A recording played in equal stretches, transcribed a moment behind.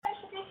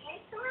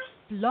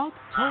Blog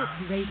Talk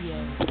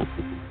Radio.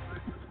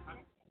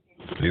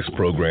 This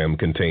program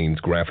contains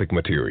graphic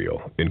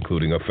material,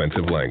 including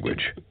offensive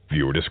language.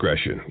 Viewer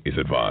discretion is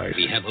advised.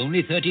 We have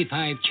only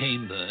 35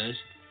 chambers.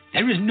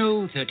 There is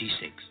no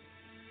 36.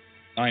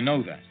 I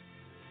know that.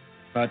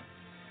 But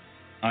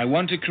I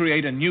want to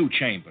create a new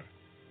chamber.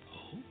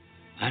 Oh?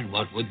 And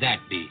what would that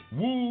be?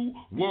 Woo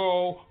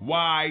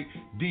Worldwide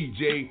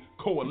DJ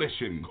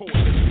Coalition.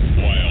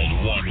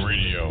 Wild One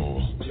Radio.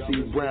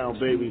 C. Brown,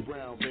 baby.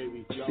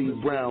 C.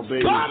 Brown,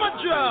 baby. Bomber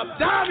drop,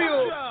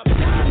 DAVIDO.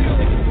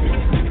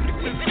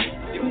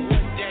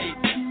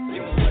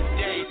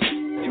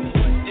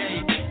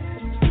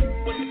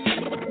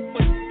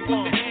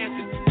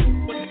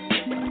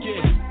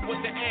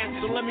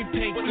 Let me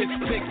paint this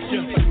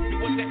picture.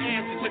 What's the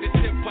answer to the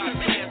hip-hop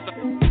cancer?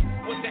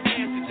 What's the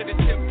answer to the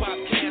hip-hop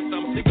cancer?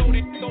 They go to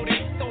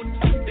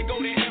Everett. They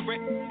go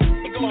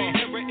to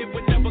Everett. It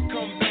would never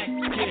come back.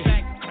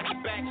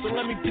 Back. So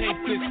let me paint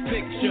this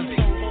picture.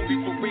 So hungry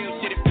for real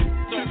shit.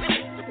 So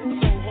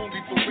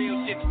hungry for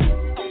real shit.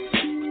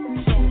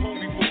 So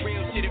hungry for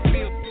real shit. It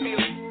feels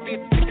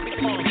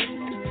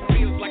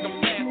like I'm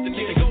fasting.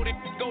 Nigga, go to.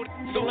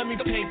 So let me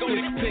paint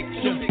this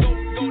picture.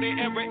 Go to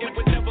Everett. It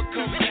would never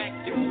come back.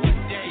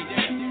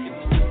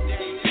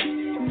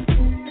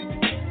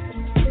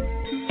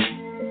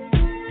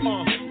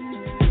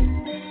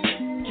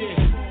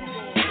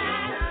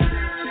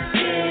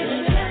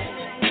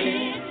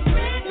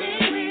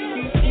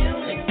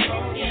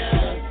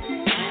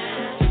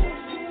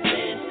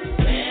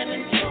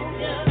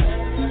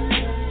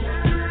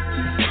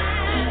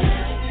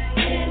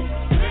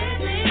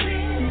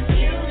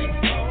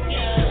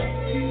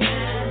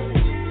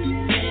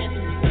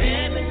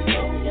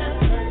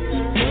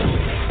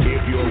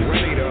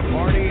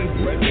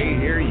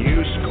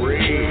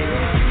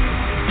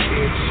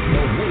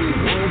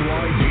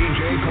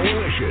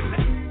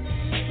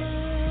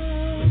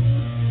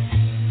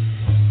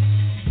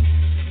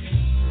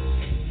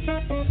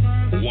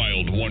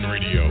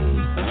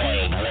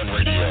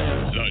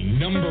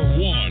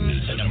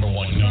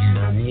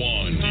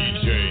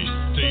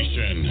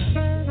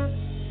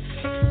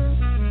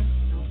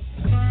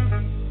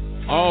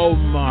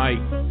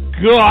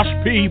 Gosh,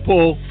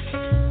 people,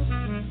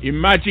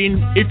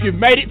 imagine if you've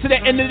made it to the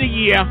end of the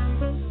year,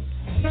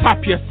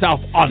 tap yourself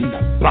on the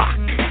back.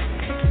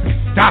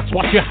 That's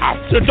what you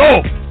have to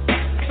do.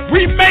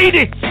 We made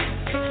it.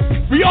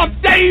 We are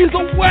days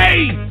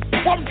away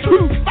from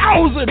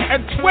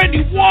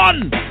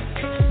 2021.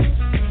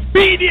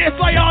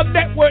 BDSIR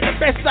Network, the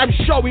best damn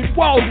show in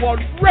Wild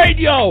One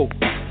Radio.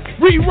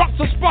 We rock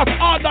the spot,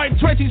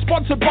 R920,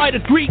 sponsored by the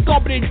Green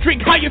Goblin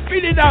Drink. How you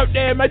feeling out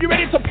there, man? You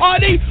ready to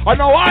party? I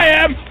know I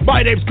am.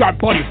 My name's Grand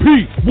Body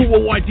P,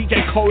 Worldwide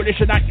DJ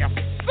Coalition at your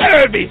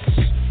service.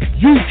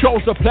 You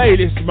chose the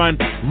playlist, man.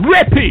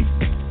 RePPiN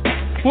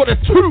for the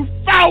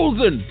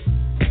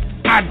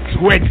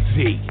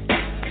 2020.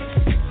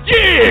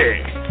 Yeah!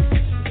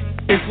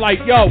 It's like,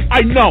 yo,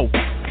 I know.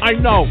 I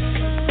know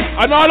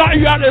a lot of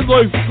you out there's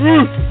like,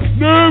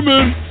 no,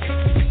 man.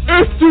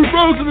 It's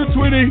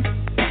 2020.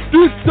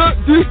 This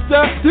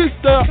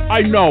that.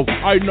 I know.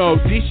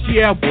 This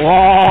year,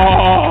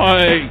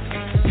 boy.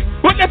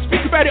 But let's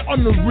speak about it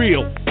on the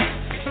real.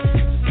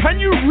 Can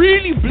you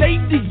really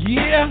blame the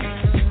year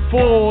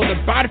for the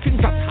bad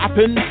things that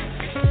happened?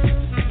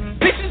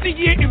 This is the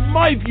year, in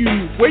my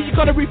view, where you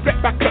gotta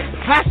reflect back at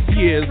past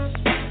years.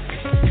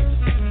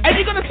 And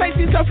you're gonna say to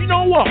yourself, you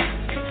know what?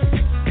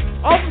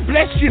 I'm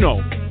blessed, you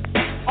know.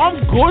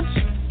 I'm good.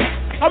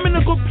 I'm in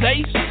a good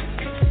place.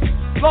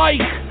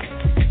 Like,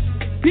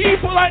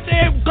 people out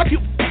there got it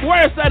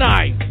worse than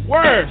I.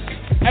 Worse.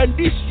 And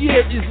this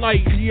year is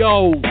like,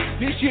 yo,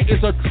 this year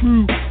is a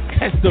true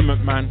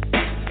testament, man.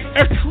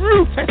 A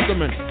true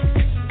testament.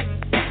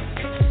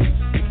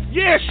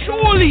 Yeah,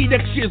 surely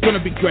next year's gonna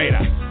be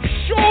greater.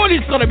 Surely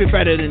it's gonna be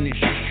better than this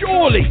year.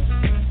 Surely.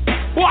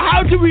 But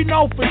how do we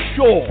know for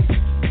sure?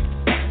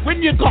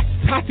 When you got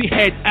Tatty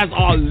Head as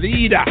our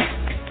leader,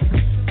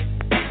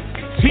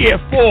 Tier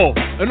 4,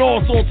 and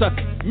all sorts of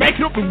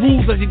making up the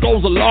rules as he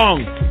goes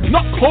along,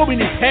 not combing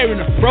his hair in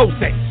the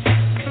process.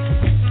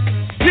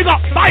 You got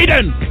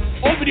Biden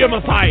over the other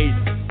side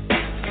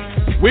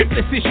with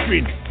the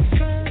cistern.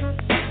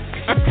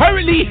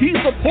 Apparently he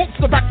supports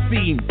the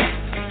vaccine.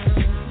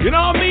 You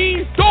know what I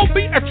mean? Don't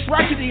be a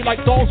tragedy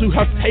like those who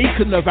have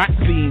taken the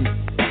vaccine.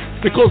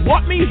 Because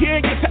what me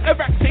hearing, you take a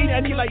vaccine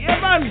and you're like, yeah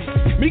man,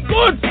 me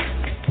good.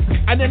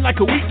 And then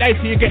like a week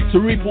later you get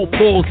cerebral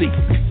palsy.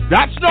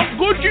 That's not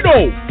good, you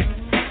know.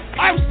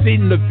 I've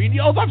seen the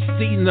videos, I've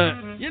seen the,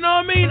 you know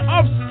what I mean?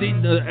 I've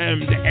seen the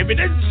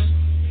evidence.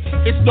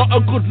 It's not a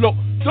good look.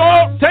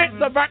 Don't take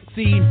the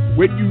vaccine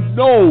when you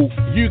know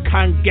you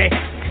can get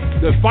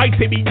the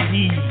vitamin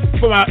D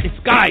from out the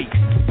sky.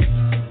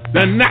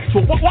 The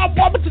natural. What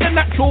happened to the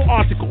natural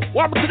article?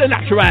 What happened to the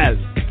natural?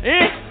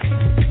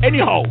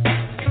 Anyhow,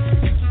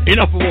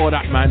 enough of all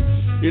that, man.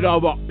 You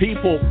know, but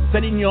people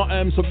sending your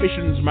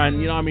submissions, man.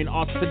 You know what I mean?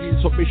 Artists sending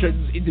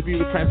submissions, interview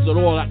requests, and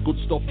all that good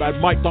stuff,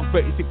 man.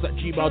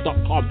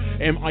 MikeDog36@gmail.com.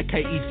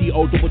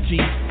 MIKEDOGG.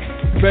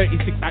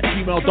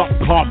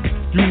 BDSIR36@gmail.com.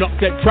 Do not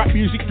send trap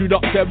music, do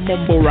not send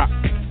mumble rap.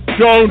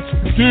 Don't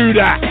do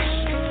that.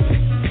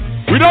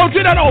 We don't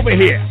do that over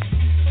here.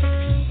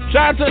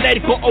 Shout out to a lady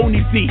called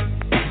Only D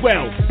as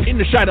well, in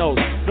the shadows.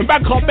 The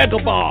man called Mega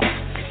Bar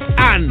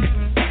and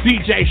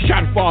DJ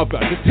Shadfather.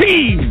 The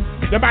team,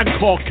 the man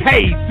called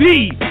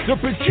KD, the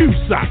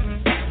producer.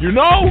 You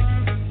know?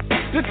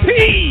 The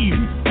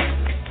team.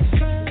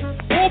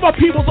 All my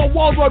peoples on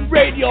World One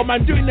Radio,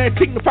 man, doing their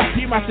thing, the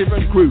Factory Massive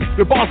and crew.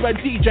 The boss man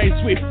DJ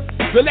Swift.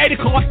 The lady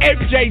called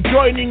MJ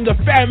joining the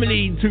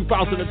family in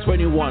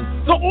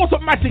 2021. So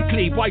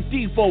automatically, by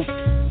default,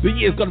 the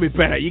year's gonna be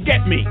better. You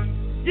get me?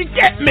 You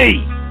get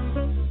me?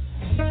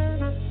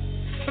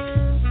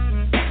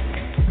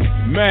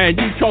 Man,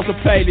 you chose to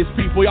play this,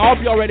 people. I'll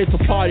be all ready to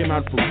party,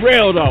 man. For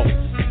real, though.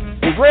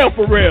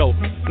 For real.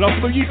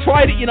 Like, when you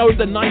tried it, you know, with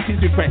the 90s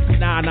request.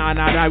 Nah. Nah,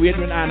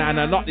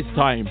 not this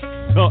time.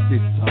 Not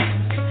this time.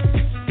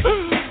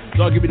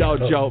 Don't give me that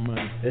old joke,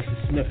 man. This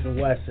is Smith and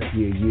Wesson.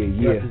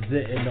 Yeah.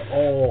 Representing the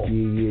all.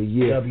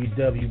 Yeah.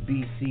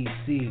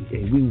 WWBCC.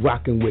 Hey, we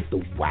rocking with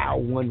the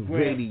Wild One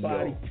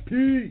Radio.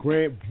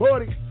 Grand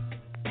Buddy.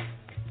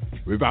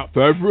 Without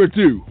further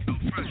ado,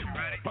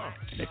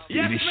 let's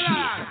do this shit.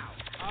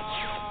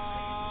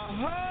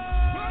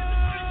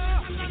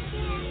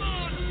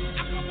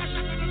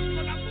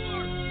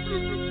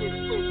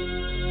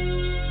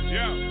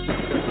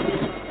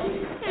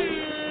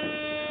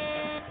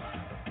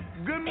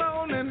 Good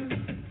morning.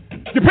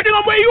 Depending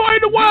on where you are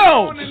in the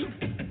world.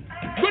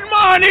 Good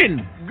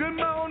morning. Good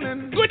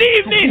morning. Good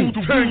evening.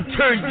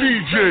 Tank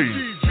DJ.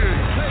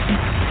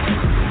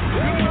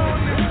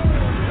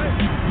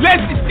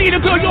 Leslie Steele,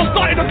 girl, you're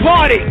starting the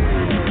party.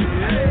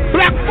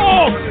 Black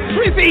Force,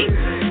 Swizzy.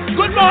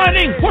 Good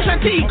morning. PUSHA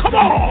T, come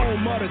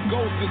on.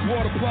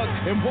 Water plug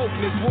and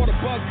wokeness, water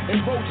bugs and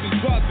roaches,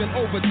 drugs and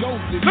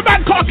overdoses. The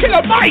man called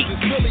Killer Mike.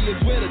 Willie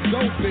is where the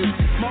dope is.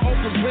 My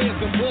uncle's Reds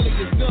and Willie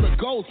is still the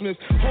goldsmith.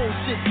 Whole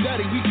shit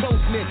steady, we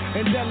close-knit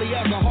and deadly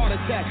as a heart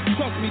attack.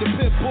 Trust me, the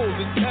pit bulls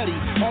is petty,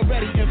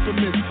 already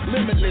infamous,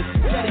 limitless,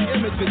 petty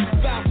images,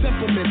 foul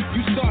temperament.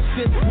 You start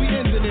shit, we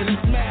ending it.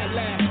 It's mad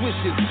last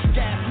wishes,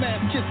 gas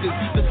mask kisses.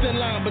 The thin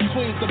line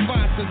between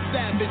savants and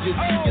savages.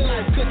 Your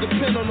life could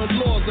depend on the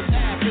laws of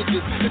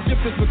averages. The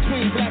difference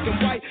between black and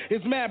white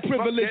is mad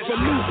privilege. For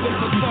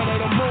Lucifer, son of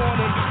the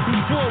morning.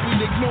 Before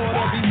we ignored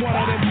every one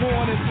of them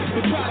warnings,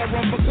 but try to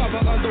run for cover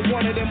under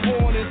one of them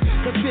warnings.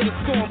 Cause here the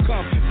storm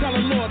come. Tell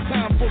the Lord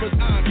time for his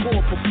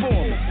encore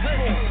performance.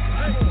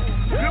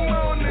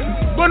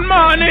 Good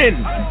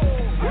morning.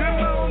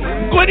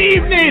 Good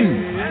evening.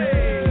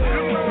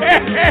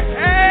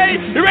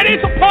 Hey. You ready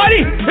to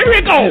party? Here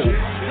we go.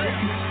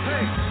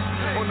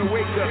 On the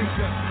wake up,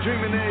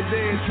 dreaming every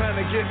day and trying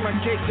to get my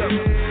cake up.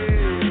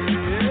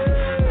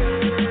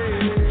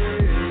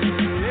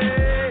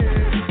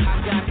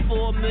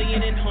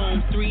 In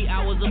homes, 3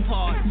 hours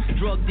apart.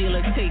 Drug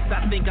dealer taste,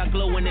 I think I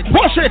glow in the dark.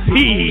 Push it,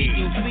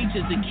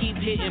 features to keep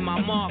hitting my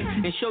mark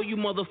and show you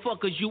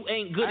motherfuckers you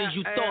ain't good as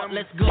you thought.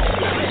 Let's go.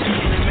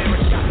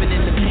 Shopping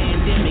in the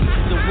pandemic.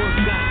 The work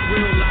got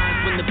real lines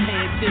when the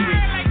pan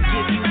serious.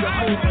 Give you the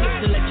whole clip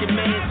to let your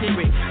man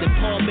hear it. The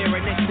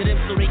pallbearer next to them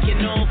so they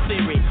can all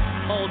fear it.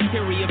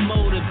 Ulterior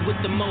motives with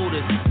the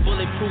motors.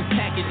 Bulletproof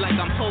package like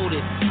I'm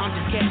holding. I'm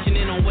just cashing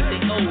in on what they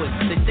owe us.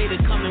 They say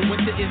the coming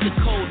winter is the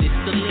coldest.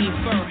 The lean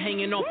fur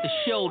hanging off the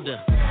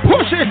shoulder.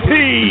 Push it,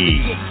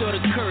 T! Gift or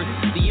the curse.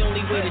 The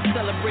only way to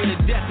celebrate a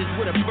death is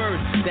with a birth.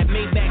 That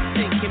Maybach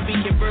thing can be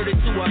converted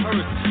to a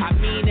hearse. I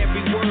mean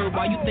every word.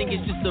 Why you think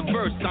it's just a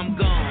verse? I'm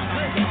gone.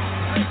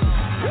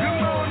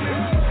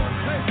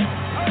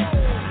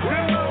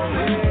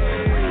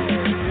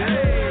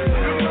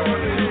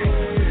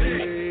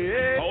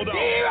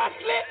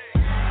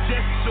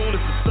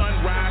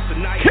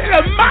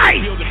 Killer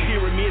Mike! Build the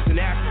pyramids in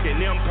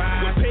African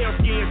empire. With pale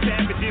skin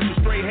savages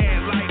with straight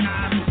hands like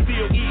eyes. Who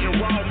still eating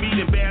raw meat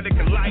and barely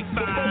can light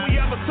fire. Before we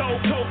ever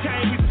sold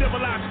cocaine, we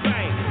civilized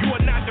Spain. You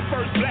are not the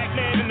first black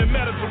man in the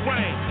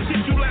Mediterranean. Shit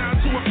you lying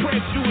to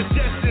impress you is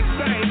just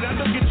insane. Now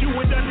look at you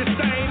and done the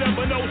stain of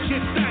an old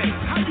shit stain.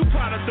 How you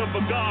product of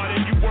a god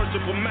and you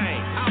worship a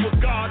man? I was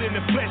God in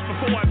the flesh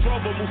before I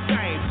drove a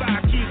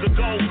Mustang. 5 keys of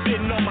gold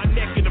sitting on my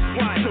neck in the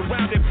flame.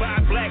 Surrounded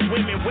by black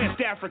women, West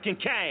African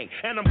king.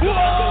 And I'm going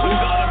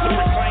to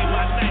reclaim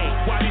my name.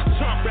 While these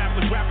chump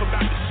rappers rap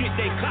about the shit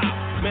they cop.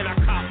 Man, I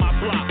cop my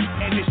block,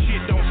 and this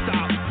shit don't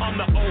stop. I'm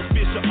the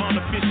official,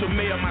 unofficial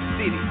mayor of my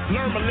city.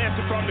 Learn my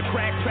lesson from the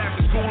crack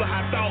traffic school of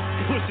high thought.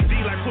 Push the D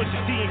like Push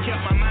the D and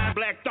kept my mind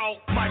blacked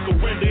out. Michael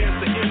Render is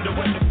the end of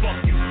what the fuck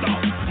you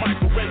thought.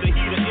 Michael Render,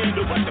 he the end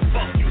of what the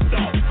fuck you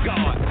thought.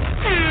 God.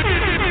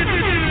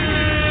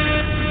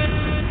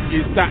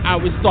 Is that how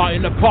we're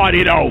starting the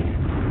party, though?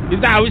 Is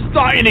that how we're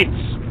starting it?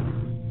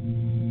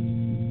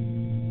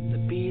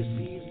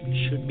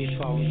 Should be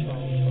found.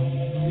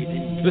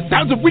 The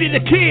sounds of Willie the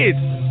Kid.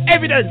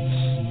 Evidence.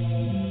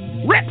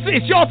 Rex,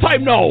 it's your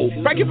time now.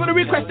 Thank you for the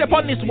request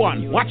upon this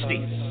one. Watch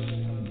this.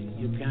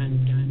 You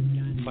can't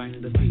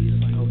find the peace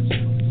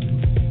outside.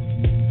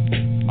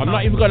 I'm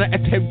not even gonna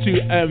attempt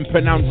to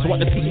pronounce what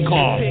the thing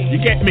called. You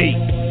get me?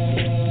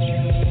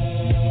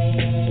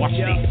 Watch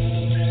this.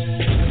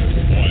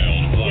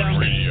 Wild One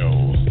Radio.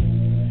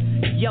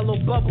 Yellow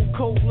bubble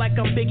coat like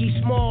I'm Biggie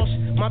Smalls.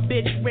 My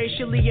bitch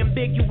racially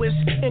ambiguous,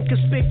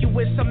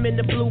 inconspicuous. I'm in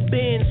the blue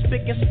bin,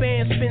 spick and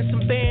span, spin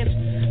some bands.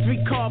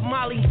 3-car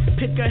Molly,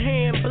 pick a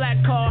hand,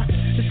 black car.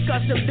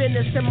 Discussing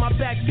business in my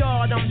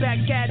backyard, I'm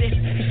back at it.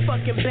 These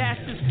fucking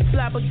bastards,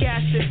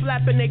 flabbergasted,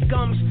 flapping their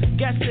gums,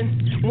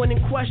 guessing. When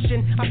in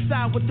question, I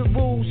side with the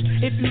rules.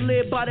 If you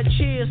live by the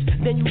cheers,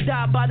 then you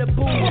die by the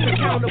booze.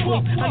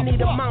 Accountable, I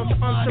need a mount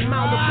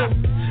unsurmountable.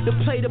 To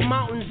play the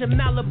mountains in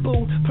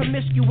Malibu,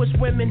 promiscuous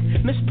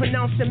women,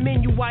 mispronouncing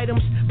menu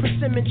items,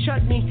 persimmon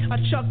chutney. I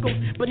chuckle,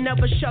 but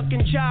never shuck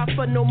and jive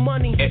for no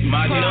money. Greed,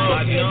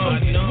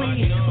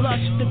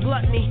 lust, the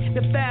gluttony,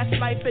 the fast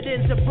life, it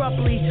ends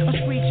abruptly. A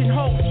screeching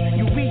hope,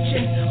 you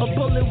reaching, a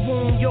bullet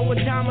wound, yo,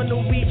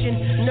 abdominal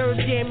region.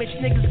 Nerve damage,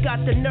 niggas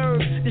got the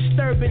nerve,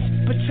 disturbance,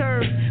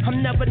 perturbed.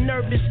 I'm never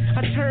nervous,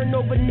 I turn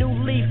over new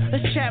leaf.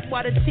 Let's chat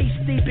while the tea's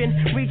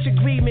steeping, reach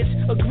agreements,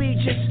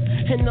 egregious.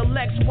 In the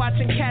Lex,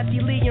 watching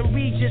Kathy Lee and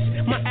Regis.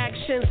 My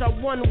actions are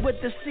one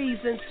with the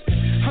seasons.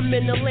 I'm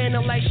in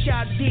Atlanta like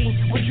Shot D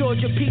with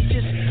Georgia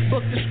Peaches.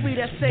 Book the suite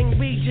at St.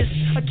 Regis.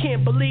 I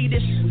can't believe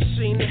this. We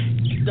seen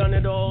it, done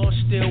it all,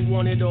 still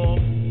want it all.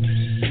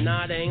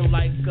 Nah, they ain't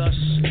like us,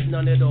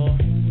 none at all.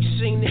 We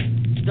seen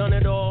it, done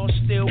it all,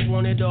 still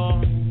want it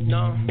all.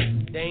 Nah,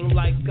 they ain't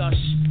like us,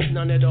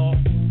 none at all.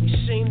 We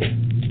seen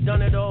it,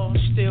 done it all,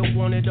 still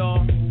want it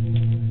all.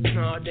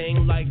 Nah, they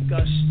ain't like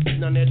us,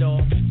 none at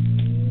all.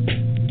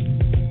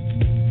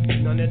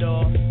 None at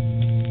all.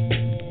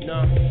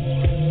 No,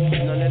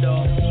 none at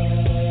all.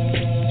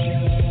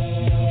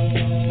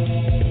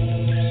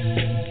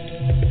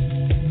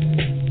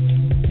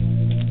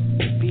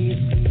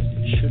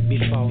 Beats should be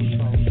found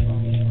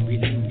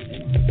within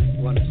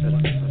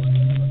oneself.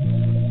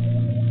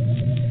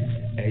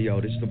 Hey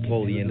yo, this is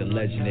Napoleon, the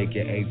legend,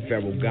 aka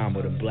Pharaoh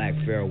Gama, the Black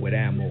Pharaoh with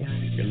ammo.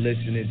 You're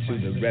listening to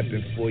the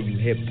RePPiN4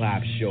 Hip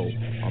Hop Show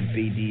on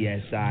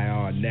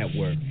BDSIR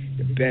Network.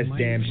 The best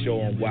damn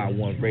show on Wild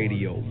One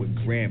Radio with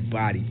Grant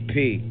Body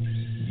P.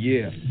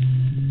 Yeah.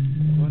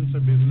 Once a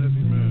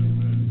businessman.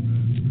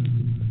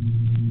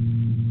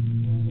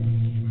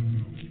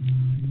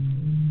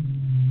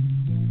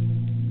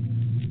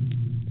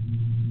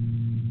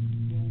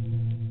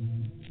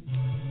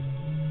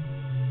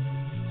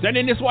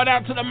 Sending this one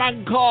out to the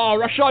man called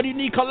Rashad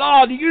Unique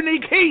Allah, the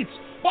Unique Heat.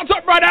 What's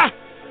up, brother?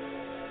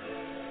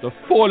 The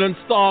fallen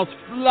stars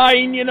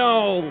flying, you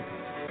know.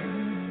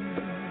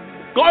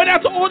 Going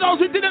out to all those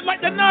who didn't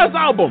like the Nas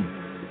album.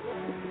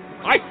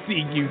 I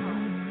see you.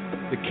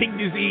 The King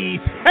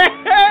Disease. Hey,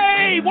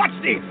 hey, watch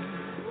this.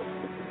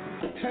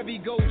 Heavy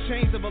gold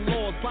chains of a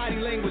lord, body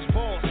language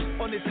boss.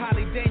 On this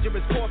highly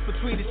dangerous course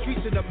between the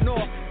streets and up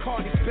north.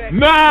 Cardi spec.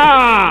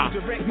 Nah.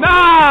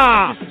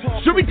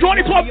 Should we draw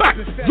this one back?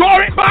 Draw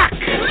it back.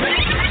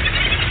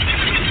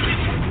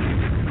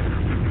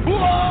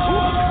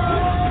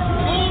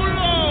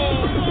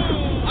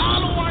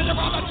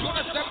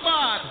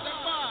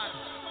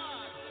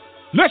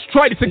 Let's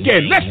try this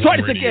again.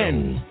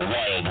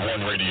 Wild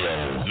One Radio,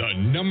 the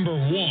number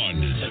one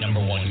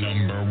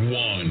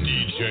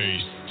DJ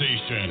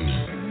station.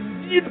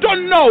 You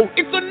don't know,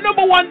 it's the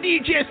number one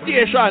DJ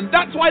station.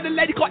 That's why the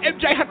lady called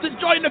MJ had to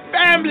join the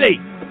family.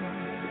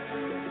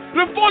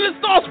 The fallen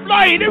stars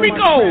flying. Here we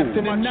go.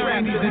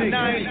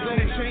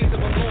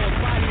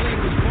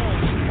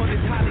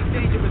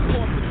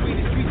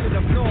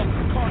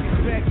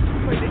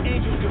 Pray the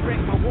angels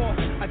direct my walk.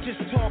 I just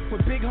talked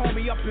with big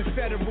homie up in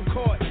federal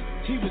court.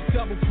 He was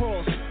double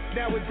crossed.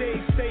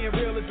 Nowadays, staying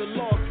real is a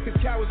loss. Cause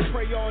cowards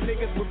prey on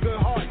niggas with good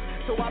hearts.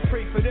 So I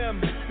pray for them.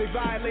 They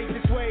violate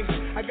this way.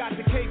 I got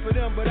the K for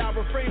them, but I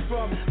refrain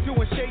from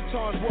doing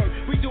shaitan's work.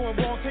 We doing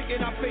wrong, taking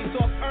our face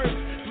off earth.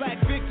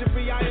 Black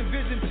victory, I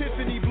envision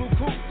Tiffany blue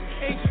coops.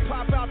 Angels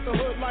pop out the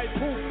hood like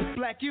poof.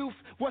 Black youth,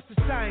 what's the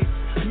science?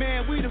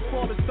 Man, we the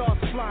fallen stars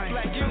flying.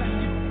 Black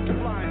youth,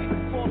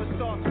 flying. Fallen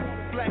stars,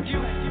 black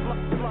youth,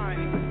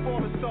 flying.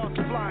 Fallen stars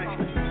flying.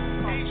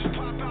 Angels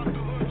pop out the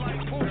hood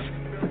like poof.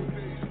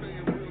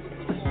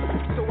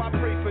 So I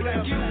pray for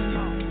them.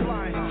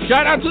 Flying.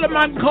 Shout out to the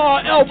man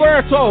called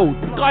Alberto,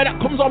 the guy that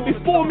comes on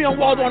before me on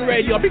Wild One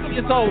Radio. Pick up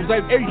yourselves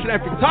every and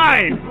every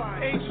time.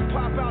 Angels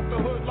pop out the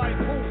hood like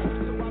poof.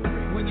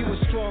 When you a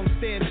strong,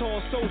 stand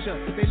tall soldier,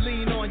 they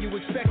lean on you,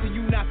 expecting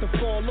you not to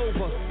fall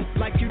over.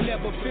 Like you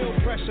never feel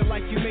pressure,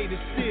 like you made of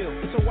steel.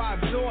 So I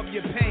absorb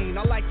your pain,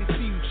 I like to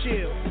see you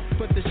chill.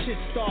 But the shit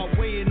start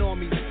weighing on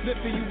me,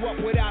 lifting you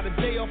up without a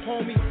day off,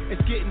 homie.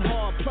 It's getting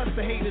hard, plus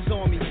the haters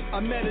on me.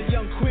 I met a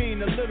young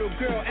queen, a little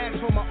girl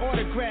asked for my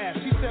autograph.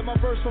 She said my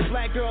verse for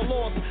Black Girl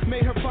Lost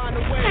made her find a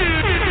way.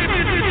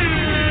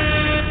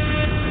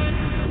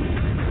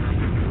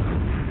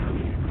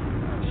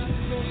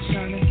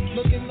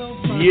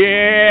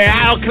 Yeah,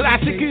 how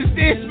classic is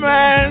this,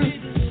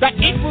 man? That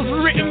it was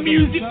written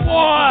music,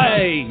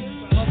 boy.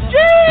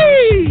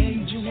 Gee!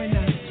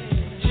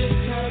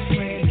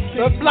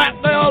 The Black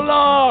Girl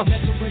Lost.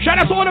 Shout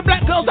out to all the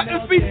black girls that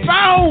have been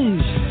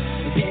found.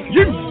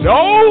 You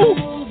know.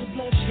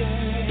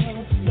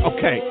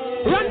 Okay.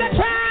 Run the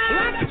track.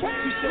 She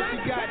said she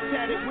got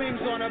tatted wings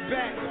on her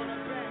back,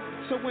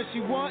 so when she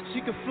wants,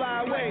 she can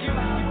fly away.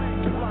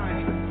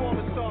 Flying,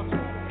 falling soft,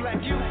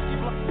 black you,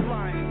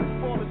 flying,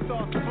 falling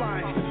soft,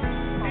 flying.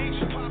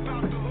 Angel pop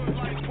out the hood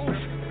like poof.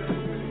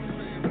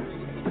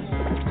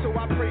 So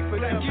I pray for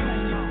them.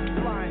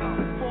 Flying,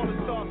 falling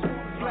soft,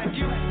 black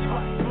you,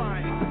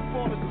 flying,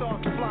 falling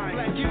soft, flying.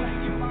 Black you,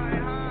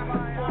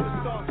 falling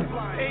soft,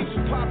 flying.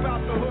 Angel pop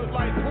out the hood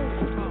like poof.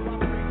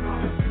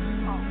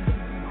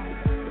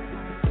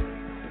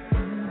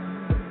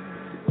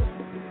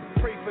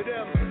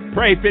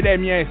 Pray for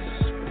them, yes.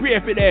 Pray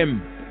for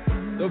them.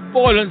 The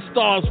fallen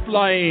stars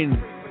flying.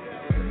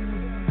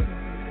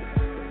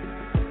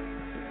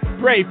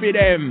 Pray for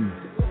them.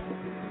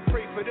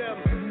 Pray for them.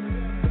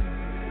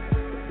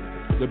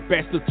 The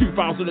best of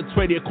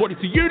 2020 according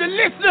to you, the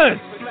listeners.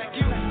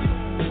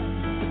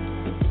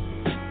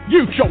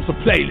 You chose a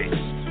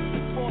playlist.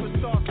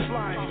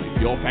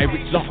 If your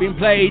favorite's not been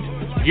played,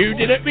 you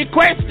didn't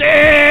request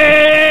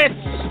it.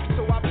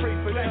 So I pray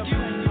for them.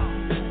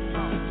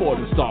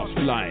 Fallen stars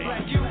flying.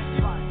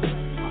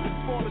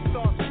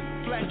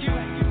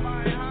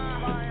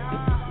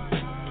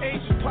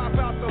 Pop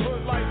out the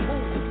hood like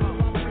poof.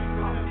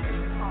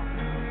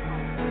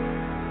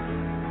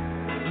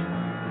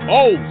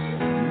 Oh,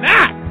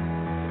 snap!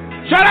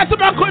 Shout out to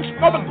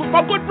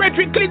my good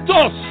brethren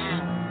Clintos.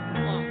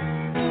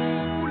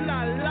 Ooh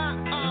la la,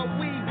 ah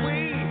wee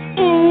wee.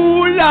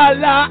 Ooh la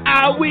la,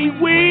 ah wee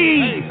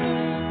wee.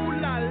 Ooh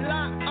la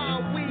la,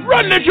 ah wee.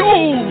 Run the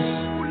jewels.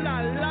 Ooh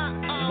la la,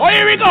 ah. Oh,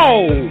 here we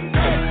go.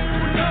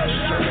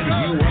 Serving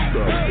you up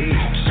the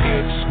beats.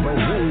 It's the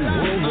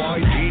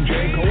Worldwide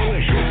DJ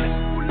Coalition.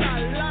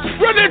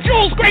 Run the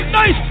jewels, great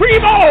nice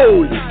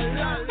primo. Looking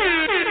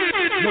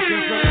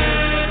for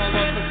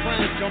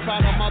friends, jump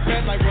out of my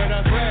bed like where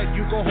the bread.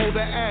 You go hold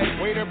the egg,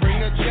 way to bring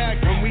the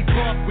check. When we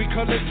talk, we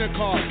collision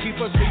cars.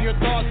 Keep us in your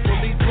thoughts,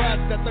 fully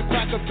dressed at the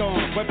crack of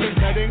dawn. Weapons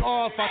heading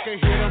off, I can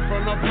hear them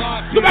from the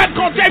block. The man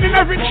called Jamie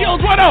Maverick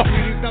Chills, what up?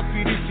 The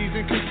feeding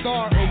season can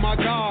start, oh my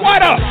God.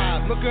 What up?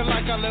 Looking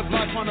like I live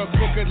life on a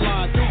crooked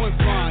line, doing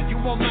fine. You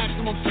want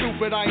maximum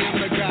stupid, I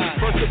am the guy.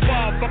 First of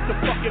all, fuck the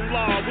fucking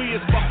law. We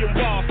is fucking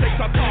raw. Take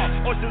our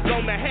paw. Oysters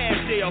on the half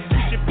shell.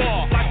 Push it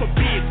ball. Like a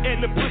bitch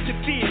and the pussy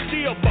fish.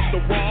 Still fuck the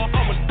raw.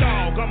 I'm a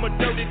dog. I'm a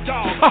dirty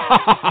dog. I'm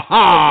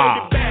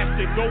a dirty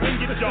bastard. Go in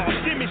your jaw.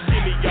 Shimmy,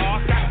 shimmy, y'all.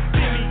 Got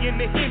shimmy in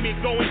the himmy.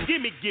 Go and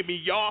gimme,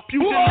 y'all.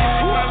 Pew,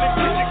 silent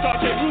pussy. Cause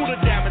they rule the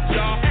damage,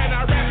 y'all. And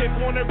I rap it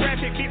on the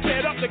ratchet. Keep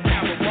set up the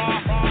camera, raw.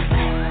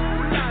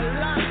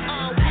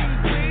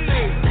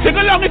 Sing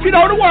along if you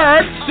know the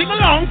words. Sing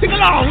along, sing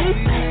along.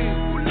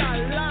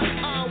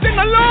 Sing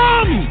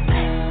along.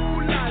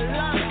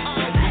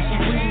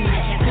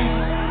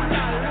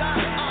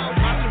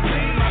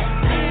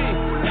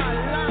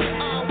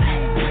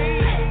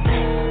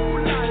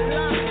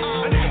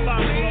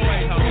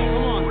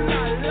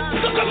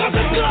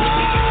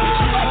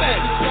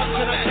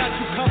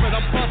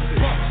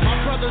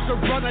 A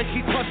runner,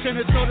 he crushing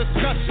it, no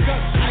discussion.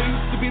 I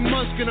used to be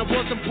Munchkin, I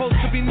wasn't supposed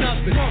to be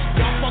nothing.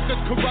 Y'all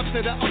fuckers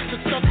corrupted, I up to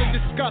something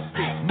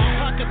disgusting. My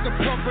pockets are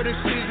plumper this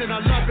season,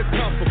 I love to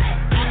couple.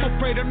 I'm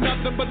afraid of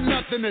nothing but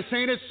nothingness,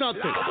 ain't it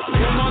something?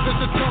 Your mother's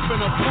a jumping,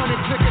 a funny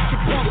click at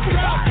your bumping.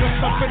 Your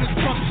stuff in his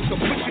function,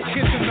 so put your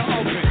kids in the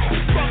oven.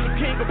 Fuck the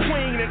king or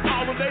queen and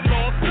all of they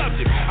lost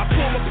subjects. I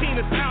pull my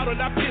penis out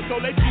and I piss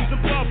on they shoes in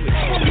public.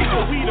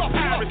 We the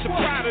pirates, the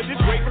pride of this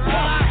great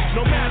republic.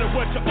 No matter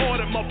what you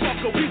order,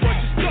 motherfucker, we what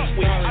you stuck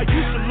with. I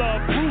used to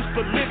love Bruce,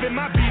 but living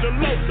might be the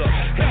loser.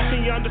 Help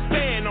me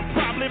understand, I'm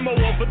probably more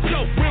of a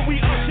joke. When we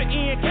usher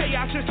in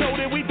chaos, just know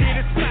that we did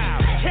it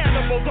style.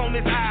 Cannibals on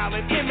this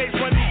island, inmates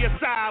run the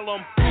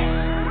asylum.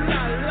 Ooh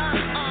la la,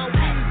 ah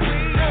wee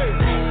wee.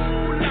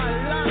 Ooh la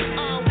la,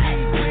 ah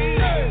wee wee.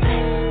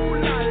 Ooh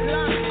la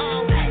la,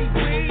 ah wee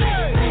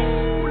wee.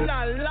 Ooh la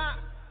la.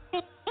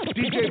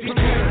 DJ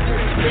Premier.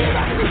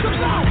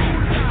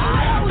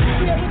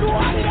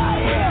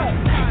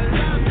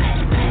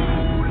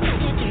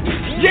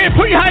 Yeah,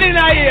 put your hand in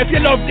the air if you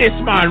love this,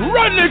 man.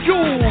 Run the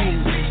jewels.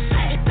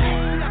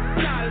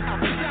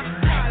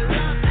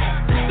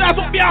 That's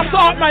what we have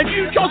thought, man.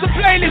 You chose a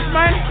playlist,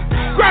 man.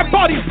 Grab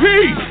Body P.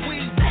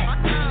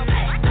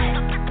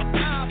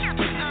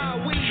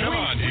 Come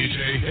on,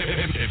 DJ.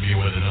 Hit me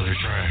with another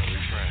track.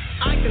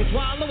 I can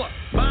swallow a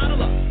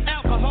bottle of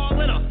alcohol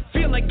in a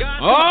feel like God.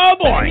 Oh,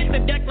 boy. Hit the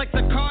deck like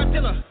the car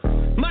dealer.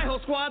 My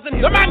whole squad's in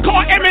here. The man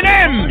called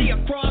EMINEM.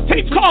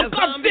 He's called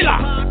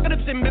Godzilla.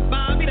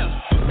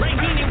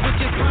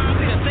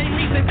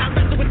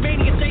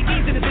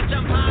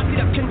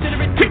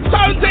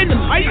 6,000.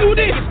 Are you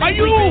this? Are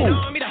you?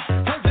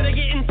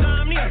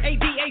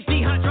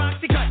 ADHD,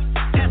 hydroxy cut.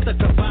 That's the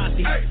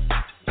capacity.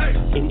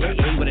 In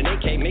AA with an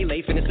AK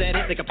melee, finna set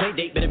it like a play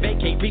date, better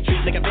vacate,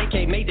 retreat like a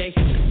vacate Mayday.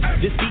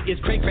 This beat is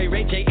cray cray,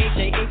 Ray J,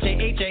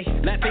 H-A,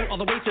 laughing all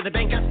the way to the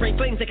bank. I spray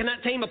flames, they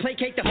cannot tame or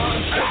placate the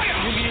heart.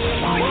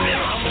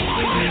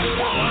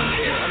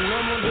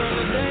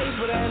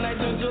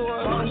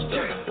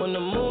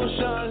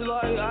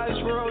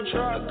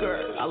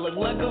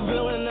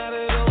 villain out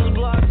of those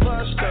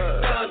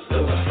blockbusters.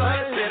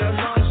 Fire to the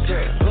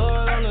monster.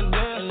 Blood on the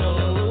dance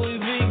floor. Louis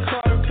V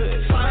carpet.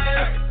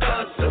 Fire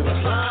to the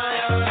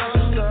fire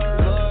monster.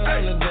 Blood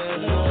on the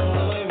dance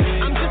floor.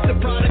 I'm just a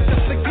product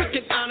of the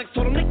cricket onyx.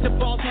 Told him Nick the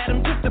balls had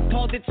him just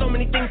appalled. Did so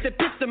many things that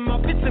pissed him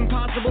off. It's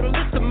impossible to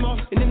list them all.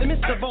 And in the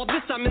midst of all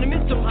this, I'm in a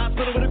mental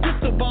hospital with a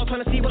crystal ball,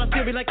 trying to see what I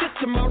feel be like this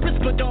tomorrow. Risk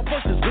my dog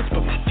versus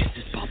whisper.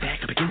 This ball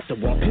back up against the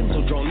wall,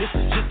 pencil drawn. This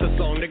is just a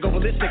song to go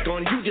ballistic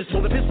on. You just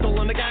pull a pistol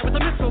on the guy with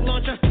a missile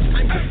launcher.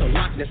 I'm just a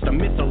Loch Ness, I'm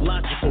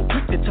mythological.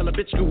 Quick to tell a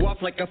bitch go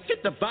off like a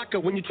fifth of vodka.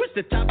 When you twist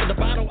the top of the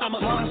bottle, I'm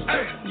a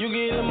monster. You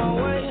get in my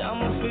way,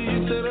 I'ma feed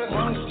you to the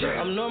monster.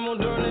 I'm normal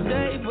during the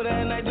day, but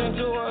at night turn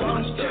to a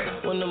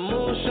monster. When the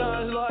moon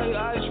shines like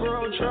ice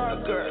road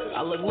trucker,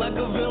 I look like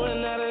a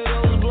villain out of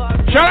those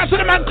blocks. Shout out to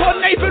the man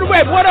called Nathan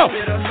Webb. What up?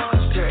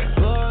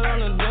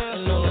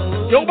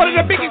 Yo, one of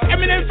the biggest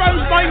Eminem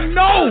fans I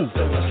know.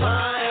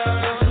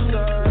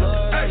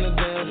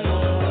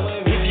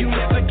 If you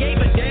never gave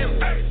a damn,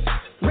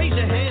 raise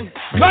your hand.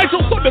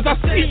 Nigel Summers, I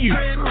see you.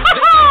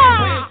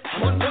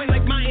 I'm on point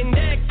like my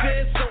index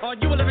is, so all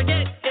you will ever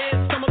get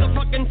is some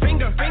motherfucking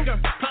finger,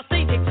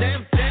 prostate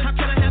exam. How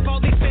can I have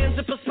all these fans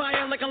that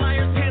perspire like a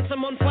liar's pants?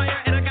 I'm on fire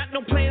and I got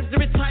no plans to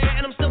retire,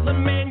 and I'm still the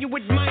man you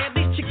admire.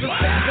 These chicks are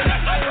fast, but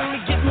I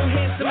only get more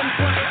handsome and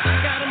flyer. I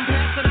got them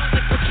passing out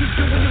like what you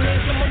do when you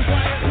handsome on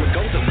fire. What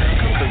goes around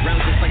comes around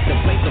just like the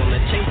blades on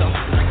a chainsaw.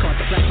 I caught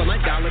the flash on my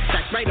dollar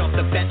stacks right off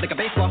the bat like a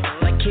baseball.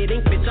 Like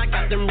kidding, bitch, I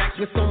got them racks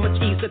with so much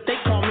ease that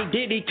they call me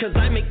Diddy, cause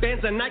I make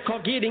bands and I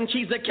call getting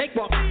cheese a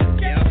cakewalk.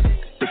 Yeah.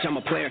 Bitch, I'm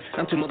a player.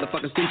 I'm too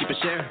motherfucking stingy for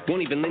share.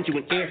 Won't even lend you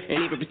an ear,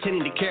 ain't even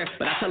pretending to care.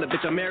 But I tell a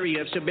bitch I'm area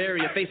if she'll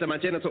bury a face on my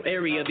genital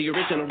area. The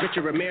original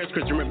Richard Ramirez,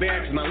 Christian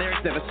Rivera. Cause my lyrics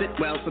never sit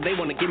well, so they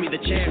wanna give me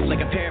the chair. Like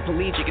a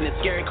paraplegic and it's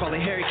scary, call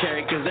it Harry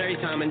Carry. Cause every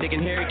time I'm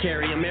digging Harry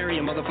Carry, I'm marry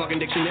a motherfucking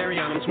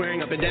dictionary on. I'm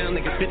swearing up and down, they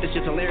can spit this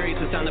shit's hilarious.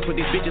 It's time to put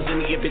these bitches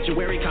in the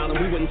obituary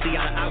column. We wouldn't see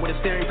eye to eye with a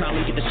staring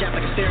problem. Get the shaft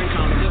like a staring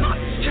column.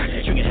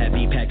 You can have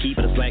beat pack,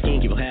 keep it a slack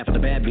ink. Evil half of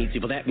the bad meats.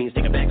 Evil that means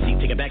take a back seat,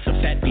 take a back some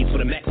fat beats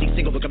with a maxi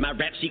single. Look at my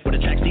rap sheet, what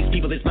attracts these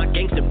people is my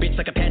gangster bitch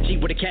like Apache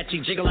with a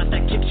catchy jiggle out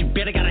that kicks. You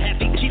better got a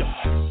half-eat Cheeto.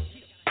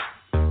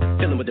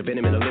 Filling with the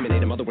venom and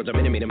eliminate him. Other words, I'm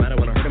intimate him. I don't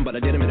want to hurt him, but I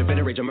did him in a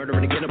bitter rage. I'm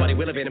murdering again. Nobody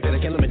will evade him. Finna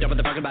kill him and dump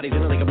the fucking bodies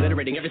in a lake,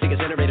 obliterating everything is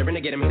generated.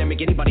 Renegade him.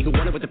 Make anybody who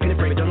wanted with the pin and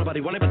frame. Don't nobody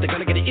want it, but they're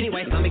gonna get it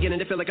anyway. I'm beginning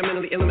to feel like I'm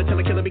mentally ill. Until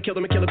a killer be killed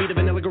him. A killer be the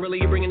vanilla gorilla.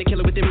 You're bringing the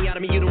killer within me out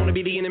of me. You don't want to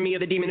be the enemy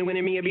of the demon who in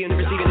me or being the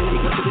receiving enemy.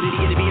 What's the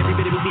ability to be every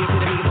bit of me? The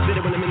epitome of the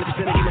spitter when I'm in the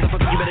vicinity.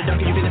 Motherfucker, you better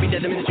duck or you're gonna be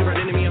dead the minute you run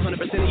into me. 100%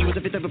 of you is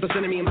a fifth of a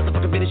percent of me. I'm about to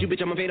fucking finish you,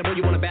 bitch. I'm available.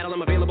 You want to battle? I'm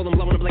available. I'm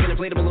blowing up like an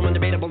inflatable. I'm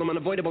undebatable. I'm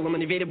unavoidable. I'm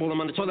unevadable.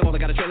 I'm on the toilet bowl.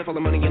 I got a trailer full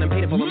of money and I'm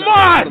paid for.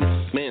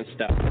 Man,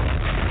 stop.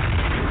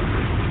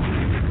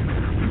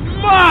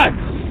 Mud!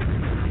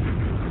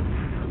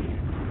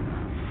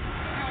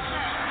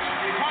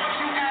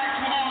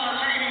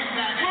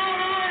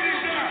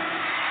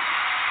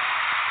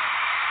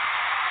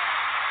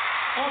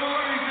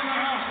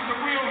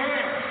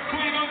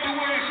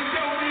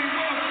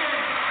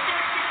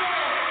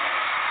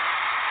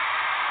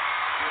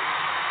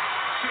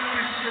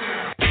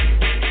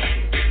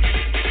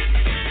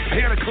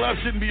 Club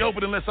shouldn't be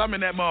open unless I'm in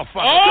that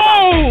motherfucker.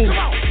 Oh! Come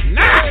on.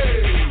 Nah!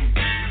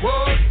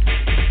 What?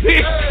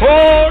 Big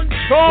Horn!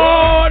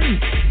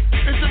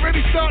 It's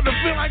already starting to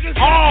feel like it's...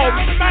 Oh,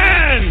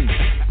 man!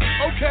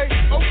 Okay.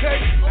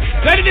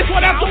 Letting this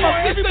one out to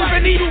my sisters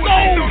and these souls.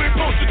 They know they're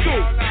supposed to do.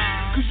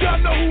 Cause y'all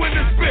know who in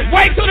this bitch.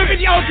 Wait till the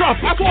video drop.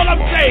 That's all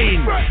I'm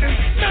saying.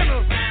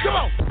 Come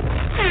on.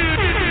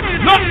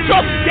 Not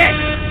just yet.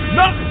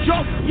 Not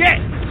just yet.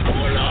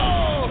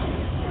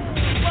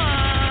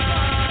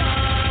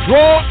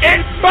 Draw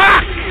it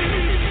back!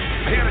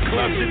 I hear the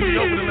club shouldn't be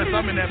open unless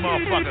I'm in that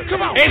motherfucker.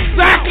 Come on!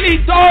 Exactly!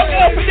 Don't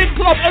open the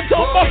club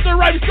until Busta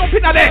Rhymes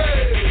jumping at it!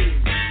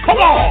 Come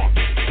on!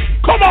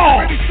 Come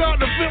on! Already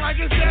starting to feel like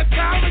it's that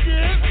time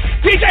again.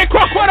 DJ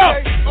Croc, what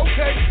up?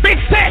 Okay. Big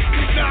Tech!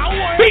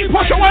 Big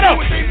PUSHA, what up?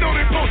 What they know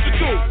they're supposed to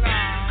do.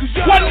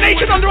 One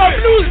Nation under our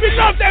blues, we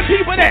love them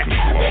people there! Come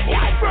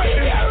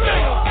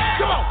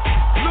on!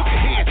 Look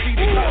at here, see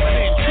the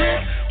coming in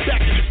trip.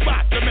 Back in the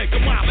spot to make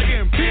a while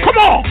again, bitch.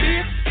 Come on!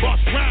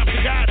 Bust rhymes to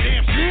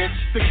goddamn snitch.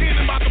 The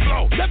cannon about to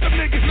blow. Let them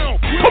niggas know.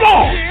 Come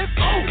on!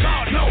 Oh,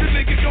 God, no. The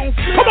niggas don't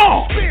fit. Come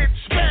on! Bitch,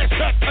 smash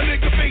cut, a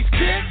nigga face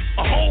kick.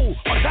 A hole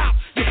on top,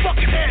 your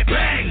fucking head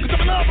bang. Cause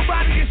I'm in love with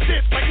body and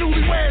shit like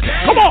newlyweds.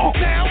 Come on!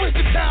 Now is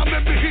the time,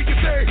 let me hear you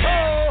say,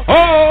 oh.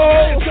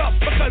 Oh! Hands up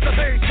because I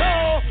say so.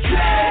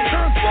 Yeah.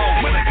 Turn full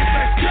when niggas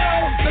let's go.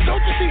 Now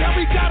don't you see how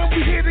we got them?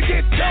 We here to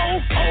get dough.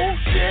 Oh,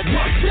 shit.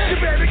 What shit? You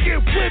better get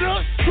with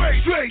us.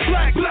 Straight,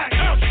 black,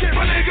 out shit,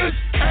 my niggas.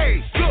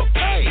 Hey, look,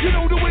 hey, you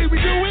know the way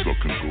we do it?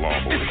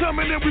 It's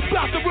coming and we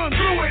about to run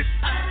through it.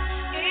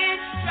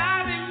 It's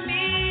driving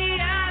me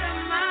out of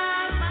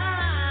my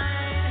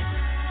mind.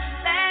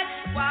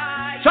 That's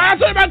why. Shout out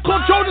to the man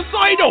called Joe the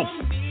Sidle.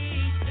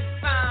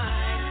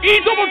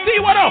 E-double-T,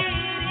 what up?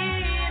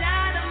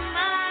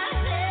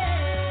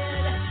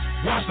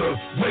 Watch the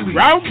way we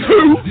Round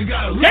 2.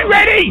 Get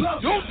ready.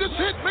 Don't this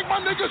hit make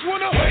my niggas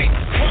wanna wait.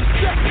 One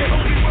step, they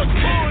only was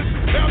fun.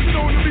 Bouncing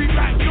on the beat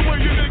like the way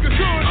you niggas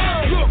should.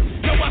 Look,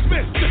 yo, I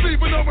spit, just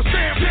leaving over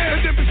Sam.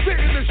 And then be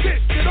spitting the shit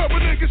that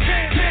other niggas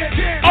can.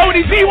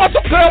 Only Z, what's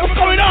up, girl? What's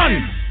going on?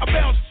 I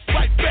bounce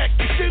right back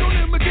and shit on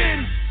him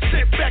again.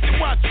 Sit back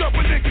and watch up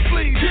when niggas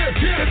leave.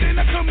 And then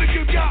I come to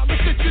give y'all the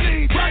shit you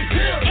need. Right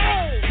here.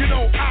 You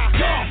know I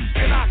come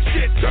and I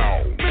shit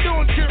down. Me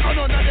don't care, I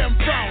know that them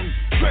frown.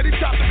 Ready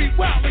top to be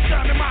wild and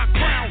shine in my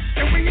crown.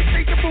 And we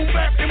take the boom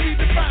back and we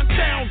define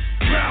sound.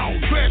 Round,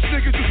 trash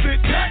niggas who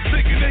sit back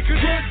thinking they could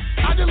run.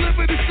 I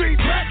deliver the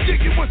street rap,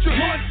 digging what you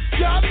want.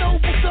 Y'all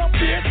know what's up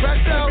here.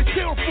 Crack down.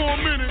 Chill for a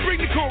minute. Bring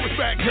the chorus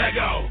back. Let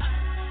go.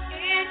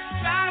 It's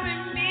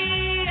driving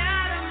me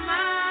out of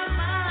my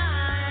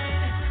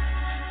mind.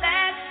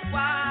 That's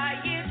why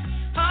it's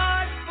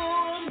hard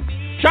for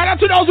me. Shout out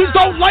to those who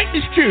don't like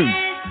this tune.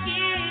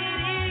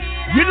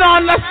 You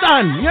don't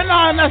understand. You don't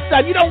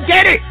understand. You don't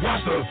get it. Watch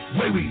the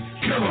way we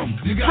kill them.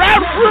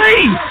 Round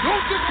 3.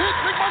 Don't just hit,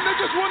 make my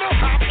niggas wanna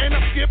hop and I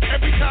skip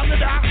every time that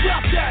I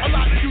drop that. A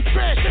lot of you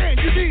trash and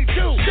you need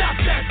to stop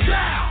that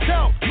style.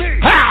 Tell me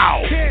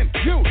how can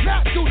you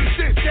not do the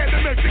shit that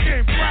makes the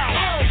game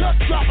proud? Just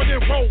drop it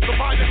and roll. The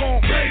fire gon'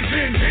 blaze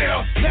in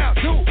here. Now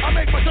do I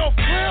make myself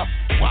clear?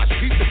 Watch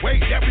keep the weight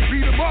that we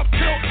beat them up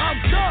till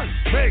I'm done.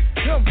 Make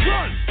them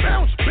run,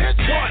 bounce, bitch,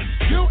 one.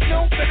 You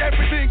know that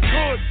everything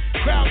good.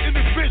 Crowd in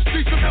this bitch,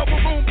 see some elbow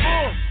room.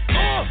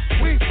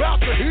 We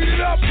bout to heat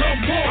it up some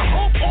more. I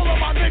hope all of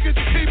my niggas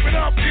are keeping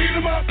up. Eat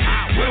them up.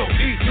 I will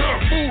eat your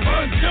food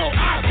until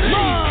I leave.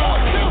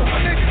 Until my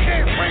niggas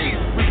can't breathe.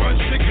 We run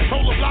shit,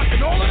 control the block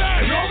and all of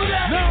that.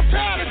 Now I'm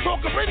tired of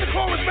talking. Bring the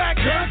chorus back.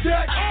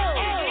 Contact.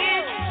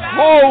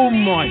 Oh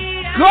my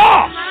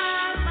gosh.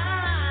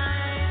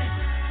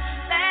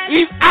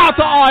 He's out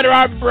of order,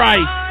 I'm Bryce.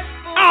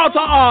 Out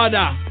of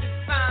order.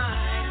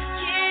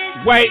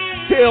 Wait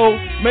till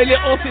my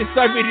little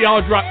sister video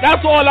drop.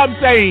 That's all I'm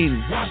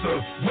saying.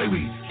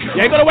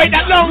 You ain't gonna wait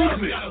that long.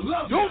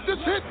 Don't this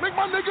hit make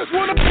my niggas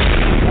wanna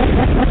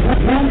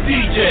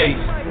DJ.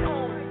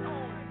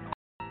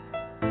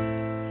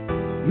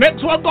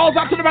 Next one goes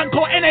out to the man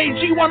called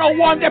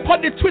NAG101. They're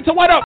on this Twitter.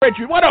 What up,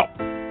 Reggie? What up?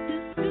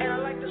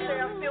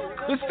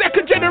 The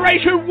second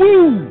generation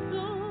woo.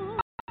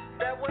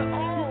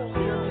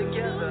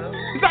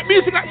 Is that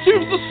music that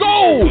soothes the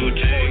soul?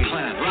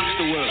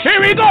 Here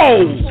we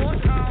go.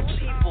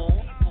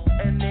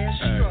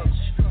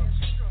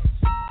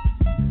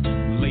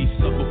 Lace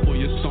up before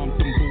you stomp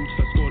them boots.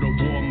 Let's go to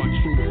war, my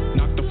troop.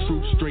 Knock the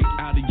fruit straight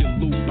out of your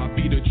loop. I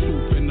be the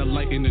truth in the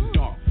light in the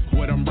dark.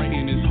 What I'm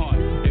writing is hard.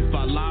 If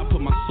I lie,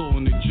 put my soul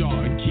in the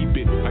jar and keep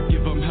it. I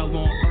give them hell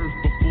on earth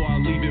before I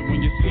leave it.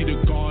 When you see the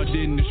guard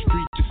in the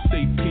street, just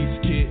say peace,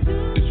 kid.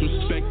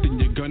 Disrespecting,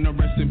 you're gonna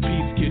rest in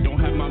peace, kid.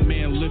 Don't have my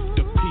man lift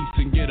a piece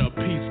and get a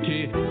piece,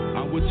 kid.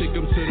 I would take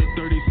him to the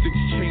 36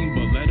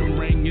 chamber. Let him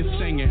ring and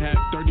sing and have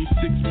 36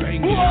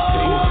 bangers.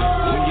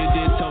 When you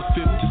did tell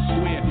 50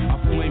 square, I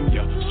flame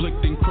ya.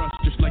 Flicked and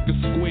crushed just like a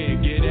square.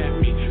 Get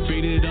at me.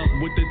 Faded up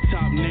with the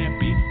top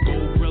nappy.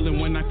 Gold grilling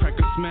when I crack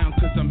a smile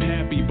cause I'm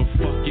happy. But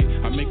fuck it,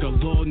 I make a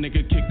little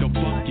nigga kick a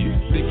bucket.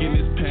 Thinking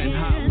it's pan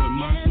hot with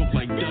mine smoke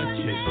like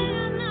Duchess.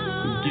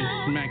 Get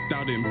smacked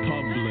out in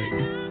public.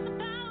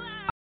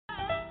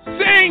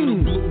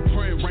 Sing!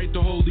 Blueprint, write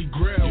the holy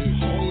grail.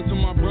 All to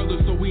my brother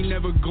so we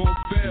never gon'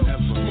 fail.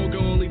 Smoke the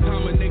only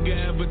time a nigga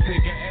ever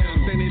take a L.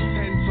 Send it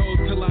 10 toes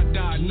till I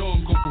die, know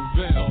I'm gon'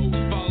 prevail.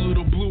 Follow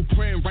the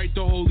blueprint, write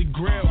the holy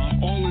grail.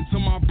 All into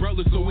my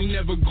brother so we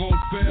never gon'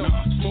 fail.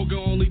 Smoke the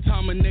only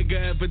time a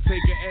nigga ever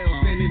take a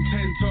L. Send it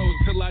 10 toes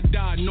till I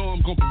die, know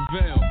I'm gon'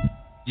 prevail.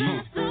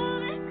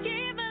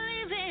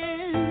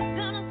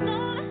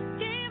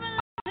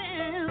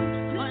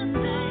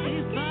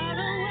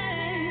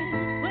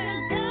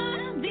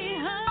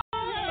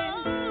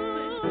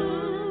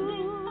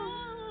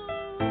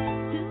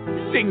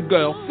 Sing,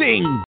 girl,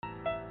 sing.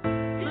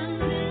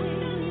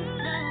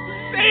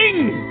 Sing.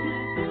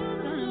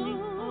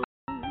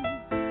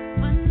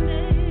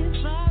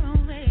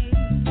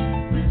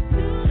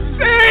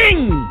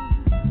 Sing.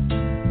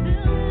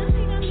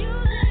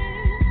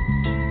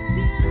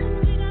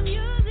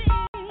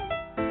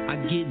 I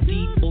get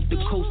deep off the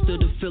coast of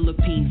the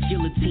Philippines.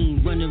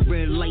 Guillotine, running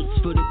red lights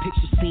for the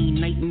picture scene.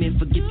 Nightmare,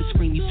 forget the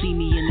screen. You see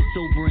me and it's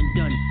over and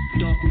done.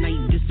 Dark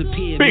night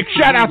disappear. Big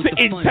shout out to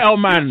Intel,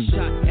 man.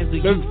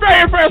 The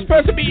very first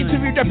person to be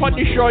interviewed up on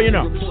this show, you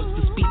know.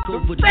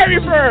 The very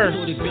first.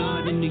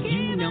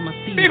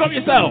 Big up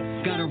yourself.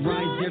 Gotta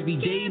rise every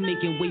day,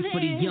 making way for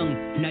the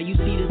young. Now you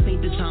see this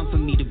ain't the time for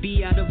me to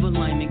be out of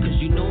alignment. Cause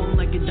you know I'm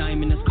like a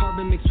diamond. That's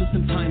carbon mixed with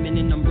some timing.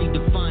 And I'm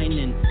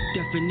redefining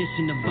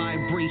definition of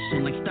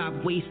vibration. Like stop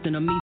wasting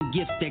amazing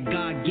gift that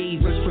God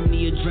gave. Rush from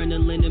the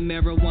adrenaline and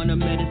marijuana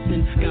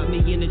medicine. Got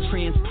me in a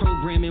trance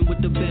programming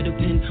with the better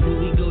pen. Where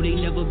we go, they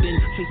never been.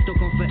 Face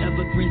stuck on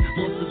forever grin.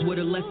 Losses were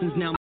the lessons,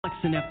 now I'm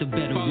flexing after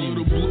better wins. Follow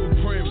the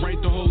blueprint,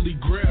 write the holy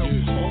grail.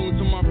 All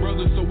into my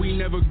brother so we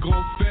never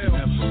gon' fail.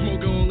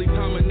 Smoke the only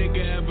time a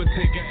nigga ever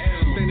take a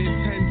L. Send it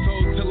 10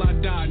 toes till I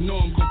die, know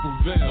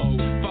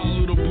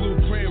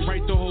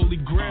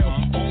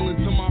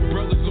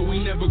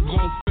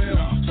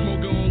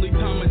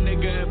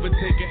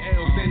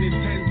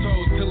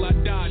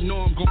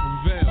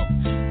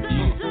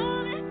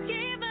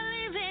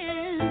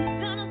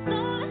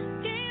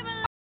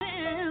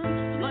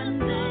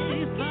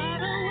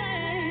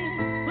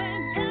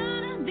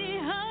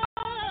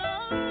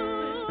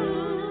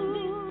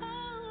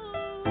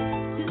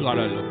God,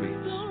 I love it.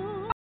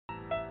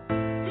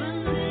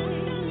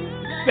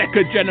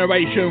 Second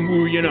generation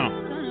woo, you know.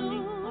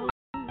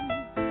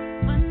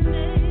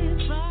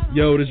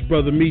 Yo, this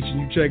brother Meech,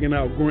 and you checking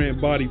out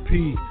Grant Body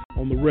P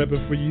on the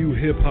Reppin' For You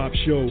Hip Hop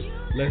Show.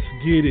 Let's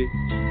get it.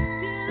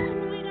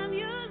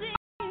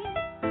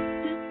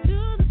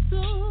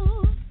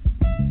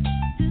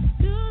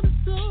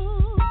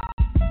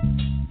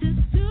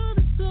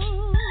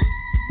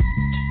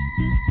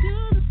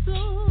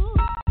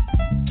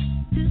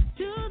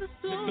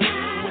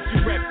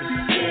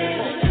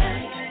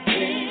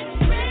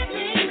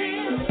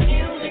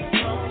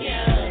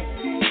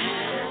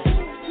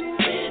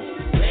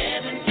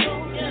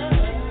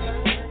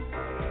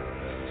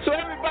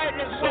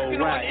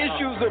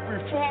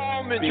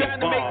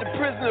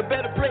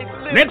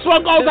 Next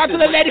one goes out to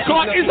the lady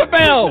called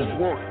Isabel.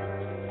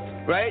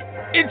 Right?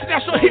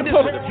 International Hip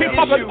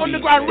Hop and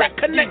Underground Rap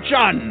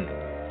Connection.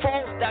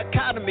 False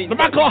dichotomy. The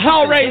man called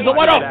Hellraiser,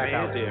 what up?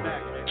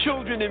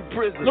 Children in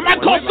prison. The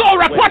man called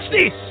SOULRAC, watch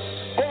this.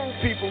 Old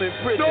people in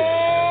prison.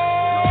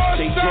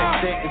 They just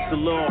sentenced the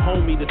little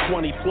homie to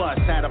 20 plus.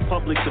 Had a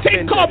public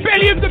defender. Team called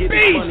Belly of the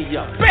Beast.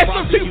 Best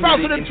of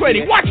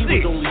 2020. Watch this.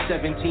 He was only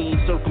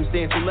 17.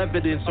 Circumstantial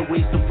evidence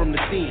erased him from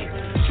the scene.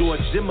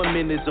 George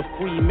Zimmerman is a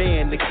free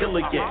man to kill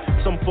again.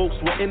 Some folks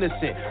were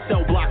innocent.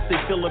 Cell blocks, they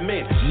fill them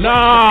in.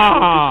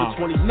 Nah.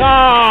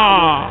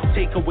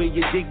 Take away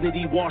your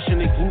dignity, washing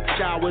in group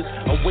showers.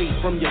 Away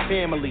from your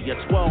family, a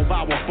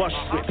 12-hour bus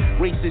trip.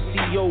 Racist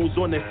CEOs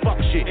on their fuck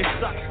shit. It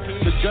sucks.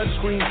 The judge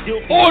screams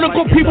guilty. All the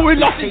good people we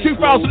lost in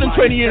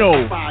 2020, you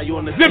know.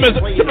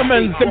 Zimmerman's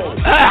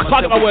I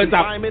can't get my words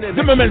out.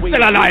 Zimmerman's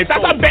still alive.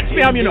 That's how Bet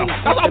me am, you know.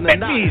 That's how Bet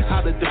me is.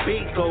 How the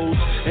debate goes.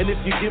 And if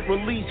you get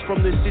released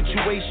from this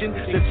situation,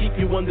 they'll keep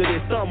you under their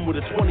thumb with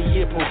a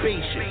 20-year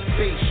probation.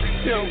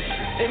 Yo,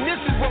 and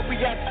this is what we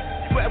got.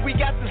 We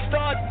got to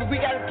start. We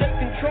got to take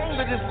control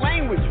of this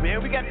language, man.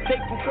 We got to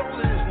take control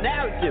of this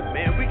narrative,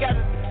 man. We got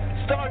to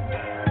start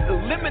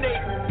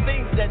eliminating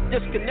things that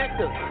disconnect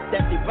us,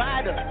 that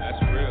divide us.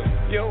 That's real.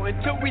 Yo,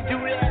 until we do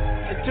that,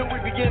 until we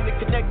begin to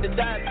connect the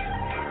dots,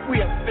 we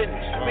are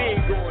finished. We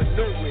ain't going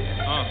nowhere.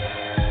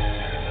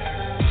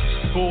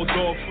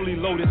 Bulldog fully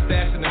loaded,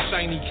 stash in a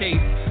shiny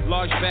case.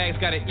 Large bags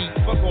gotta eat,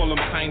 fuck all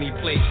them tiny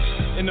plates.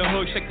 In the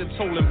hood, check the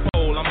totem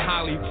pole, I'm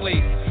highly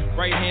placed.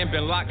 Right hand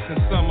been locked since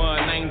summer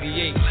of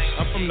 98.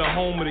 I'm from the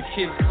home of the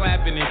kids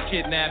clapping and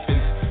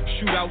kidnappings.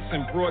 Shootouts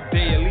in broad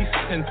day, at least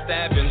 10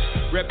 stabbings.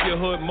 Rep your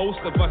hood, most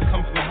of us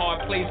come from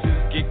hard places.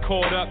 Get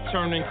caught up,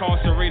 turn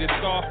incarcerated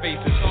scar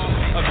faces.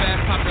 A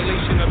vast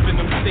population up in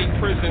them state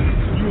prisons.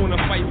 You wanna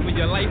fight for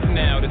your life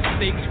now, the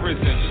stakes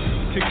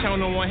risen. Could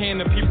count on one hand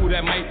the people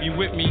that might be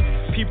with me.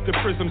 Peep the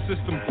prison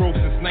system broke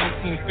since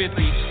 1950.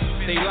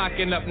 They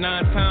locking up 9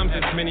 times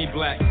as many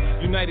black.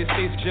 United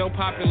States jail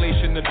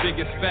population, the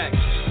biggest fact.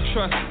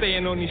 Trust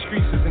staying on these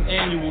streets is an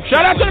annual.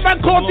 Shout out to the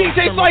man called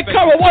DJ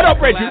Psycho. What up,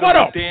 Reggie? What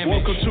up?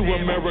 Welcome to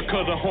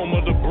America, the home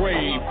of the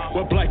brave,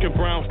 where black and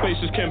brown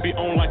faces can be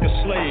owned like a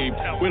slave.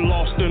 We're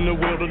lost in the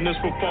wilderness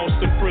for false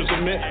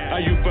imprisonment.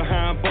 Our youth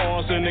behind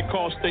bars and it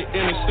cost they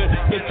innocent.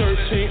 The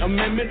 13th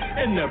Amendment,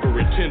 it never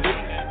intended.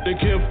 They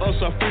give us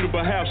our freedom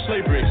but have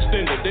slavery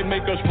extended. They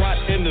make us rot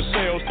in the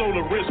cells so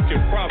the rich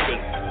can profit.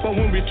 But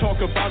when we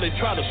talk about it,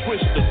 try to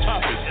switch the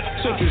topic.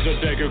 Centuries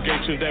of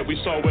degradation that we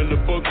saw in the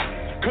book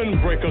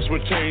couldn't break us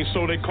with chains,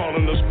 so they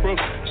calling us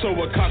crooks. So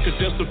a cock could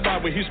justify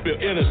when he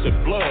spilled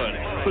innocent blood.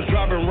 For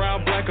driving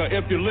around black or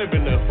if you live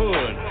in the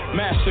hood.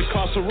 Mass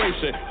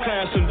incarceration,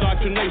 class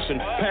indoctrination,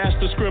 past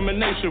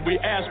discrimination, we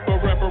ask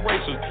for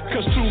reparations.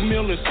 Cause 2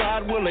 million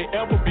inside, will they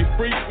ever be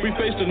free? We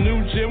face the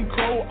new Jim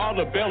Crow, all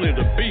the belly of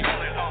the beast.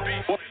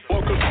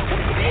 Welcome to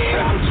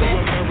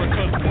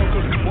America.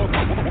 Welcome to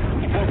America.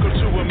 Welcome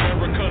to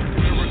America.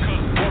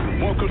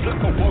 Welcome to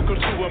America. Welcome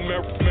to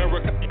America.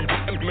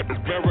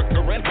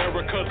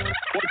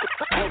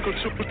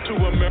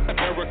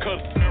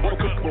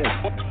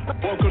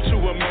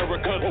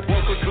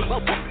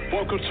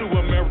 Welcome to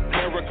America.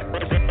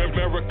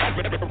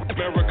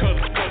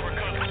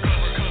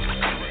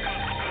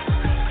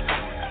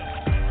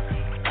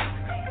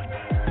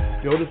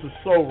 Yo, this is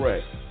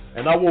SOULRAC,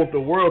 and I want the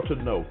world to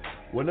know.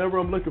 Whenever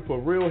I'm looking for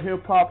real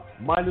hip hop,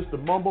 minus the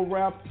mumble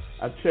rap,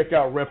 I check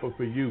out Reppin'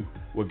 For You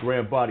with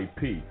Grand Body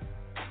P.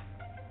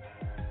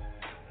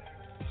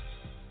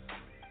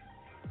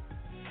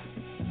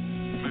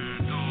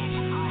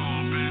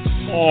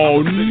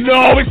 Oh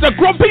no, it's the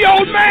grumpy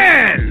old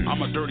man!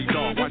 I'm a dirty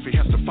dog, wifey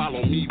has to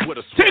follow me with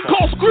a Take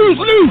all screws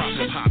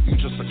loose! You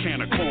just a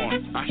can of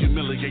corn. I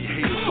humiliate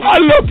haters. I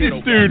love this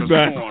dude,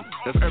 man.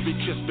 If every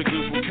kiss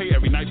begins with K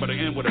every night, but it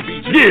end with a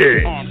BJ.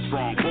 Yeah.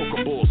 Armstrong, broker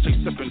bulls, say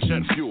sipping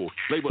jet fuel.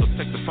 Label to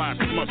take the fire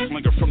from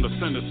mudslinger from the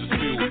sinister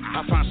spew.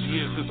 I find she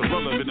is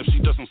irrelevant if she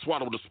doesn't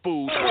swaddle the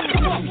spools. I'm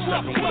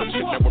two-stepping with a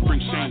chick that would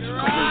bring shame to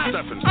career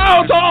Stephens.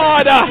 Out of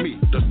order!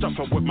 Me, the stuff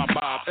up with my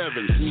Bob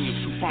Evans. Me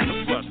and two farmer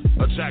sluts.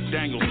 A Jack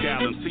Daniels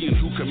gallon. Seeing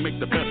who can make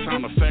the best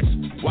sound effects.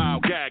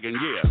 Wild gagging,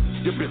 yeah.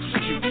 Your bitch is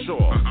cute,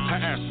 sure. Her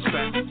ass is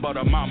fat, but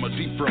her mama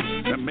deep throat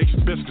that makes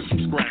biscuits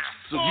from scratch.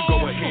 So you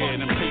go ahead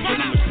and pay for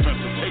them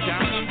expensive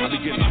takeout.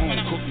 getting home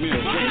cooked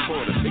meals, waiting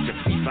for her to take her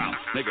teeth out.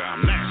 Nigga,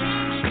 I'm nasty.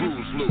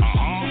 Screws loose.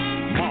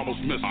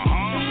 Marbles missing.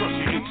 Trust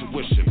your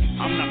intuition.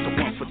 I'm not the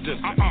one for this.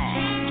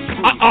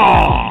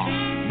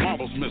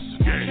 Marbles missing.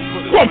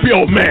 Grumpy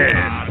old man.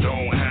 I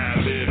don't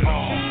have it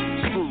all.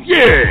 Screws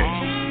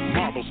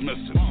marbles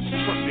missing.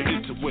 Trust your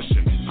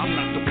intuition. I'm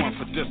not the one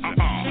for this.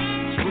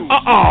 Screws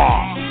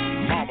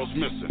marbles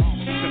missing.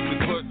 Simply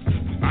put,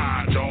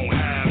 I don't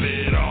have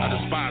it all. I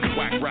despise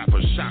whack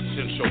rappers, shots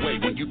in your way.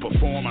 When you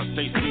perform, I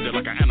stay seated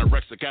like an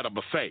anorexic at a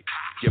buffet.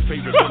 Your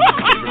favorite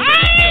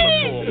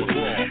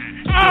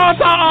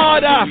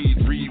Outta!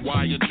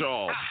 Rewire your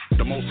jaws.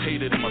 The most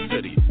hated in my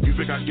city. You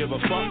think I give a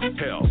fuck?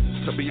 Hell,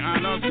 to be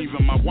honest,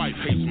 even my wife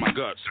hates my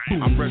guts.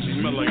 I'm Reggie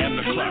Miller in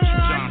the clutch.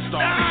 John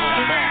Starr,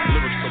 all bar,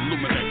 lyrics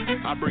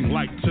illuminate. I bring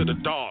light to the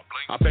dark.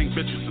 I bang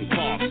bitches in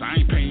parks. I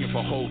ain't paying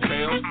for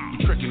hotels. You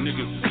tricking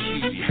niggas is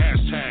cheesy.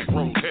 Hashtag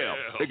Rotel.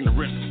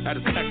 Ignorance at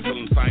its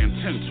excellence, I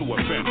intend to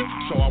offend.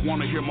 So I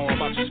want to hear more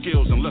about your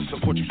skills and less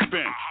of what you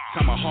spend.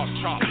 Time a hard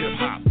chop hip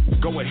hop.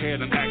 Go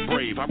ahead and act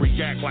brave. I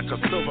react like a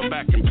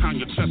silverback and pound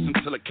your chest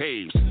until it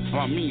caves.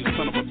 I mean,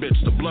 son of a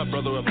bitch, the blood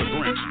brother of the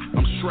Grinch.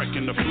 I'm Shrek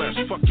in the flesh.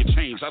 Fuck your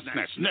chains. I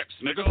snatch necks,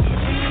 nigga.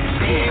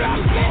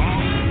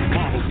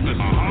 Marbles missing.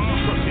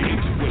 Trust your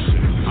intuition.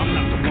 I'm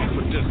not the one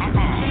for this.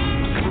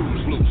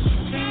 Screws loose.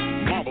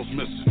 Marbles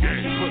missing.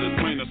 Put it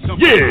plain and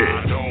simple.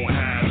 I don't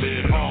have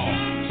it all.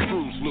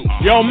 Screws loose.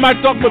 Yo,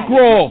 MADDOG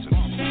McGRAW.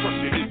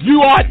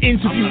 You are an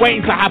interview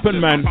waiting to happen,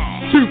 man.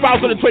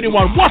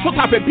 2021. What's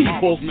happening,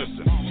 people?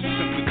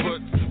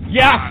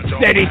 Yeah,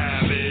 steady.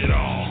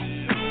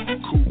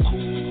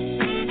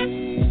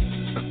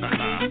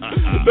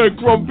 The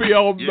grumpy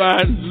old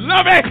man.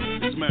 Love it.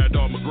 It's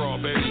MADDOG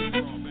McGRAW, baby.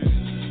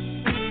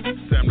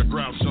 Sam the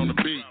Grouch on the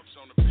beat.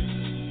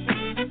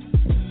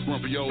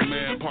 Grumpy old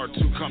man, part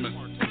 2 coming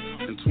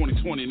in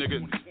 2020,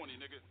 nigga.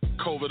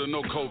 COVID or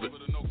no COVID.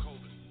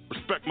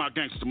 Respect my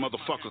gangster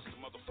motherfuckers.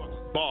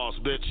 Boss,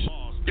 bitch.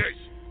 Yes.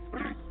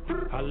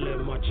 I let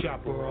my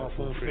chopper off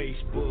on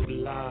Facebook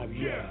Live,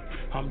 yeah.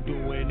 I'm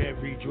doing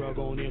every drug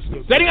on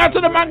Instagram. Sending out to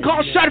the man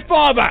called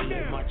Shadfather.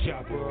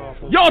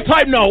 Your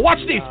time now. Watch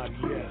this.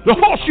 The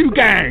Horseshoe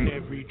Gang.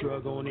 Every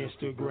drug on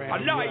Instagram. I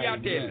lie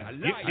out there. I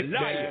lie.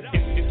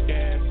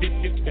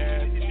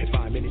 In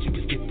 5 minutes you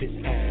can skip this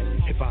ad.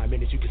 In 5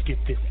 minutes you can skip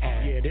this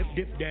ad. Yeah,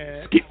 dip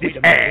dad. Skip this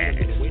ad.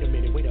 Wait a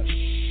minute.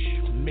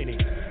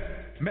 Minute.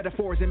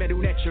 Metaphors and metal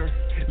lecture.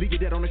 Leave you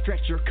dead on a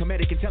stretcher.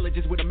 Comedic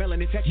intelligence with a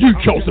melanin texture. You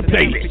chose the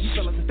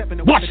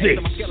playlist. Watch this.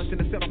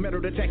 Metal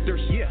detectors.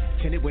 Yeah.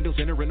 Tinted windows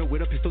in a rental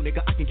with a pistol,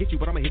 nigga. I can get you,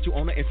 but I'ma hit you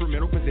on the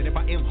instrumental presented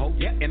by M-Ho.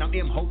 Yeah, and I'm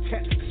M-Ho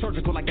Tech.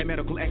 Surgical like that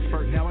medical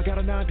expert. Now I got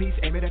a 9-piece.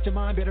 Aim it at your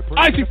mind. Better pray.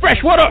 Icy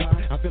Fresh, what up?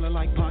 I'm feeling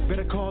like Pac.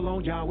 Better call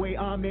on Yahweh.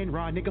 Amen.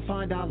 Right, nigga.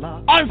 Find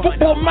Allah. I'm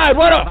football mad.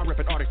 What up? I'm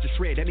ripping artists to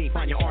shred. That means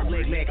find your arm,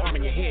 leg, arm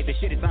in your head. The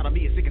shit inside of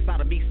me is sick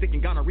inside of me. Sick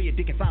and gonorrhea.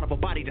 Dick inside of a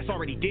body that's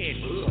already dead.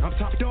 I'm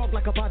top dog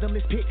like a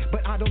bottomless pit.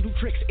 But I don't do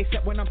tricks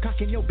except when I'm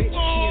cocking your bitch.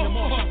 She in the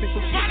mall shopping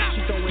for shit.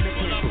 She throwing the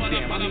pencil.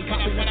 Damn, I mean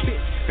popping that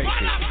fit. Face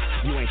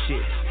it, you ain't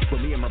shit.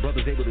 But me and my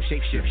brothers able to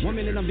shape shift. 1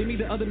 minute I'm Jimmy,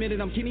 the other minute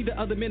I'm Kenny, the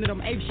other minute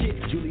I'm ape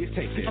shit. Julius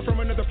takes it. I'm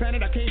from another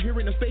planet, I came here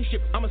in a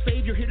spaceship. I'm a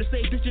savior here to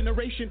save this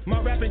generation. My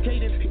rapping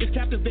cadence is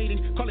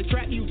captivating. Call it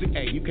trap music.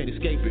 Hey, you can't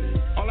escape it.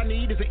 All I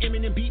need is an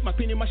Eminem beat, my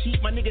pen and my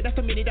sheet. My nigga, that's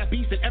the minute I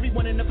beast it.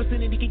 Everyone in the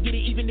vicinity can get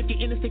it, even if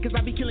you're innocent, cause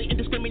I be killing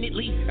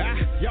indiscriminately.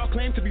 Y'all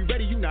claim to be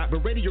ready, you not.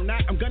 But ready or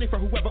not, I'm gunning for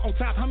whoever on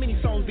top. How many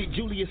songs did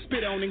Julius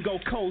spit on and go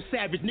cold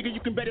savage? Nigga,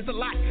 you can bet it's a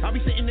lot. I'll be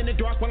sitting in the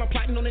dark while I'm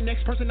plotting on the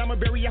next person I'ma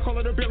bury. I call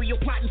it a burial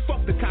plot and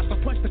fuck the cops. I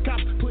punch the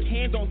cops, put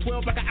hands on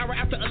 12 like an hour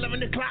after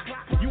 11 o'clock.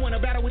 You wanna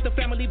battle with the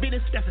family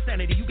business? That's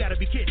insanity, you gotta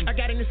be kidding. I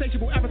got an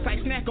insatiable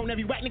appetite, snack on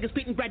every whack nigga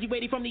spitting.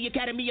 Graduated from the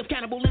Academy of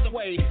Cannibalism.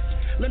 Wait,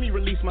 let me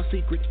release my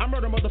secret. I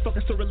murder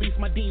motherfuckers to release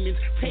my demons.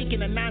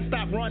 Taking a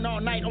non-stop run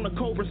all night on a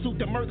Cobra suit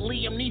to murk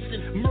Liam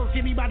Neeson. Murk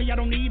anybody, I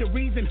don't need a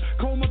reason.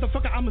 Cold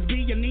motherfucker, I must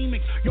be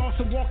anemic. Y'all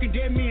some walking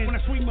dead men. When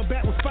I swing my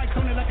bat with spikes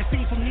on it like a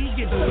scene from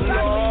Negan. Nigga,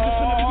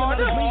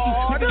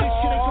 this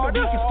shit ain't for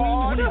the weak and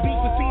screaming. When it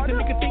beats the season,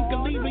 nigga think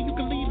of leaving. You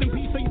can leave in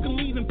peace or you can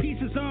leave in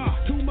pieces.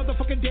 Too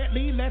motherfucking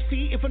deadly. Let's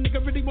see if a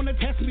nigga really wanna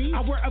test me.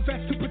 I wear a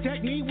vest to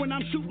protect me when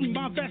I'm shooting.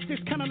 My vest is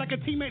kinda like a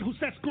teammate who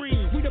sets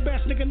screen. We the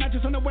best, nigga, not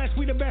just on the west.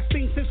 We the best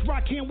thing since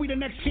Rakim. We the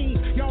next team.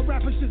 Y'all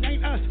rappers just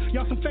ain't us.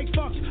 Y'all some fake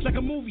fucks like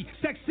a movie,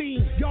 sex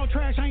scene. Y'all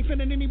trash, I ain't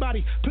feeling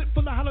anybody. Clip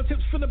full of hollow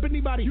tips, fill up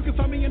anybody. You can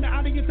find me in the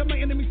audience at my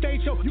enemy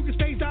stage show. You can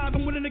stage dive,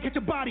 I'm willing to catch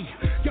a body.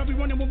 Y'all be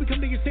running when we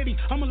come to your city.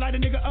 I'ma light a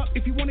nigga up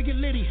if you wanna get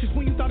litty. Just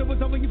when you thought it was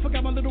over, you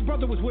forgot my little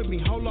brother was with me.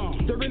 Hold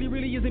on. There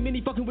really isn't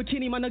many fucking with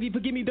Kenny. My nuggie,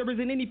 forgive me. There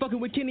isn't any fucking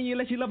with Kenny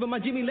unless you loving my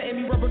Jimmy.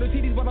 Letting me rub on the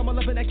titties while I'm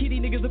loving that kitty.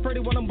 Niggas afraid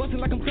of what I'm busting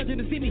like I'm clutching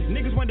the city.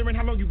 Niggas wondering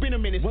how long you been a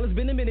minute. Well, it's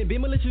been a minute.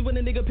 Been malicious when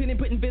a nigga pinning,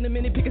 putting venom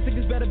in it. Pick a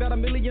sickness bad about a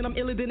million. I'm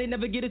iller than they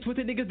never get it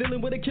twisted. Niggas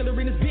dealing with a killer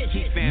in his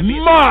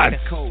bitch. Mud!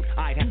 Code.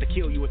 I'd have to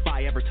kill you if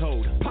I ever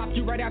told. Pop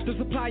you right after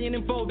supplying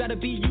info. That'll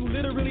be you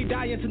literally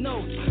dying to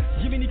know.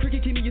 Jiminy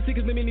Cricket, Kenny, you sick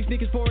as many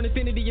sneakers for an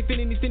infinity.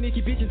 Infinity,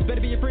 finicky bitches.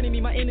 Better be a friend of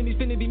me. My enemies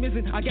finna be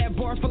missing. I got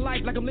bars for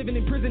life like I'm living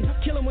living in prison.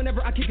 Kill him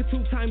whenever I kick it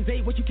 2 times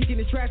 8. What you kicking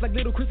is trash like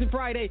Little Chris and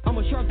Friday. I'm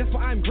a shark, that's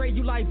why I'm gray.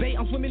 You like bait.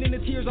 I'm swimming in the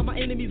tears of my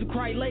enemies who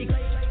cry lake.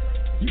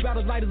 You about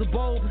as light as a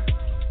bulb.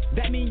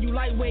 That mean you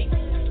lightweight.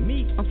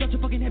 Me, I'm such a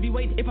fucking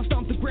heavyweight. If I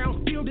stomp the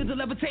ground, build is a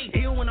levitate.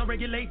 Ill when I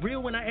regulate,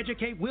 real when I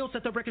educate. Will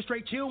set the record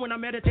straight, chill when I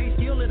meditate.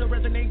 Skill it'll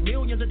resonate,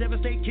 millions to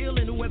devastate.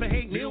 Killing whoever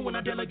hate, meal when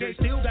I delegate.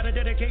 Still gotta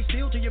dedicate,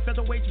 still to your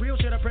featherweights. Real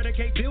shit I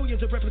predicate, billions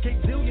to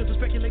replicate. Zillions to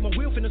speculate. My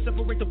will finna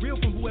separate the real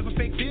from whoever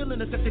fake. Feeling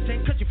the septic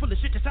tank, cause you full of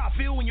shit. That's how I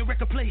feel when you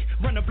record play.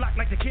 Run the block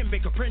like the Kim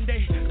Baker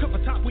Prende. Cup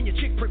of top when your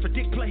chick pray for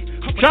dick play.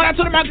 Shout out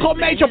to the man called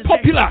Major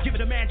Popular.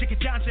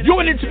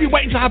 You're an interview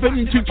waiting to happen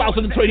in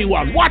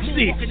 2021. Watch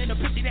this.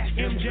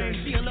 MJ,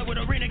 see in love with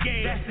a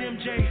renegade. That's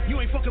MJ.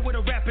 You ain't fucking with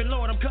a rapping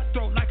lord. I'm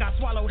cutthroat like I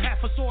swallowed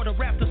half a sword. A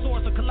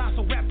raptosaurus, a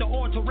colossal raptor,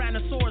 or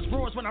tyrannosaurus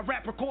roars when I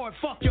rap record.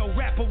 Fuck your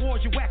rap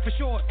awards, you whack for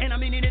sure. And I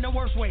mean it in the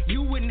worst way.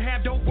 You wouldn't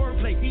have dope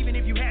wordplay, even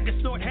if you had to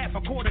snort half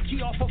a quarter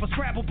key off of a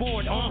Scrabble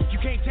board. You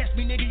can't test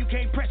me, nigga, you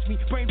can't press me.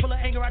 Brain full of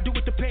anger, I do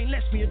with the pain.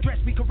 Less me,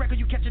 address me correctly,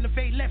 you catching the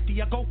fade lefty.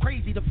 I go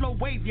crazy, the flow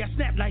wavy. I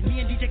snap like me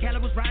and DJ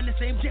Khaled was riding the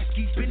same jet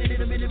ski. Spinning in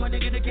a minute, my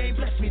nigga, the game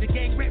bless me. The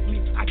gang rep me.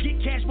 I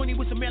get cash money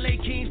with some LA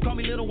Kings, call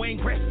me Lil Wayne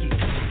Gretzky.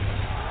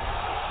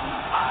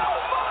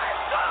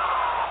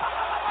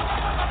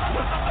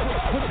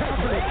 What's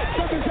happening?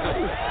 Something's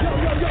happening.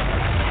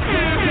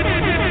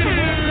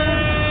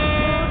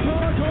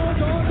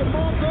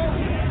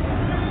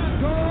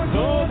 Yo.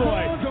 Oh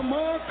boy.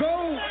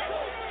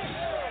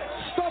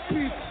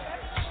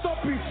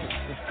 Stop it.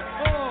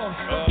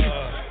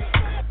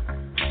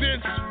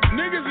 Since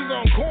niggas is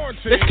on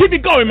quarantine, Let's keep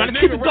it going, man. Let's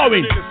keep it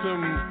going.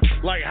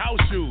 Like house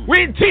shoes.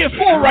 We're in tier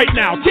 4 right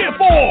now. Tier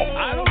 4.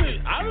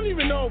 I don't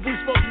even know if we're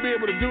supposed to be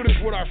able to do this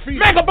with our feet.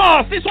 Mega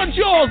Boss, this one's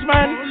yours,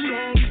 man.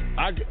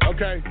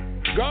 Okay.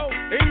 Go.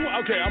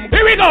 Okay,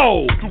 Here we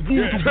go.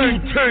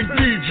 Tank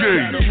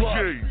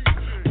DJ.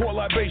 Pour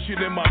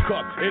libation in my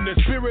cup. In the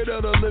spirit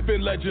of the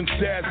living legend,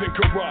 Staz and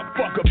Corrupt.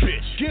 Fuck a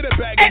bitch. Get it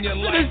back in your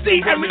life.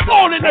 And we're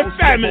all in the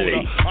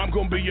family. I'm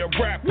gonna be a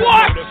rap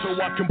What? so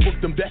I can book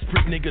them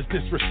desperate niggas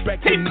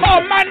disrespecting. He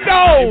called man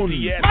down.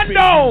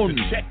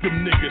 Check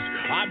them niggas.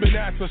 I've been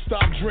asked to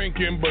stop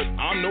drinking, but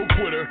I'm no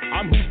quitter.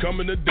 I'm who's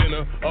coming to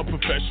dinner, a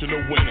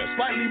professional winner.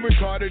 Slightly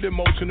retarded,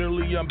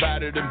 emotionally, I'm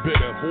battered and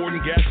bitter.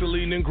 Hoarding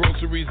gasoline and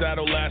groceries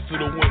that'll last to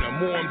the winter.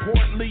 More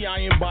importantly, I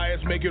am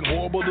biased, making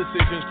horrible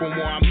decisions from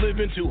where I'm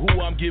living to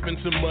who I'm giving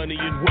some money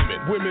and women.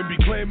 Women be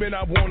claiming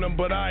I want them,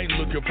 but I ain't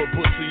looking for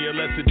pussy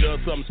unless it does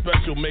something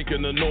special,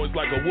 making a noise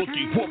like a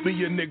Wookiee. Put me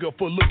a nigga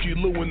for looky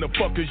Lou, and the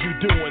fuck is you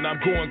doing? I'm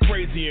going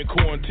crazy in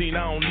quarantine,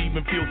 I don't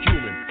even feel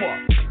human. Fuck.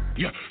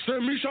 Yeah,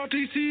 send me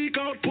shorty seek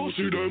out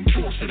pussy them.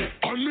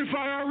 And if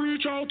I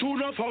reach out to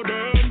enough of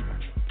them,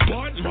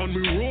 Batman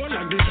me roll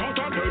and the shot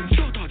of them.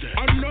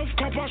 Enough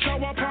copper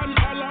shower pan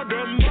all of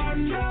them.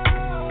 Man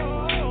down.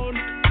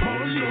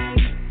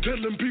 Tell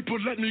them people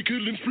let me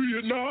killing spree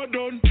it now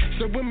done.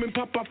 So women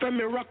pop off and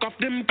me rock off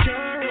them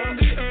car.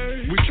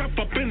 We chop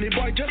up any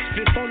boy just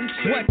for fun.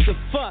 What the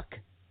fuck?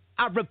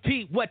 I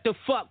repeat, what the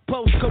fuck?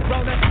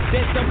 Post-corona,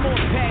 there's some more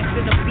packs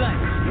in the blunt.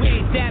 We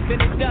ain't dapping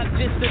it up,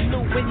 just a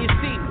new when you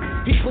see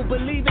me. People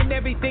believe in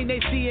everything they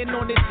seeing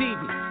on the TV.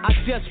 I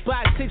just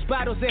bought 6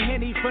 bottles of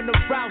Henny from the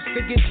Rouse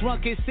to get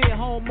drunk and sit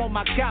home on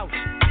my couch.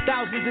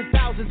 Thousands and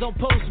thousands on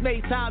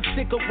Postmates, I'm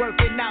sick of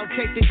working out.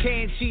 Take the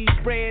canned cheese,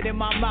 spread in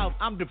my mouth.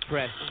 I'm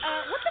depressed.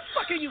 What the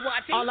fuck are you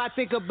watching? All I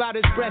think about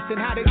is breath and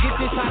how to get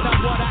this hot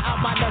water out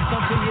my nuts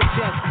onto your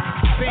chest.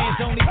 Fans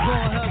only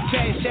blowing her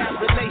cash out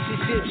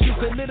relationships. You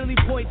could literally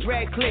point,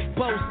 drag, click,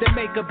 post, and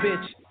make a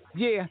bitch.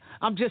 Yeah,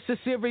 I'm just a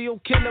serial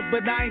killer,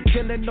 but I ain't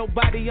killing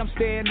nobody. I'm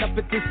staying up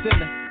at the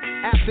ceiling.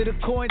 After the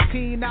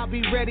quarantine, I'll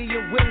be ready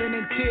and willing.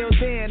 Until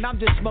then, I'm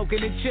just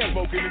smoking and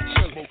chilling.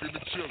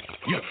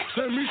 Yeah,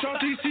 send me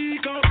shorty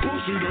seek out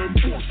pussy them.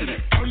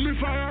 And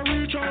if I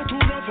reach out to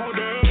enough of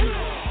them,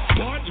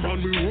 Batman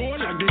me roll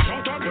and the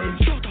shot of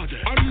them.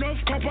 Enough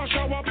copper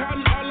shower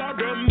pan all of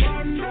them.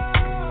 Man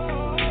down.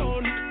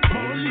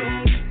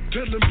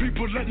 Tell them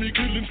people let me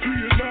killing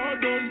spree is now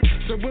done.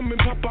 So women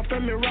pop off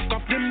and me rock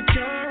off them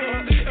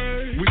car.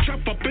 We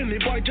chop up any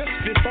boy just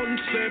for fun.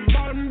 Say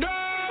man down.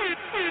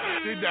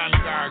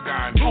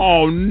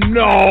 Oh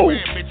no!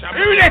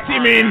 Who let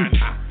him in?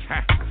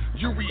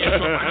 You be a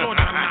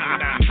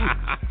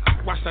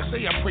What's I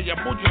say? I pray a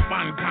budget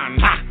bantan.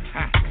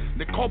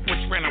 The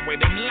culprits ran away,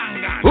 them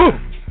long gone.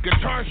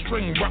 Guitar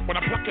string rock with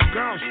a pluck of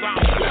girl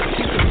style.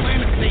 She's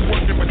complaining if they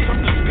working, but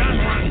something's gone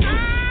wrong.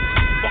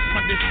 Fuck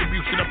my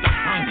distribution up to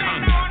Hong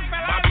Kong.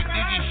 Bobby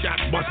Diggy shot,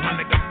 bust my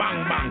nigga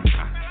bang bang.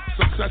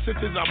 Success it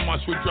is a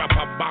must, we drop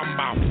a bomb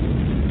bomb.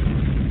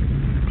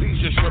 Please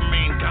just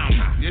remain calm.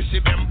 You see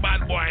them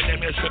bad boy,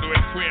 them you should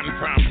refrain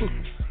from.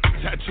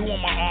 Tattoo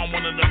on my arm,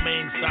 one of the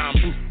main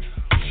signs.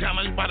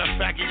 Challenged by the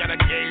fact you got a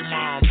gay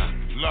mom.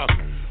 Look,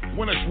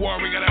 when it's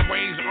war, we gotta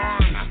raise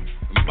arms.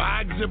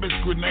 Buy exhibits,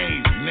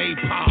 grenades,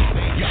 napalm.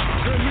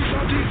 Tell me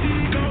shorty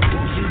seek out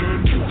pussy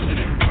them.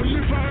 And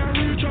if I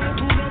reach out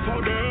to enough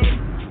of them,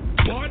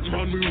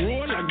 Batman me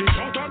roll and the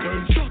shot of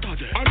them.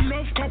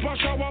 Enough copper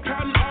shower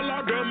pan all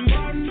of them.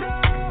 Man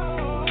down.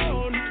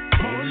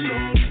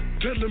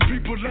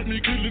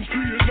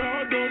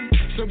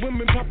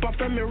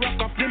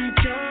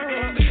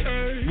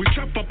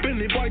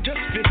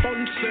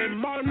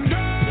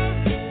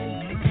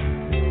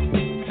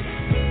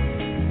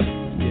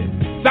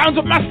 Sounds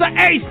of Master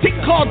Ace, Tick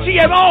Card,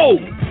 GMO.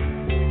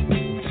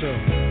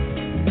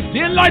 The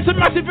Enlightened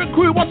Massive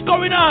Crew, what's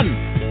going on?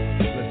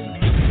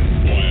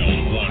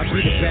 I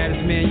be the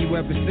baddest man you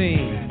ever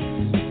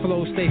seen.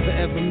 Flow stay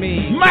forever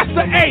mean.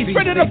 Master Ace,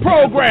 friend of the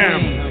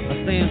program.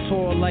 I stand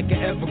tall like an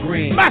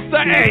evergreen.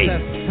 Master Ace.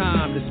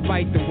 Time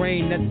despite the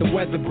rain that the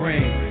weather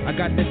bring. I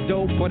got the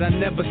dope, but I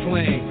never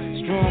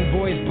sling. Strong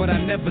voice, but I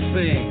never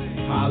sing.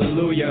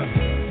 Hallelujah.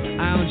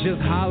 I don't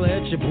just holler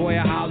at your boy,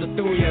 I holler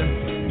through ya.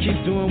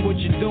 Keep doing what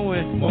you're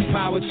doing, more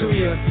power to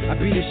ya. I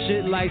be the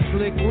shit like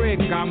Slick Rick,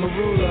 I'm a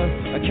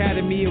ruler.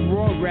 Academy of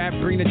Raw Rap,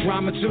 bring the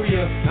drama to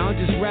ya. I don't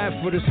just rap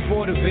for the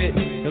sport of it,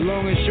 the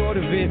long and short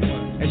of it.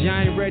 As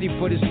y'all ain't ready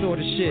for this sort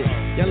of shit.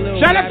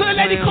 Shout out to the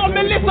lady called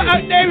Melissa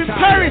out there in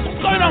Paris.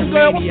 What's going on,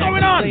 girl? What's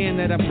going on? Saying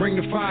that I bring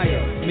the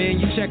fire.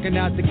 Man, you checking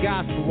out the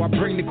gospel, I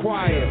bring the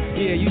choir.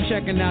 Yeah, you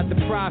checking out the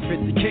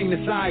prophet, the king, the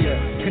sire.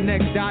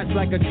 Connect dots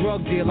like a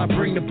drug deal, I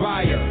bring the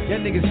buyer.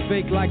 Y'all niggas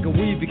fake like a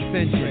weave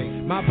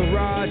extension. My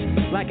barrage,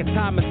 like a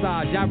Thai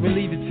massage, I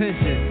relieve the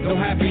tension. No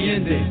happy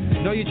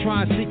ending, know you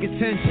trying to seek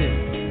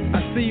attention. I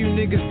see you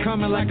niggas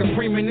coming like a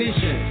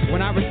premonition.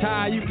 When I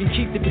retire, you can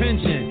keep the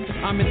pension.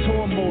 I'm in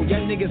tour mode,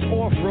 y'all niggas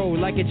off-road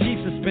like a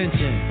Jeep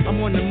suspension. I'm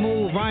on the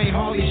move, I ain't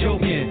hardly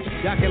joking.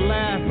 Y'all can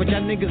laugh, but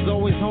y'all niggas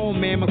always home,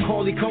 man,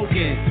 Macaulay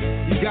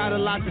Culkin. You got a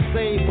lot to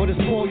say, but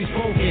it's poorly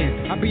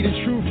spoken. I be the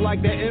truth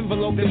like that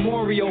envelope that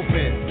Maury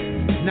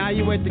opened. Now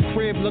you at the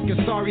crib looking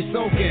sorry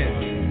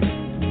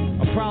soaking.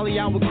 Or probably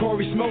out with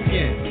Corey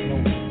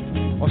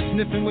smoking. Or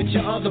sniffing with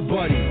your other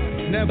buddy.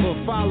 Never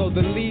follow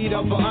the lead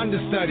of an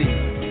understudy.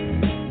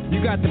 You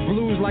got the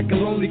blues like a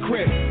lonely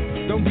crip.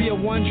 Don't be a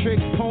one-trick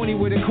pony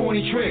with a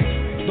corny trick.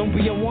 Don't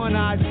be a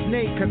one-eyed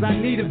snake, cause I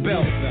need a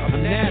belt.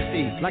 I'm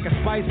nasty, like a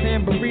spice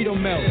and burrito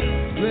melt.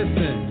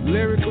 Listen,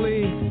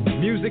 lyrically,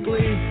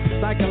 musically,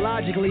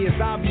 psychologically, it's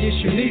obvious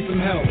you need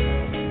some help.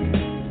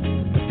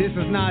 But this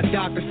is not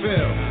Dr.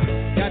 Phil.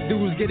 Y'all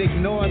dudes get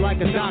ignored like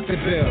a doctor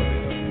bill.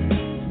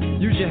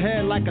 Use your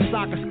head like a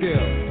soccer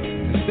skill.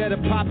 Instead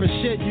of popping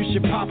shit, you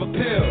should pop a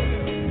pill.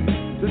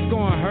 This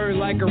gonna hurt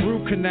like a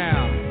root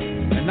canal.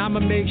 And I'ma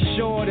make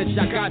sure that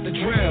y'all got the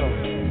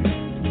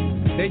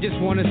drill. They just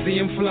wanna see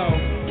him flow.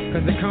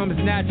 Cause it comes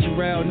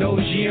natural, no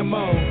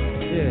GMO.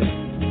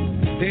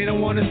 Yeah. They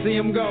don't wanna see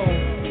him go.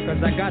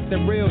 Cause I got the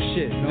real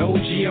shit, no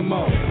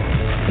GMO.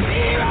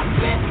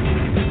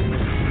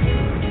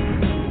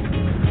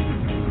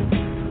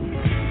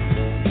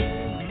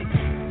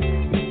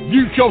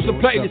 You chose to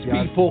play this,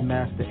 people.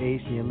 Master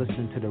Ace, and you're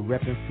listening to the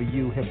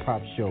RePPiN4 Hip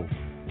Hop Show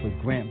with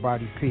Grant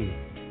Body P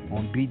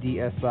on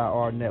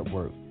BDSIR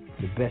Network,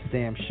 the best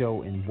damn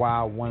show in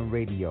Wild One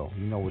Radio.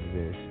 You know what it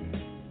is.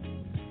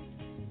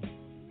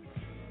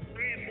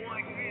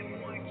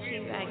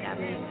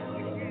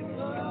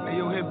 Hey,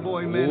 yo, Hit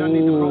Boy, man, I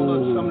need to roll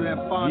up some of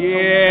that fun.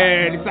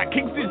 Yeah, it's like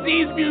King's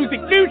Disease music.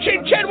 New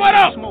Chin Chen, what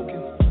up?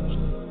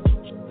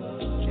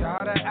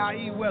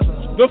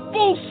 The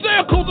full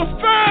circle, the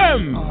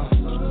firm.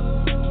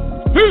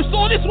 Who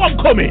saw this one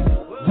coming?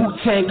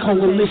 Wu-Tang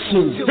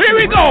Coalition. Here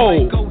we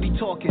go. Goldie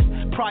talking.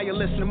 Prior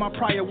listener, my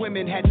prior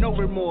women had no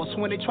remorse.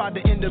 When they tried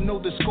to end them,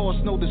 no discourse,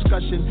 no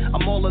discussion.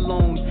 I'm all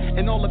alone.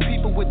 And all the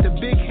people with the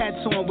big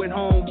hats on went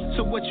home.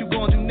 So what you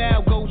gonna do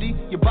now, Goldie?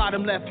 Your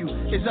bottom left you.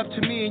 It's up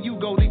to me and you,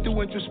 Goldie. Through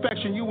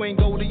introspection, you ain't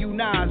Goldie, you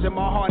nines. And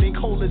my heart ain't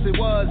cold as it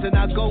was. And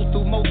I go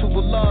through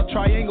multiple love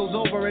triangles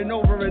over and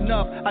over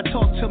enough. I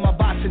talk to my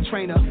boxing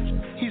trainer.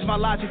 He's my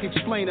logic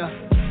explainer.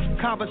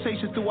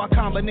 Conversations through our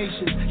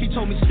combinations. He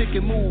told me stick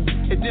and move.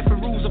 And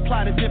different rules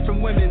apply to different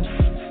women.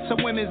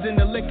 Some women's in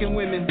the licking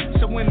women.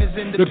 Some women's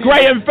in the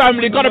Graham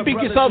family. Gotta pick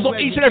yourselves up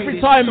each and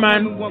every time,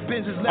 man.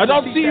 I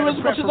don't see you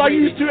as much as I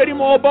used to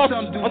anymore, boss.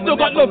 I still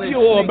got love for you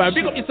all, man.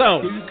 Pick up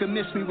yourself. You can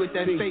miss me with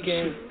that fake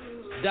shit.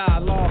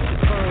 Dialogue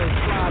occurs,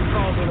 slide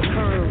calls on the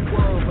curve.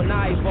 Word when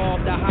I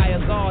evolved, the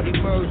higher God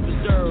emerged,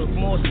 preserved,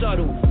 more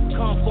subtle.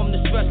 Come from the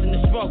stress and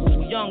the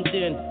struggle. Young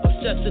then,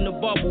 obsessed in the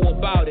bubble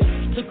about it.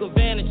 Took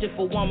advantage if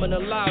a woman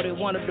allowed it.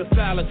 One of the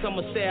foulest, some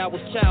would say I was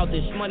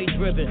childish, money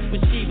driven.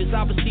 Mischievous,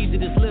 I perceived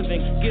it as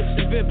living. Gifts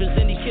and ribbons,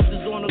 any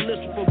kisses on the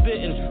lips were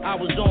forbidden. I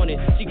was on it.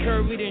 She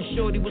curried and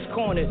shorty was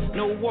cornered.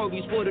 No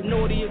worries for the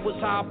naughty, it was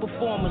high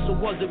performance. Or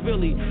was it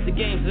really? The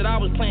games that I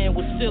was playing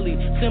was silly.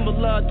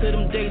 Similar to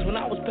them days when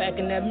I was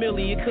packing that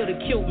millie, it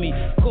could've killed me.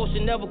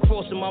 Caution never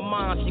crossing my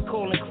mind, she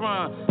calling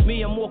crime.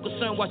 Me, I'm more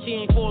concerned why she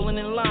ain't falling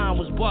in line,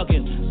 was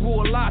bugging.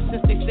 Grew a lot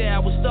since they say I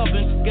was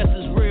stubborn. Guess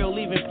it's real,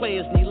 even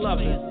players need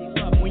loving.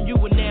 When you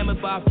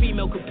enamored by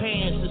female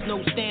companions, there's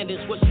no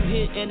standards. What you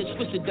hit and it's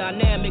twisted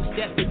dynamics,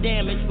 that's the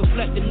damage.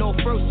 Reflecting no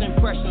first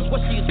impressions.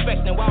 What she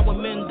expecting? Why when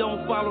men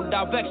don't follow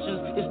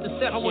directions? It's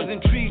deception. I was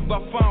intrigued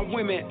by fine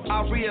women.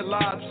 I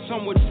realized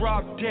some were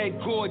drop dead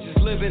gorgeous,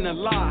 living a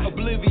lie.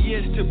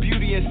 Oblivious to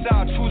beauty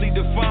inside truly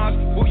defines.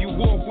 Will you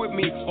walk with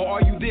me or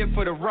are you there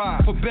for the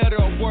ride? For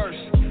better or worse,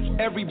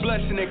 every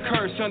blessing and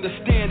curse.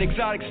 Understand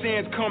exotic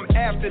sands come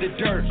after the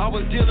dirt. I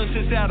was dealing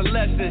since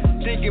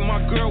adolescence, thinking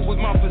my girl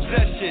was my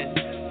possession.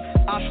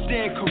 I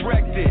stand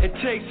corrected. It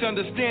takes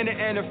understanding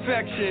and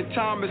affection.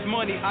 Time is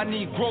money, I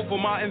need growth for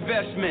my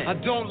investment. I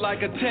don't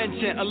like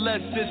attention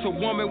unless it's a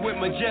woman with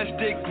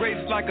majestic grace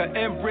like an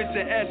empress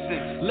in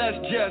essence. Let's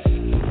just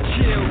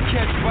chill,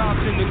 catch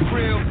vibes in the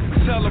grill,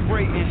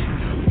 celebrating.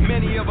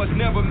 Many of us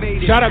never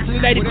made it. Shout out to the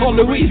lady called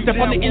Louise up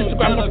on the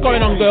Instagram. What's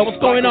going on, girl? What's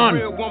going on?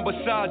 One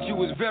beside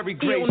you is very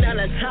great. Now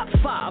the top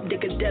 5,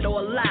 nigga dead or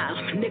alive.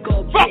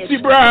 Nigga Foxy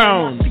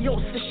Brown.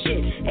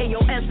 Shit. Hey, yo,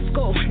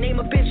 Esco, name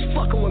a bitch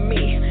fucking with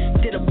me.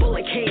 Did a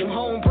bullet, came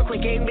home,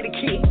 Brooklyn gave me the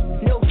key.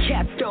 No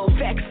cap though,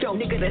 facts though,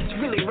 nigga that's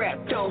really rap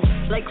though.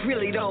 Like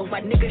really though,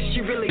 my nigga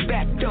she really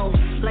back though.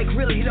 Like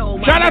really though.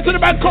 Shout out to the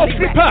man called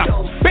Flipper,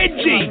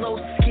 Benji.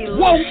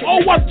 Whoa,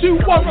 0121,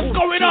 what's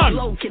going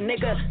on?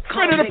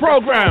 Friend of the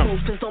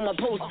program.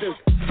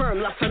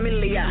 Firm La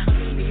Familia.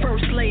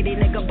 First lady,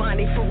 nigga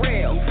Bonnie for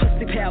real.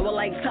 Pussy power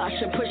like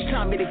Tasha, push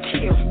Tommy to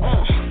kill.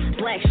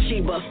 Black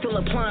Sheba, still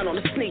applying on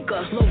the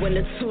sneaker. Low in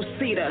the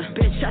two-seater,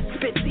 bitch, I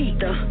spit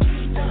ether.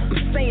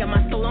 I'm saying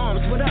my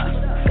alarms, what up?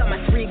 Got my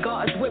 3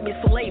 guards with me,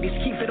 so ladies,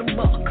 keep it a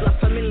buck. La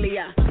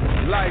Familia.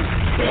 Life,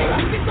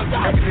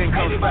 everything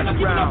comes back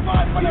around.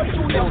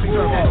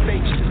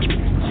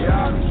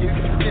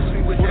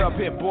 What up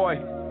here, boy?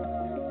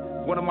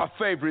 One of my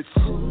favorites.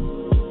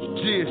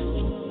 Yeah.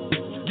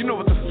 You know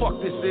what the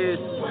fuck this is?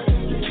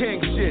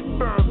 King shit,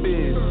 burn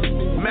biz.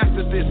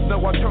 Master this,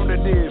 no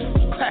alternative.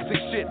 Classic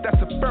shit,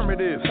 that's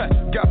affirmative.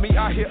 Got me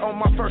out here on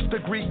my first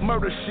degree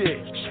murder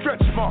shit.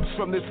 Stretch marks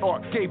from this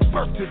art gave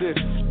birth to this.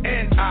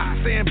 And I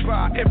stand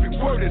by every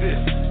word of this.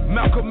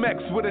 Malcolm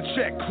X with a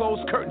check,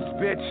 closed curtains,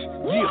 bitch.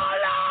 Yeah.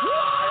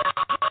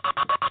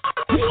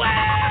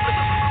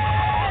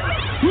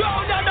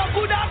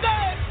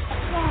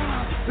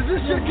 Is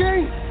this your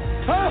game?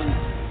 Huh?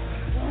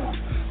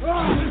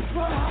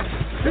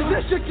 Is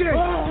this your game?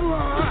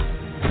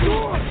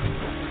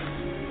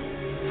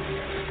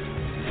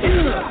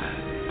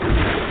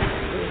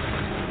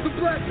 The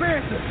Black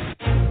Panther.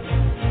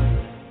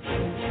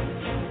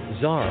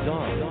 Czar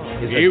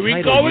is Here a we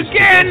title go used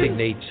again. to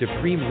designate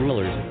supreme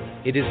rulers.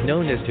 It is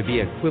known as to be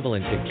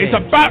equivalent to king. It's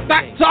about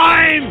that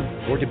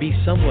time! Or to be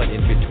somewhat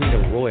in between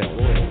a royal,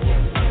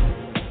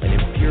 an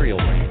imperial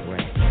rank.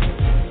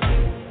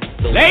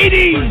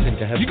 Ladies,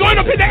 you're going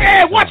up in the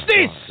air. Watch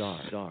this.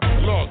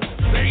 Look,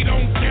 they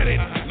don't get it.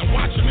 Now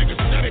watch a nigga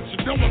set it. You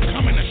know I'm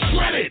coming to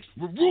shred it.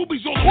 With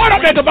rubies all over. What up,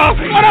 nigga boss?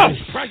 What up?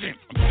 Present.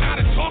 I'm tired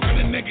of talking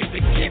to niggas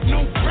that get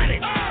no credit.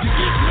 You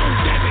get no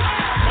debit.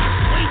 Watch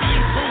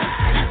Radiant Boom.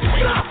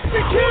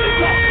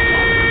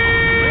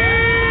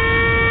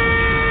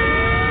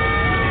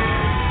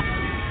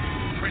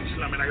 French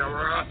lamina, you're a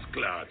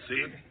rascal,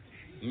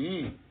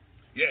 see?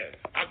 Yeah,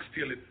 I'll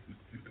steal it.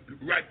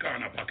 Right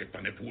corner pocket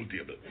on the pool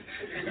table.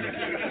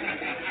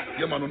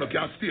 Yeah, man, you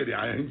can't stay there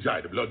and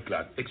enjoy the blood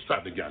clot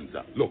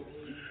extravaganza. Look,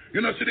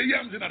 you know, see the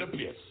yams in the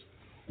place.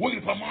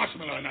 Willing for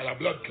marshmallow and a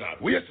blood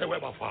clot. We say we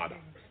have a father.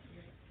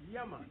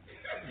 Yeah, man.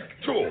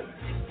 True.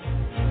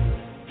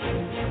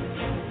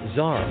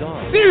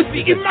 Czar.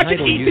 Seriously,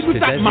 imagine eating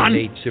with that man.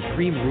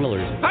 Supreme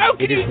rulers. How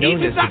can it is you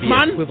known eat as with that to be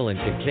man? equivalent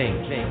to king.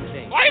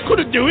 I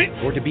couldn't do it.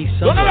 Or to be Don't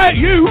know somewhat about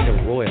you. in between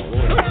a royal, an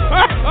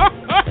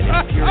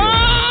imperial.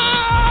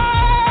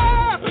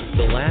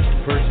 The last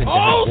person to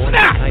have won the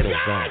title.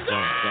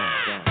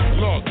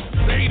 Look,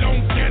 they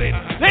don't get it.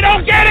 They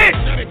don't get it.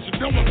 You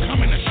know I'm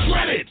coming to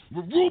shred it.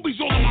 With rubies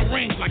all in my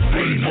rings like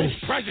Thanos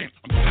present.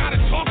 I'm tired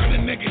of talking to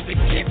niggas that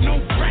get no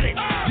credit.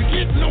 You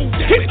get no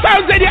debit. Keep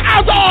Townsend, you're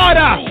out of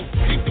order.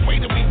 Keep the way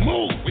that we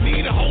move. We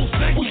need a whole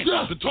segment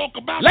to talk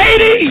about.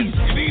 Ladies!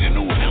 You need a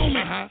new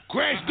helmet.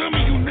 Crash dummy,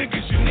 you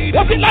niggas. You need.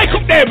 What's it like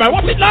up there, man?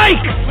 What's it like?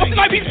 What's it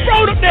like being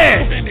thrown up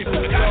there?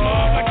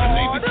 Like the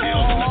Navy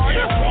SEALs in the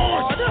Air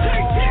Force.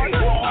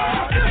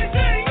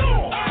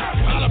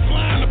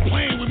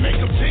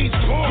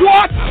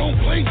 What? I don't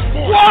play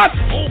sports. What?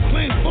 Old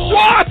clean bull.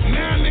 What?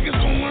 Now niggas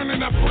gon' learn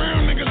that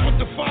brown niggas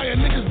with the fire.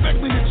 Niggas back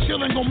me to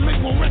chill and gon'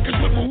 make more records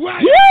with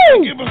Mariah.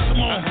 Woo! Give them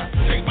some more.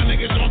 Take my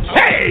niggas on top.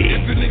 Hey!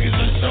 If the niggas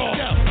are soft,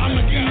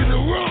 I'ma give you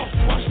the raw.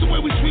 Watch the way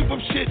we sweep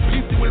up shit.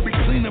 Keep the way we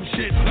clean up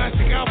shit.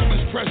 Classic album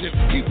is present.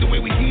 Keep the way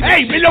we heat up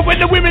Hey, shit. me love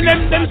when the women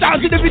them dance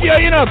in the video,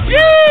 you know.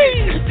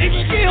 Yee! They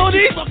killed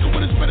it. Fucking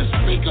with us, better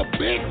speak up,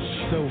 bitch.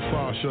 So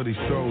far, shorty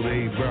throw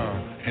they bra.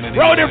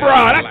 Throw the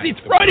bra. That's it.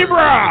 Throw the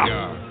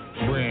bra.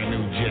 Brand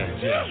new jet.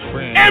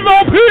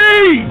 MOP!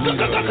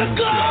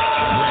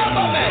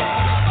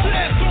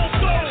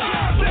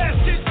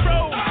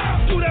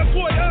 Do that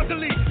boy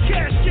ugly.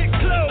 Cash get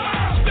closed.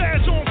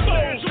 Spaz on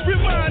phones.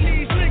 Remind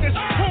these niggas.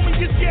 Homie,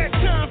 just got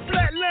time.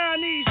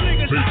 Flatline these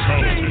niggas. The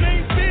game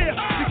ain't fair.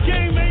 The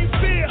game ain't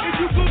fair. If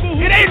you Google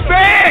who it ain't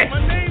fair.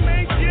 My name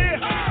ain't there.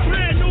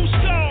 Brand new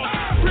stars.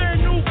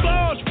 Brand new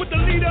bars. With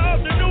the leader of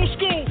the new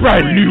school.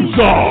 Brand new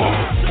stars.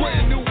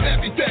 Brand new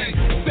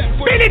everything.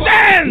 Billy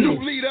Dan! New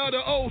leader of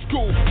the old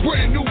school.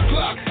 Brand new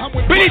clock. I'm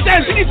with Billy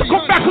Dan, you need to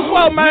come back as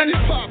well, man.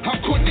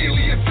 I'm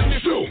Cornelius in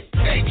this shoe.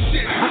 Ain't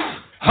shit.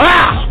 Ha!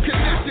 I'm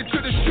connected to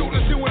the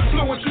shooters who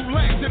influence you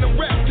lanes in the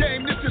rap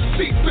game. This is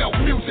seatbelt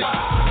music.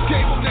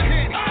 Gave them the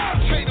hint.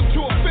 Train them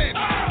to offense.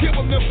 Give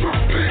them the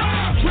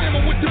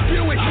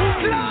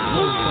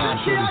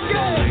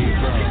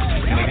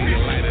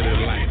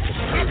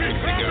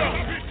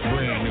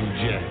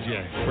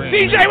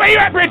DJ, where you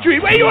at, Petrie?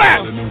 Where you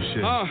at?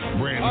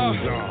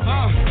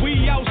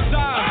 We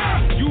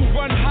outside, you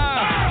run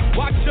high.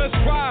 Watch us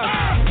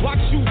rise,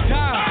 watch you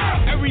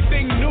die.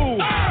 Everything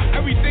new,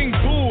 everything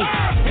cool.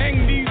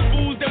 Hang these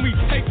fools, then we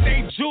take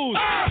they jewels.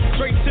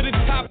 Straight to the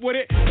top with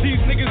it.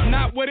 These niggas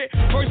not with it.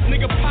 First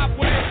nigga pop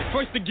with it.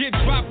 First to get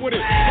dropped with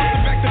it. First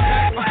to back to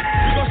back.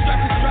 We gon' strap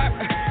to strap.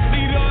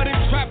 Leader of the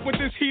trap with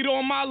this heat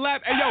on my lap.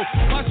 Hey yo,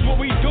 watch what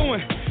we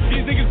doing.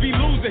 These niggas be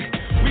losing.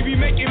 We be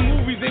making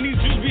movies and these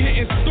Jews be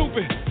hitting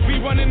stupid. We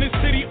running the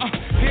city,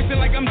 dancing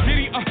like I'm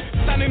Diddy,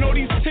 signing all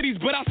these titties,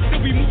 but I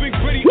still be moving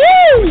gritty.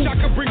 Wish I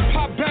could bring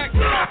pop back.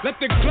 Let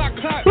the Glock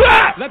clap.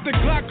 Let the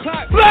Glock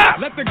clap.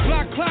 Let the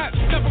Glock clap.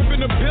 Step up in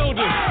the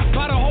building,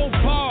 by the whole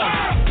bar.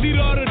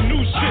 Leader of the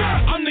new shit.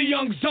 I'm the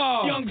young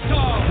czar. Young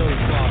czar.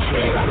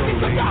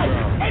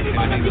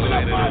 Anybody give it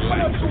up for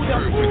them to the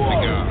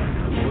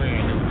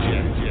Brand new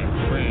jet,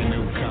 brand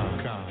new car.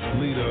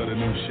 Leader of the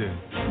new shit.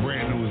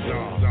 Brand new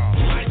czar.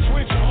 Light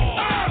switch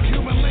off.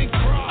 Human link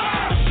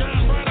cross.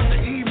 Shine bright up the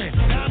evening.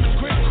 Diamonds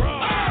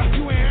crisscross.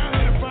 You ain't out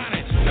here to find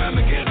it. Time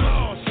to get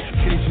lost. In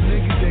case you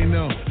niggas they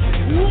know.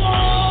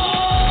 Whoa!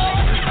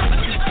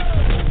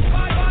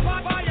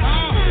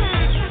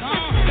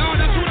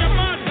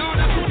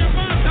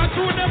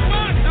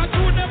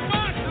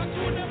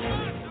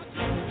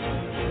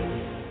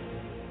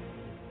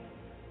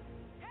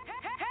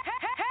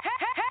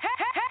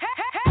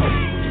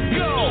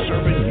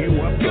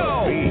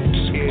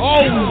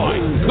 Oh my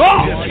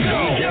God!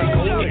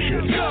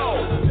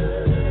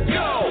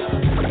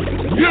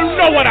 You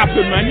know what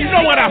happened, man. You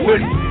know what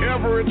happened.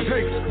 Whatever it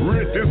takes,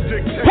 rid this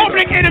dictator.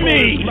 Public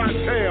enemy. My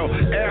tail,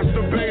 ass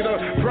debater,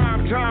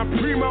 prime time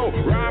primo,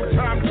 rhyme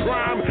time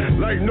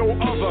crime like no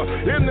other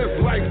in this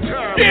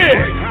lifetime. Yeah.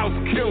 White House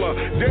killer,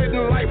 dead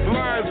in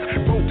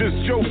lifelines. Vote this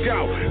joke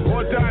out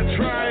or die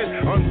trying.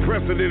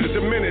 Unprecedented,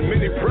 demented,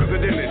 many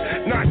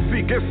presidented.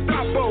 Nazi,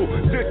 Gestapo,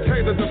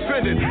 dictator,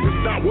 defendant.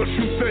 It's not what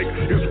you think,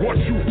 it's what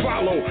you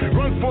follow.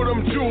 Run for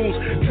them jewels,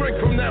 drink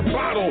from that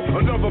bottle.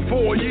 Another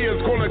 4 years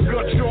gonna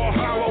gut your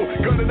hollow.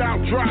 Gun it out,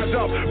 dried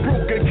up,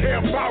 broken,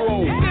 can't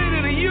borrow. State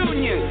of the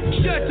Union,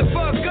 shut the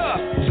fuck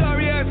up.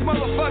 Sorry ass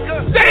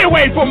motherfucker. Stay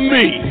away from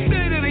me.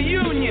 State of the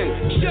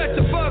Union, shut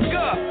the fuck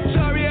up.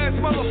 Sorry ass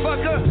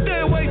motherfucker. Stay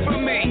away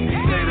from me.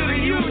 State of the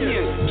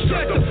Union,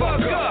 shut the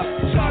fuck up.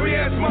 Sorry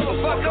ass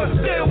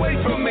motherfucker. Stay away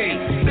from me.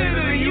 State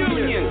of the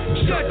Union,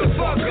 shut the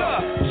fuck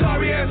up.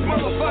 Sorry ass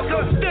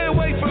motherfucker. Stay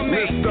away from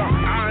me. Mister,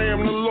 I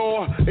am the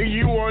law and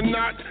you are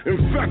not. In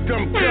fact,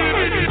 I'm God.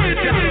 I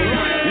got it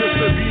right.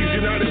 Mr. V's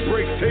United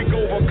Breaks take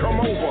over, come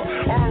over.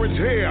 Orange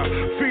hair,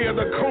 fear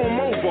the comb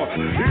over.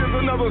 Here's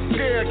another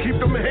scare, keep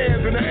them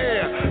hands in the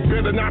air.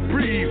 Better not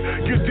breathe,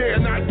 you dare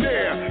not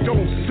dare.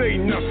 Don't say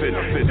nothing,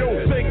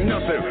 don't think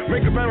nothing.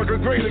 Make America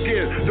great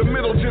again, the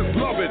middle just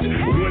love it.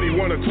 When he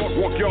wanna talk,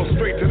 walk y'all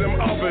straight to them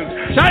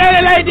ovens. Shout out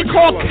to a lady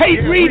called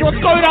Kate Reed, what's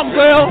going on,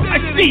 girl? I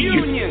see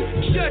you.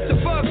 Union, shut the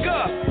fuck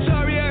up.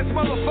 Sorry ass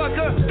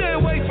motherfucker, stay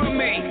away from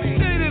me.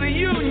 State of the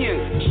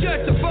Union,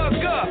 shut the fuck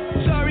up.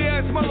 Sorry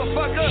ass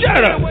motherfucker, shut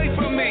stay up. away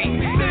from me.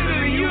 State of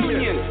the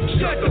Union,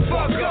 shut the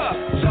fuck up.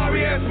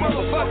 Sorry ass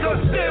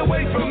motherfucker, stay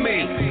away from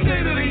me.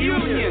 State of the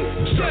Union,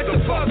 shut the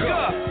fuck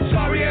up.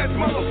 Sorry ass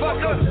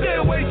motherfucker, stay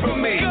away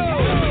from me.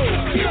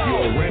 If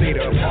you're ready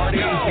to party,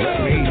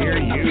 let me hear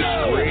you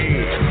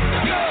scream.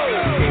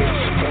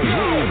 It's the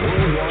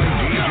Worldwide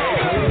DJ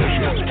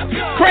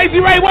Coalition. Crazy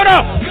Ray, what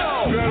up?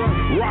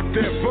 Rock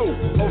that vote,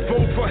 a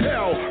vote for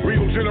hell.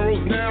 Real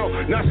generals now,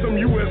 not some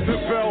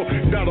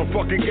USFL. Not a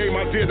fucking game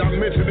I did, I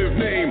mentioned his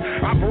name.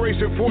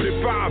 Operation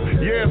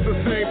 45, yeah, it's the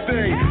same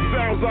thing.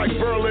 Sounds like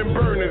Berlin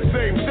burning,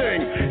 same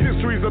thing.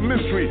 History's a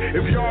mystery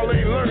if y'all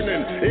ain't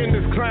learning. In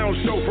this clown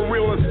show for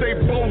real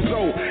estate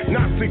bozo.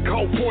 Nazi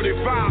cult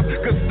 45,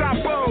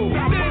 Gestapo.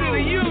 State of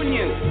the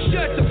Union,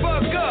 shut the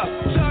fuck up.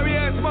 Sorry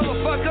ass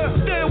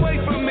motherfucker, stay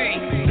away from me.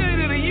 State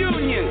of the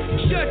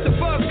Union, shut the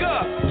fuck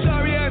up.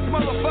 Sorry ass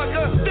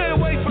motherfucker, stay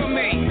away from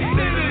me.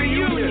 State of the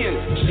Union,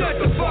 shut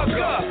the fuck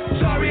up.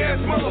 Sorry ass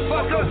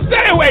motherfucker,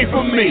 stay away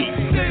from me.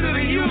 State of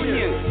the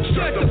Union,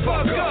 shut the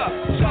fuck up.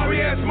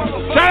 Sorry ass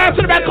motherfucker. Shout out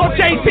to the man called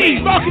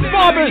JT, Marcus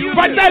Farmers,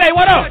 Freddiie,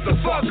 what up? Shut the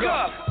fuck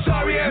up.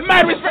 Sorry ass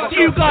mad respect to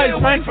you guys,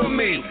 man. From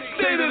me.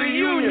 State of the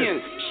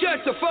Union,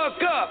 shut the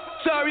fuck up.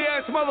 Sorry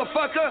ass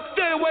motherfucker,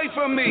 stay away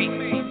from me.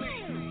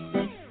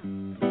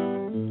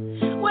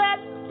 Well,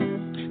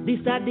 this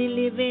are the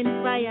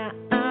living fire.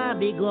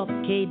 Big up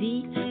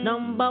KD,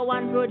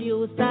 #1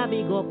 producer.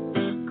 Big up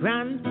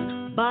Grant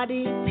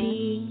Body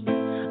P.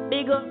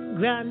 Big up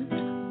Grant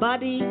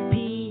Body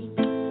P.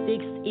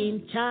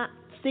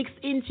 6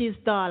 inches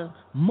tall,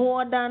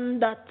 more than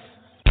that.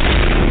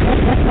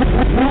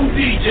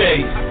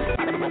 DJ.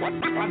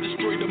 I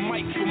destroyed the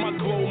mic for my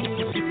glow.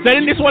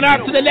 Sending this one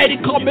out to the lady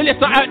called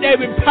Melissa out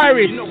there in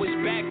Paris.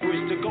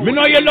 Me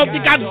know you love the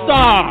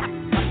GANGSTAR.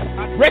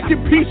 Rest in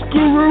peace,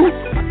 Guru.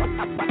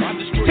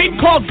 Team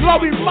called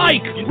Glowing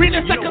Mike. Read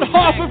the second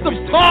half of the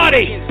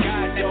party.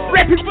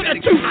 Repping for the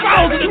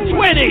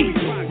 2020.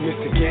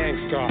 Mr.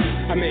 GANGSTAR,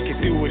 I make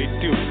it do what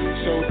it do.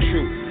 So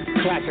true.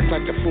 Classic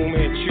like the Fu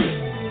Manchu.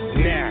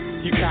 Now,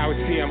 you cowards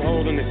see I'm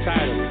holding the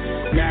title.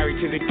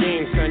 Married to the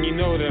game, son, you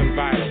know that I'm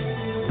vital.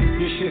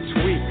 This shit's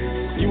weak,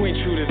 you ain't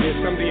true to this.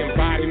 I'm the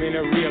embodiment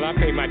of real, I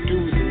pay my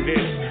dues in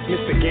this.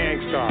 Mr.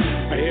 GANGSTARR,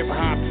 a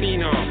hip-hop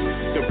phenom.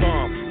 The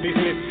bomb, these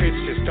misfits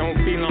just don't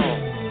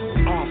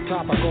belong. Off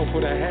top, I go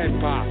for the head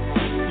pop.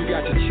 You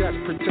got your chest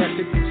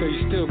protected, so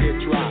you still get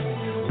dropped.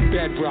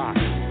 Bedrock,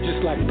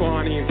 just like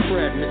Barney and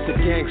Fred. Mr.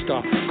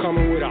 GANGSTARR,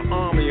 coming with an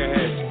arm of your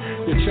heads.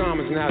 Your charm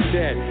is now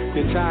dead,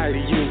 they're tired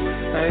of you.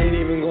 I ain't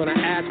even gonna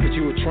ask what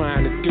you were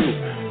trying to do.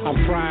 I'm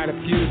frying a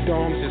few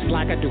domes just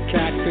like I do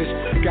catfish.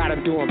 Got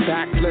him doing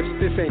backflips,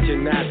 this ain't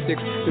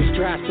gymnastics. This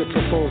drastic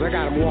propose, I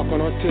got him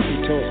walking on tippy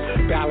toes.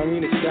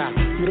 Ballerina style,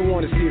 you don't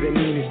wanna see the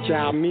meanest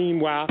child.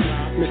 Meanwhile,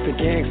 Mr.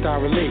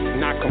 GANGSTARR relates,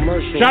 not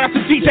commercial. Shout out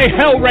to DJ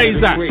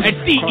Hellraiser and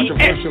DES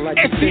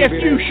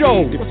STFU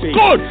show. What's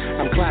good?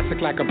 I'm classic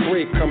like a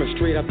break, coming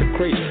straight out the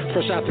crate.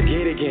 Fresh out the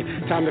gate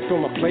again, time to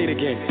fill my plate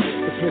again.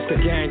 It's Mr.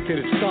 Gang to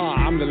the star,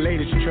 I'm the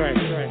latest trend.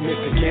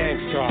 Mr.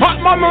 GANGSTARR. Hot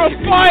Mama of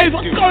 5,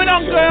 what's going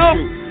on, girl?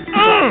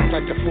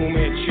 Like the Fu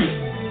Manchu.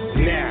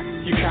 Now,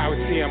 you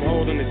cowards see I'm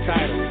holding the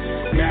title.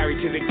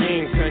 Married to the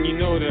game, son, you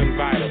know that I'm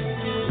vital.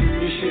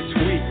 This shit's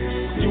weak,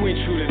 you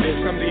ain't true to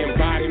this. I'm the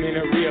embodiment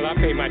of real, I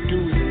pay my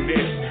dues in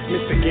this.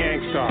 Mr.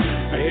 GANGSTARR,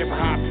 a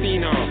hip-hop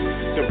phenom.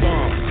 The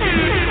bomb,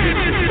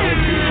 don't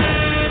be on.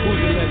 Who's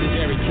a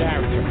legendary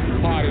character,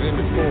 harder than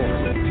before,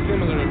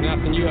 similar to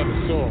nothing you ever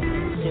saw.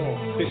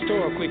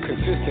 Historically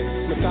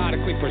consistent,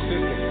 methodically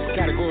persistent,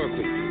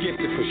 categorically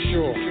gifted for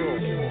sure.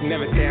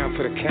 Never down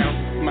for the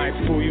count, might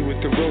fool you with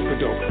the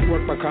rope-a-dope.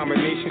 Work my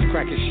combinations,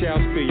 crack your shell,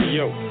 spill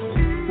your yoke.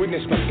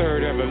 Witness my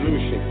third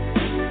evolution.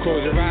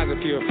 Close your eyes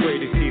if you're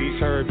afraid to see these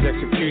herbs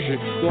execution.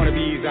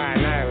 Wannabes I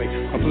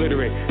annihilate,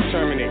 obliterate,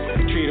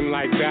 terminate. Treat them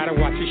like batter,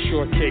 watch your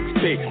shortcake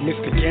steak.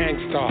 Mr.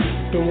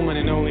 GANGSTARR, the one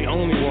and only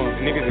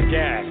one. Niggas are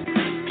gas,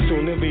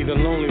 soon they'll be the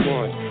lonely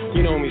ones.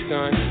 You know me,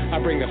 son,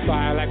 I bring the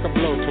fire like a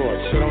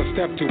blowtorch. So don't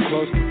step too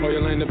close or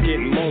you'll end up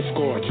getting most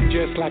scorched.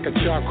 Just like a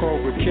charcoal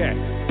briquette.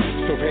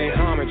 So pay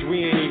homage,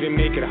 we ain't even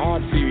make it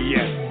hard for you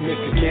yet.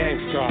 Mr.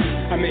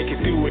 GANGSTARR, I make it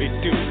do what it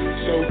do.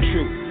 So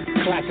true,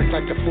 classic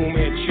like the Fu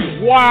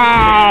Manchu.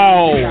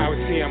 Wow! I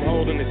would see I'm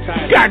holding the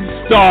title.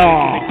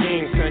 GANGSTAR! The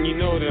game, son, you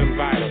know that I'm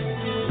vital.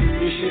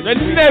 They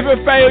never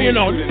fail, you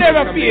know,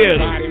 never fear.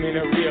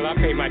 I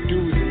pay my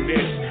dues in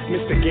this.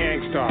 Mr.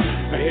 GANGSTARR,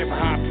 a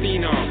hip-hop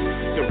phenom.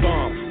 The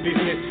bomb, these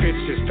misfits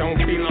just don't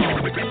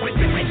belong. You're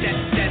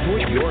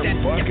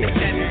bucking,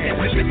 and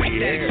in the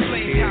air, it's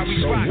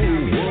the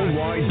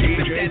Worldwide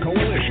DJ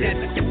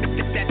Coalition.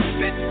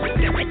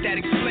 That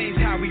explains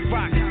how we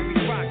rock.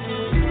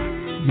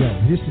 Yo,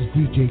 this is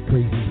DJ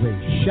Crazy Ray.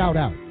 Shout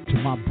out to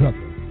my brother,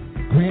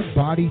 Grant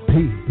Body P,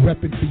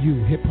 repping for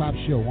you, hip-hop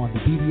show on the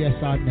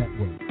BDSIR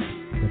network.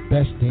 The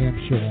best damn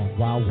show on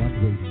Wild One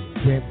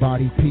Radio. Grant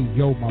Body P,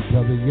 yo, my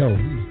brother, yo,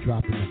 he's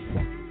dropping the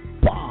fuck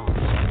bombs.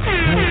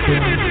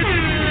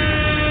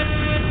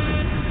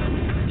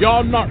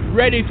 Y'all not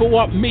ready for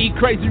what me,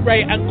 Crazy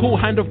Ray, and Cool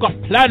Hand have got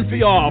planned for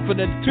y'all for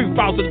the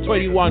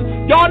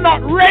 2021. Y'all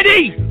not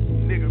ready?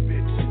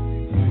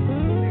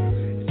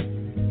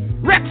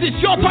 Rex,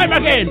 it's your time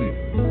again.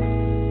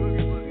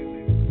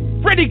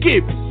 Freddie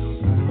GIBBS.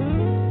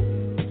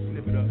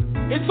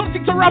 It's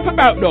something to rap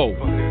about though.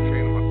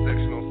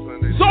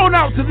 Zone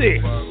out to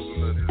this. Wild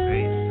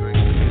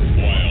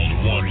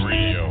One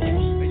Radio.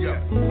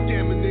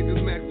 Jamming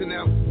niggas maxing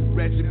out.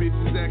 Ratchet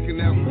bitches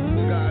acting out.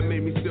 God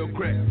made me still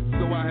crack,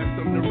 so I have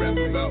something to rap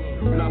about.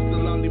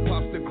 Lobster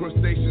lollipops and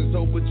crustaceans,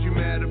 oh, what you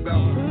mad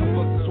about? I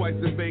fucked twice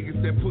in Vegas,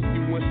 that pussy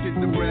one shit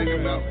to brag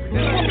about.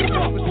 And I don't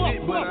know for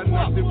shit, but I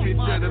knocked the bitch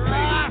out of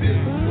Vegas.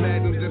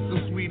 Magnums, that's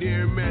some sweet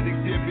aromatic,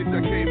 yeah, bitch, I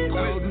came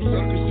close. Do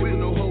sucker shit with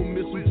no whole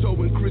mistletoe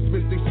and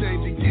Christmas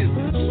exchanging gifts.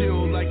 She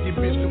don't like your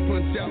bitch to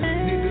punch out,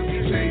 niggas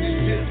be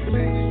changing shit.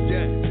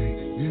 Yeah,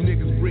 these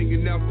niggas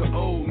bringing out the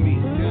old me.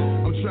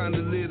 I'm trying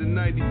to live the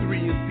 93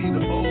 and see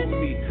the old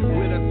me.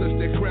 When I touch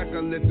that crack,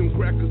 I let them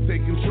crackers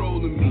take control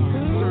of me.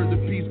 Serve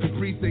the peace,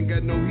 Caprice ain't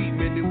got no heat,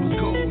 man, it was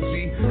cold,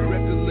 G.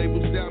 Record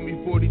label down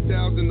me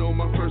 40,000 on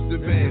my first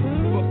advance.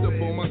 Fucked up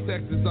on my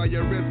taxes,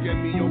 IRS got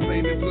me on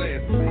payment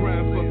plans.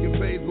 Crime fucking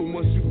pays, but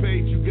once you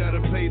paid, you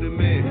gotta pay the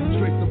man.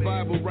 Straight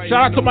survival right.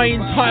 Shout out to my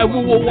entire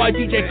Worldwide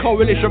DJ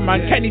Coalition,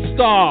 man. Kenny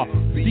Starr,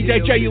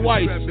 DJ J.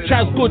 White,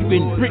 Chaz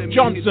Goodwin, Rick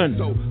Johnson,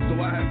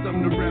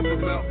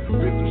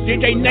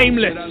 DJ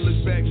Nameless.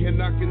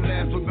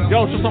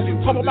 Yo, it's just off the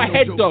top of my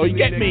head though, you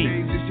get me?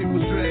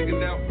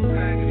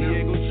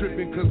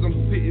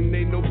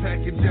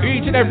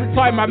 Each and every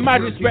time, my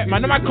mad respect,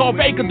 man. The man called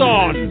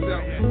Bakerdawn.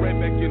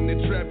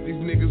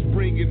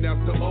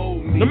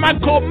 The man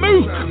called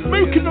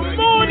Mook in the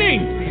morning.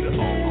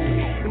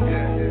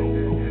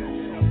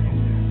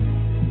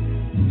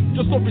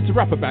 Just something to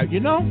rap about, you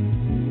know?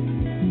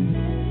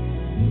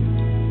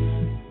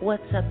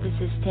 What's up, this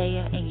is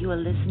Taya, and you are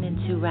listening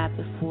to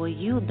Rapping For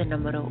You, the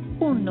numero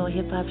uno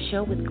hip-hop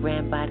show with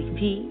Grand Body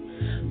P.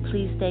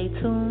 Please stay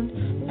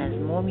tuned as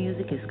more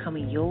music is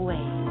coming your way.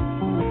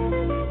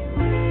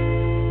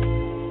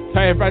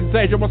 Taya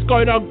Fantasia, what's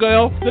going on,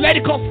 girl? The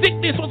lady called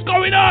Sickness, what's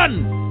going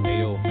on?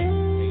 Ayo,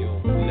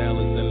 Nell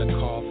is in the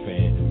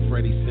coffin.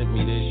 Freddie sent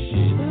me this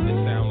shit. It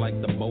sound like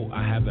the boat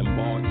I haven't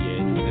bought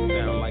yet.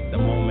 It sound like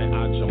the moment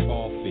I jump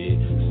off it.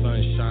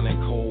 Sunshine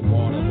and cold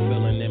water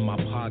filling in my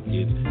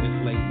pockets. It's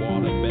lake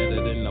water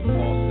better than the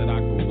faucet I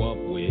grew up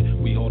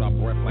with. We hold our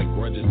breath like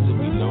grudges till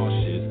we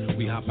nauseous.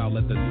 We hop out,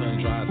 let the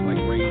sun dry us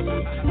like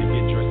raisins. You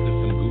get dressed in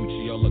some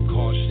Gucci or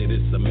Lacoste shit,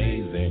 it's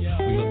amazing.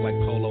 We look like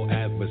Polo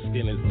Ave, but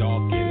skin is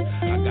darkened.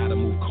 I gotta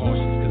move cautious,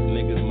 cause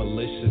niggas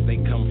malicious. They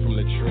come from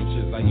the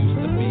trenches. I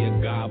used to be a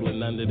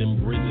goblin under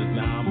them bridges.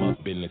 Now I'm a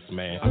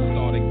businessman. I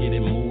started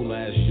getting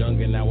moolah as young,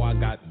 and now I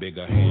got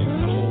bigger hands.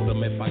 I hold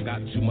them if I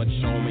got too much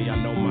on me. I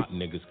know my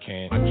niggas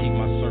can. I keep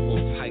my circle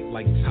tight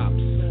like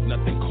tops.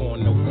 Nothing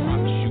corn, no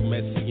crops. You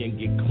messy and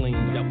get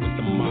cleaned up with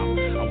the mop.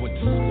 I went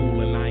to school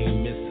and I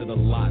ain't miss it a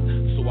lot,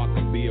 so I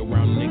could be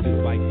around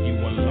niggas like you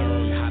and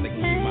learn how to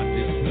keep my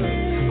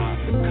distance. I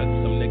could cut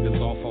some niggas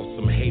off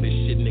some hater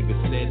shit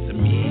niggas said to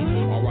me.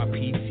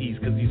 R.I.P.T's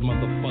cause these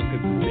motherfuckers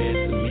is dead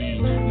to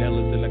me. Nell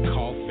is in a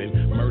coffin.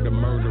 Murder,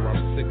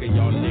 I'm sick of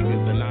y'all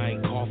niggas and I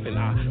ain't coughing.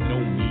 I know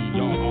me,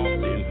 y'all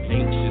often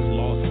anxious,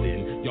 lost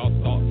in y'all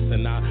thoughts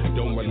and I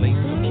don't relate,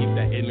 so keep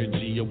that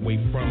energy away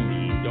from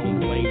me. Don't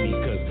blame me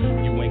cause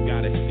you ain't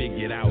got it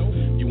figured out.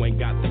 You ain't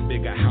got the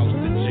bigger house,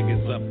 the jig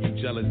is up. You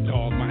jealous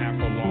dog, my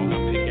afro long, I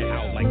pick it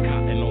out like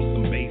cotton on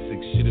some basic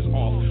shit is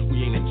off.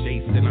 We ain't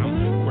adjacent,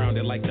 I'm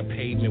grounded like the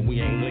pavement.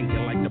 We ain't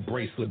linking like the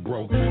bracelet,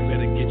 bro.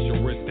 Better get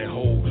your wrist and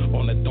hold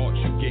on the thoughts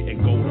you get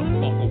and go the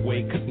fuck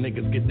away, cause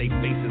niggas get they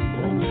faces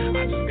broke.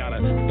 I just got a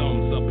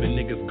thumbs up and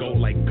niggas go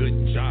like good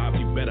job.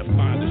 You better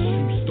find a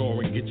shoe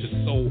store and get your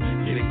soul,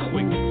 get it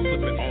quick,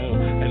 slip it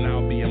on, and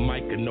I'll be a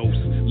Mykonos.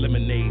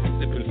 Lemonade,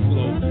 sipping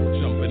slow,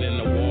 jumping in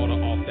the water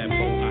off that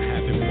boat I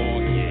haven't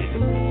bought yet.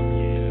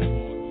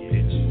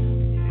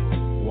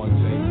 One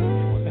take.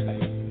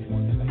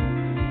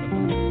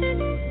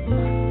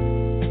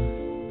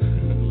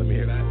 Let me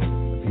hear that.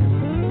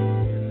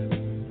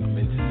 I'm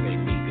into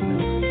St.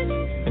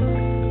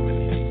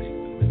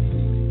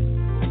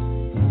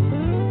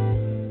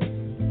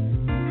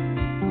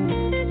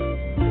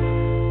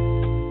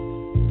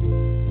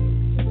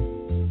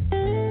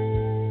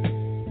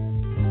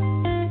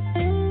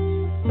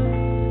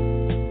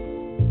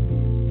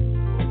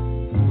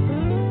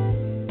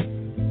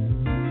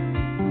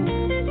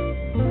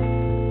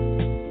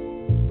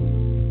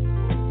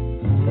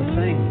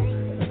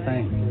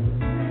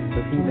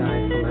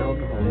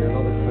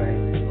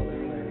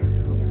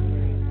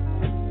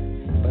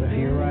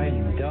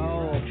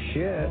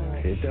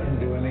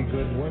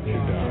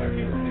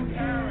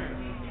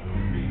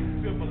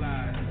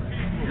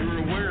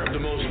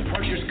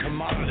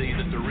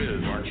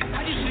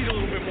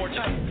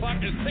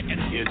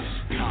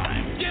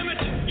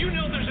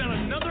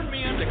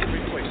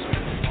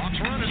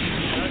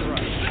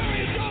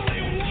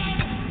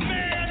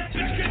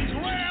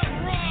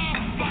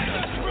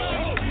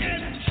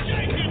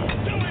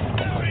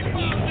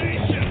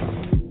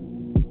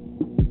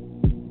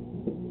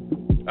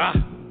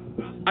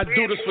 I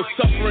do this for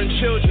suffering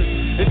children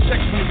and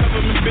checks from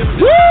government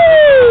buildings.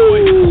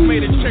 Woo!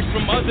 Made a check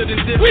from other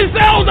than this. We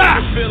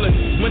Zelda!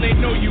 When they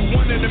know you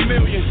one in a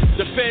million,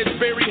 the feds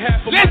bury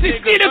half of my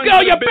niggas. Let's see,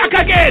 girl, you're back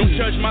again. Don't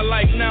judge my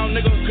life now,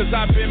 nigga, cause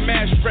I've been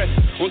mash stressed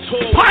on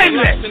tour.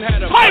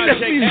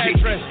 Timeless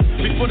music.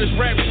 Before this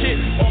rap shit,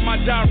 all my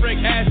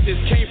direct assets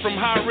came from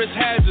high risk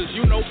hazards.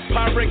 You know,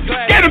 pirate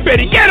glass. Get him,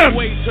 Betty, get him!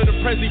 Way to the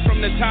Prezi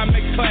from the time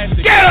X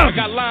Classic. Get him! I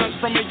got lines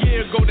from a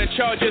year ago that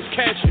y'all just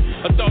catching.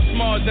 I thought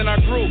smaller than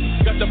I grew.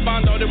 Got to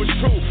find out it was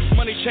true.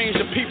 Money changed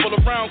the people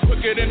around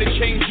quicker than it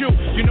changed you.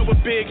 You know what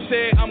Big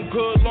said? I'm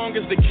good long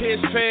as the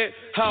kids fed.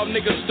 How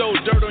niggas stole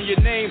dirt on your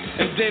name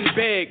and then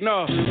beg.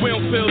 Nah, we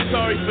don't feel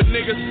sorry for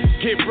niggas.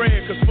 Get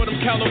bread, cause for them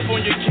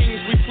California kings,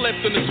 we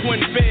slept in the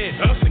twin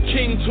bed. Us a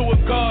king to a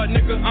god,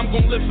 nigga, I'm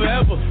gon' live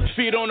forever.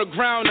 Feet on the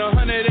ground,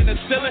 100 in the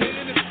ceiling.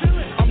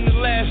 I'm the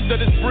last of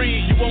this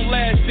breed. You won't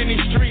last in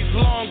these streets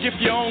long if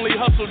you only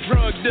hustle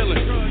drug dealing.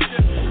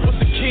 What's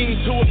a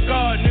king to a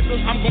god, nigga?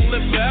 I'm gon'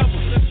 live forever.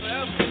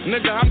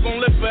 Nigga, I'm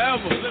gon' live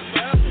forever.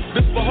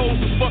 This for hoes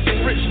and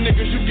fucking rich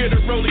niggas, you get a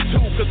rollie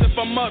too. Cause if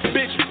I'm up,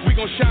 bitch, we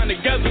gon' shine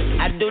together.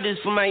 I do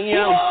this for my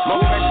young. More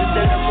precious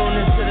than the moon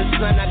into the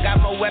sun. I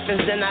got more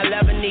weapons than I'll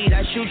ever need.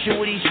 I shoot you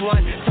with each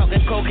one.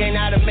 Talking cocaine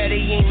out of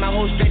Medellin. My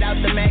hoe straight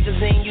out the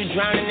magazine. You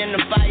drowning in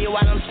the fire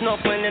while I'm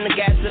snorkeling in the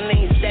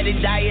gasoline.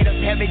 Steady diet of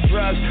heavy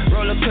drugs.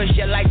 Roller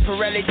cushion like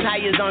Pirelli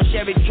tires on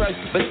Chevy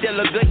trucks. But still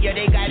a good year,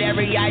 they got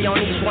every eye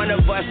on each one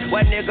of us.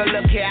 What nigga,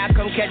 look here, I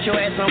come catch your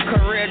ass on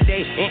career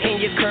day. And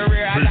in your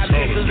career, I got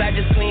pistols I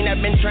just clean.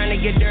 I've been trying to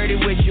get dirty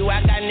with you.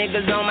 I got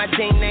niggas on my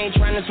team, they ain't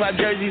trying to swap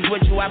jerseys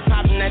with you. I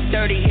pop in that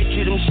 30, hit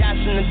you them shots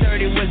in the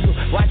 30 whistle.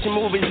 Watching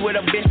movies with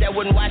a bitch that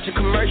wouldn't watch a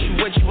commercial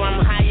with you. I'm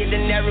higher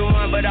than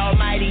everyone but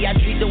almighty. I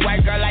treat the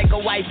white girl like a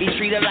wifey,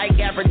 treat her like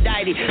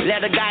Aphrodite.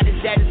 Let a goddess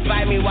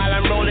satisfy me while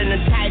I'm rolling a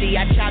tidy.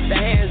 I chop the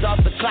hands off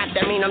the clock,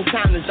 that mean I'm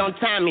timeless. Don't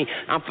time me,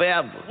 I'm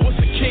forever. What's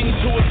a king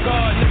to a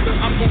god, nigga?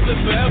 I'm gon'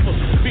 live forever.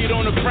 Feet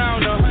on the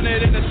ground,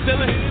 100 in the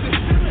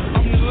ceiling.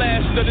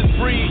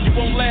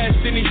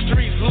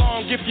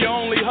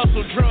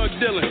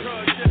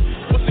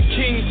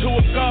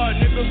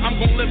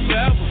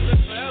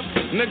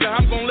 Nigga,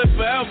 I'm gon' live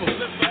forever.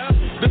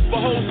 This for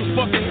hoes who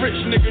fucking rich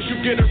niggas, you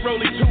get it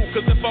rolly too.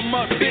 Cause if I'm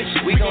up, bitch,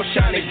 we gon'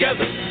 shine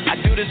together. I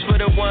do this for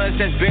the ones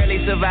that's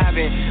barely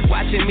surviving.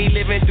 Watching me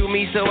living through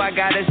me, so I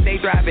gotta stay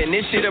thriving.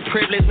 This shit a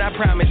privilege, not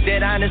promise.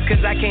 Dead honest,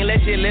 cause I can't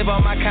let you live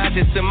on my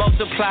conscience. To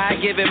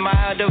multiply, give it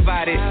my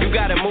undivided. You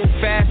gotta move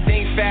fast,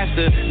 think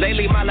faster.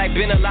 Lately, my life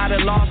been a lot of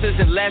losses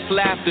and less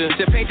laughter.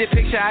 To paint the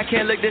picture, I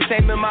can't look the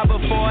same in my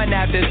before and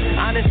afters.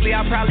 Honestly,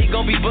 I'm probably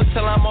gon' be booked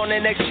till I'm on the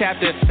next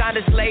chapter.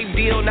 Signed a slave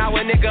deal, now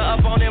a nigga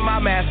up on in my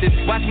masters.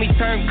 Watch me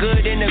turn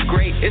good into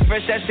great. It's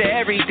first steps to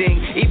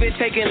everything, even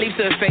taking leaps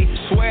of faith.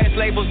 Swear it's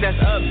labels that's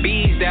up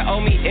B's that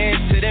owe me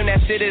ends. To them that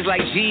shit is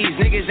like G's.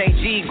 Niggas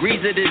ain't G,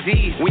 greed's a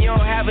disease. When you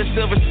don't have a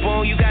silver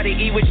spoon, you gotta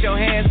eat with your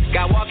hands.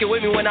 Got walking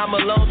with me when I'm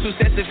alone, 2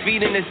 sets of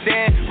feet in the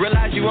sand.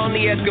 Realize you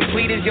only as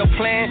complete as your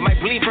plan. Might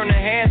bleed from the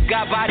hands,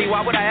 got body, why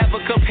would I ever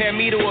compare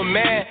me to a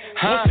man?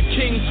 Huh? What's a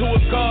king to a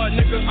god,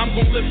 nigga? I'm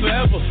gon' live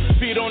forever.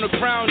 Feet on the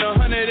ground,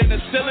 100 in the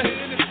ceiling.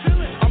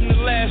 I'm the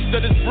last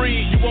of this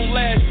breed. You won't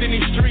last in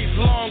these streets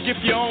long if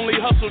you only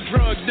hustle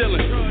drug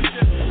dealing.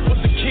 What's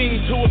a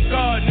king to a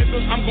god,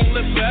 nigga? I'm gon'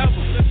 live forever.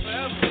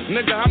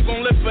 Nigga, I'm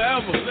gon' live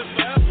forever.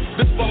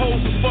 This for hoes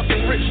who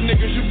fucking rich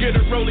niggas, you get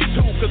it rolly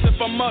too. Cause if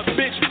I'm up,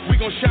 bitch, we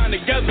gon' shine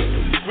together.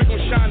 We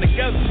gon' shine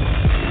together.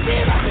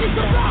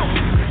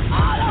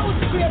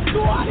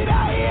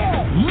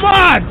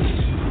 Mad!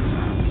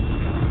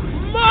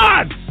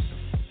 Mad!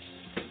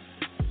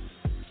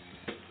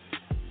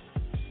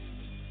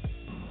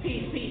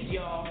 Peace,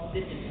 y'all.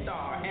 This is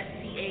Star,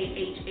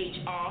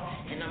 STAHHR,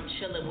 and I'm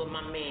chilling with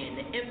my man,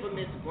 the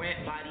infamous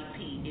Grant Body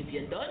P. If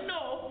you don't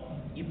know,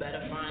 you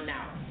better find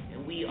out.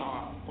 And we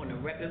are on the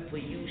Reppin' For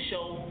You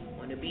show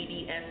on the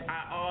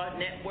BDSIR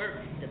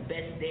network, the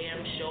best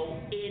damn show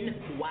in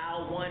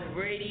Wild One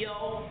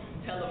Radio.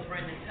 Tell a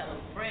friend and tell a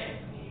friend.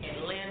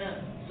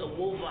 Atlanta to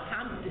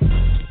Wolverhampton.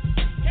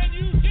 Can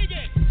you dig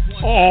it?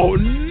 Oh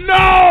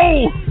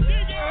no!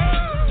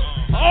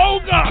 Oh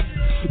God!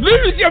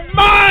 Lose your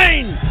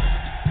mind!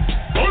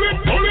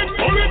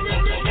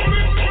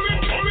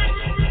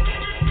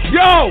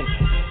 Yo!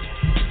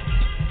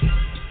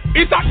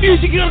 Is that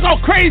music gonna go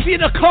crazy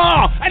in the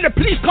car and the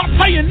police can't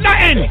tell you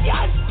nothing?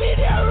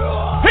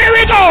 Here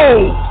we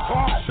go!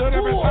 Shut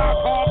every side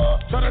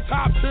talk, to the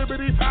top,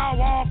 tibbity, power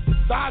walk,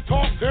 side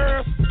talk,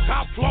 serious,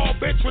 top floor,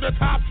 bitch with a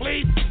top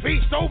fleet,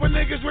 feast over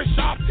niggas with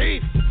sharp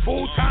teeth,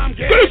 full time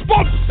game,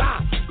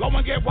 stop, go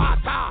and get water,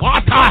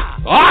 water drop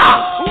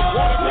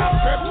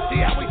trip,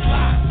 see how we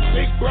fly,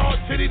 big broad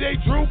city they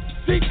droop,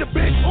 seek the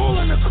bitch, all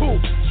in the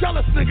coop,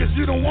 jealous niggas,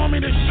 you don't want me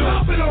to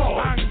shoot,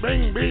 bang,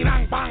 bing, bing,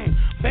 bang, bang,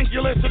 think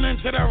you listening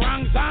to the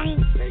wrong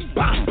song, bang,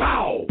 bow,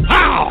 pow,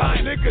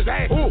 niggas,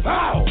 hey,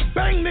 pow,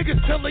 bang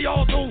niggas till they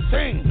all do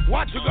sing,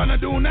 what you gonna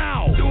do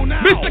now,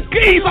 Mr.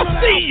 Keys,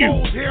 I see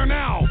you, here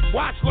now,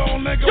 watch little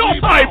nigga, your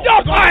time,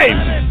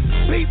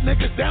 beat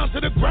niggas down to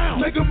the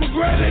ground, nigga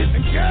McGRAW it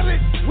and get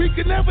it, we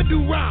can never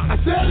do wrong, I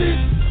said it,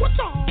 what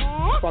the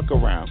fuck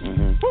around,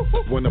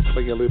 wanna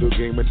play a little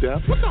game of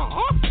death, what the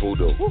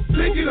voodoo,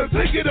 take it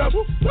up,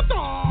 what the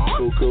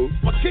cool,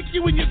 I'll kick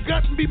you in your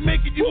gut and be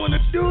making you wanna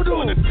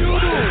doodle, man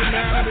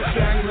of the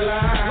Shangri-La,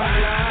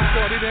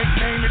 shorty that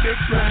came to the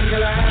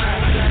Shangri-La,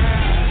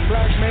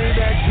 black made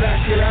that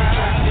Dracula,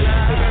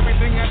 and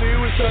everything I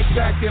do is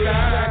spectacular,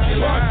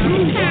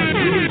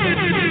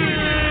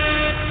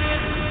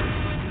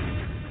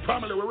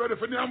 family, we're ready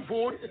for damn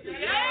food.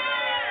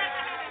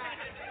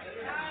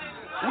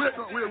 Wait.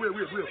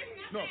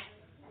 No,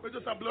 we're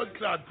just a blood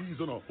clot piece,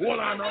 you know. Hold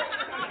on now.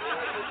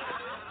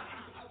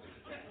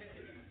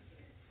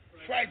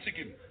 Fried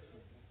chicken.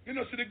 You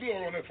know, see the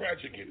glow on the fried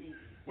chicken.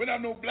 We don't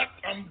have no black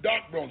and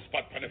dark brown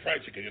spot on the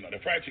fried chicken, you know. The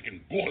fried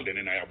chicken golden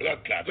in our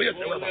blood clot. What you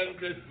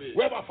say,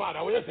 where my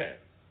father, what you say?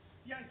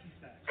 Yankee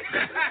style.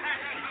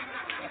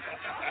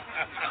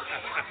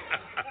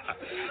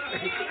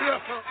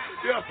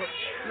 Yo.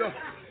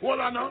 Hold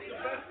on now.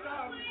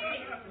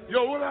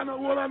 Hold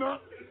on now.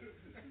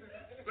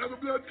 We have a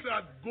blood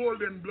clot,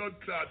 golden blood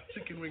clot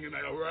chicken wing in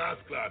our ass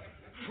clot.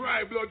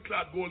 Fried blood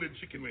clot, golden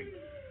chicken wing.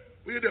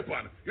 Where you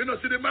depend? You know,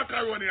 see the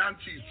macaroni and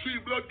cheese, 3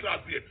 blood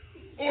clot plate.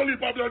 Only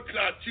for blood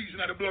clot cheese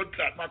and the blood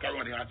clot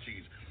macaroni and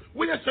cheese.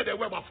 When you say that,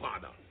 where my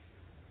father?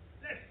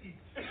 Let's eat.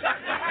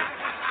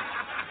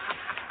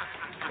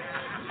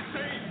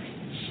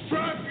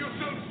 Strap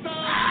yourself, stop.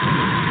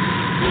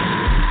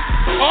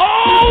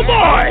 Oh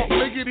boy!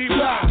 Lickety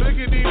blah,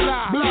 lickety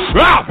blah.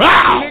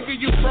 Nigga,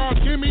 you fraud,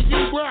 give me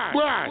you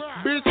bride.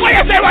 Bitch, what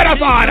you say, what the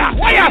father?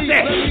 What you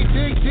say? Let me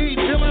dig deep,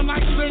 feeling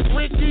like Slick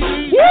Ricky.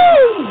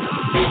 Woo!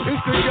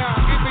 It's the guy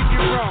giving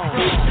you wrong.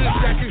 This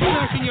that is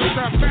smashing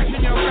yourself,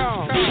 crashing your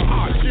car.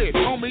 Oh shit,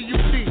 homie, you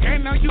see,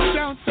 and now you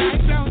don't.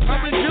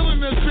 I've been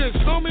killing this bitch,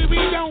 homie, we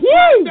don't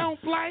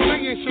play. Lay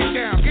your shit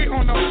down, get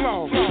on the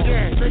floor.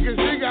 Yeah, niggas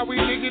dig out, we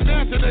niggas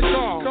down to the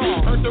door.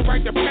 Earth the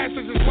right to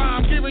passage is why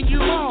I'm giving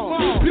you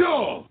all.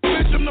 Yo,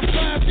 bitch, I'm the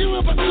flash, you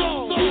ever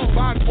saw.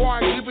 Bad boy,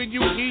 giving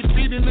you heat,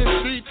 feet in the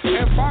street.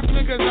 And fuck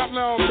niggas up,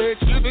 little bitch,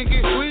 you think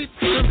it's sweet.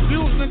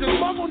 Confused niggas,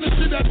 fuck on the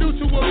shit I do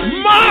to a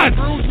beat. Man!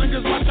 Cruise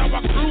niggas, watch out,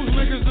 I cruise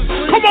niggas to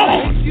sleep. Come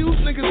on! few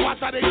niggas watch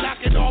how they knock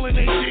it all in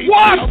their jeans.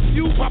 What? A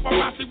few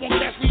paparazzi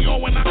won't catch me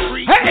on when I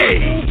creep. Hey!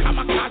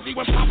 Kamikaze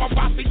when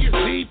paparazzi is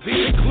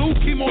DP. Include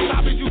chemo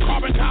copies, you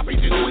carbon copies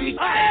this week.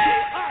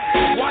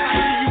 Why I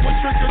see you a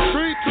trick or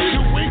treat? You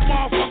weak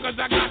motherfuckers,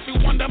 I got you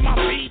under my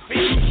feet.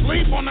 You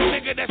sleep on a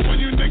nigga, that's when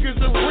you niggas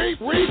are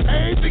reap.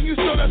 Anything you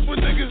saw, that's when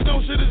niggas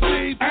know shit is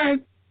deep.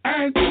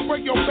 And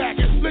break your back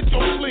and split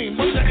your spleen.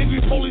 Bunch of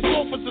angry police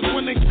officers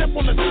when they step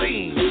on the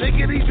scene. They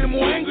get even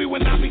more angry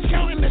when I be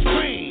counting the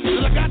screen. Till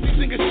I got these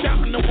niggas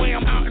shouting the way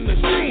I'm out in the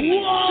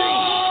scene.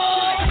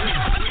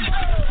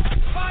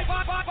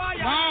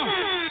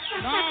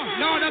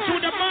 No, that's who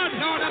the man.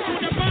 No, that's who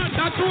the man.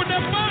 That's who the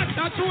man.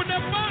 That's who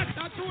the man.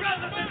 That's who the man.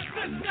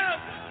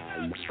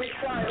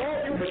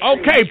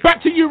 Okay,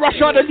 back to you,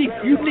 Rashad Ali.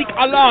 Unique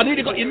Allah.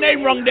 You got your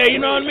name wrong there, you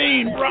know what I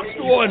mean?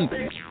 Rockstone.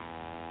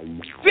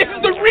 This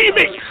is the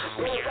remix.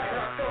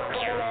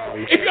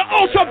 If you're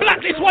ultra black,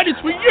 this one is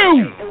for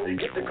you.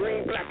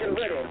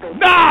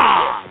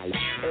 Nah.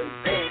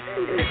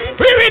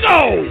 Here we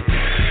go.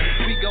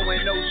 We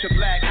going ultra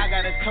black. I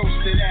got a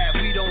toast to that.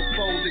 We don't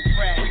fold the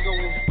crack. We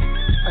going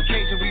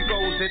occasion we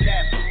rose to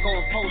that.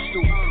 Going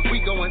postal.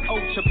 We going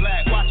ultra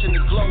black. Watching the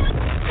glow.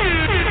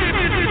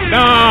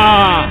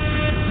 Nah.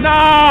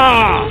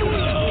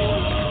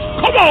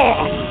 Come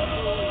on.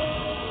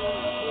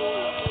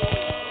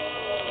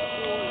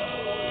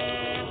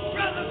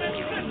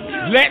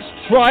 Let's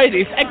try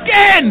this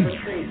again.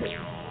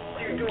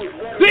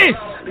 This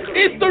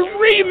is the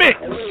remix.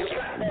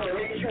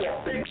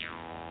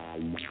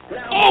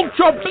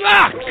 Ultra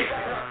Black.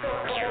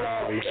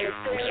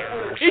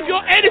 If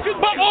you're anything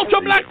but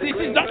Ultra Black, this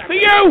is not for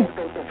you.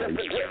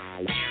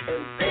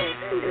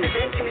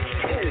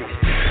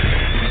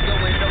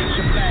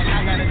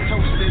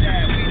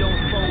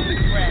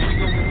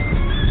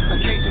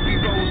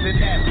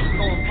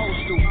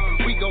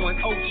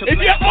 If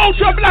you're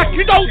ultra black,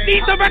 you don't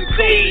need the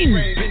vaccine.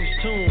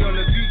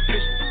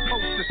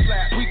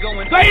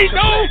 Say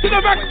no to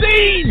the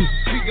vaccine.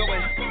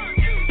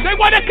 They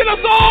want to kill us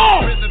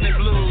all.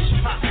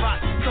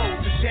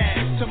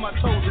 To my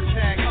toes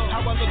attack.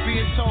 However,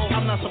 being told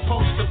I'm not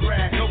supposed to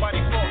brag. Nobody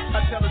fault.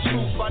 I tell the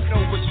truth. I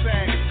know what's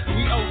fact.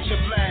 We ultra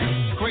black.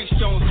 Gray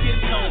stones, skin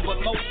tone,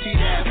 but multi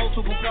that.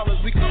 Multiple colors.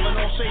 We coming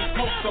on shades.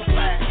 Ultra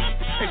black.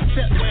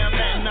 Except where I'm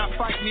at and not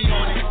fight me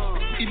on it.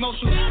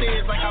 Emotional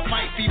stares like I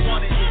might be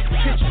wanted.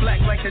 Pitch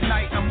black like the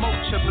night, I'm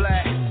ultra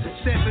black.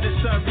 Set for the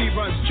sun,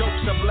 reruns,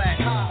 jokes are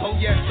black. Oh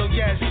yes,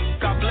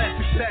 God bless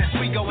success.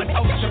 We going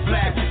ultra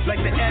black,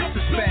 like the S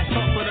is fast.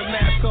 Talk with a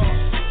mask off,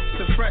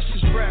 the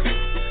freshest breath.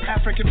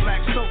 African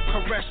black soap,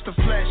 caress the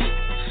flesh.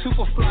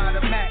 Super fly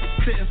the Mac,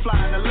 sitting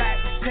fly in the lap.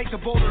 Take a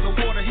bowl of the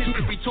water,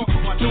 history talk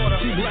with my daughter.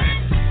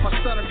 My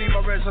son will be my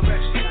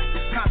resurrection.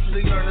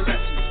 Constantly learn a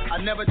lesson. I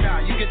never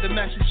die, you get the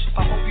message.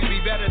 I hope you be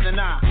better than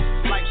I.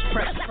 Life's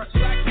pressure,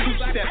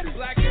 two-stepping.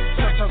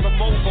 Sometimes I'm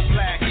over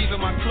black,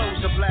 even my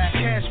clothes are black.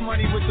 Cash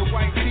money with the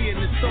white tee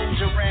and the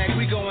soldier rag.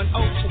 We going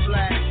ultra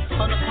black,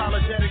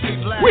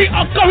 unapologetically black. We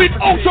are going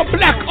ultra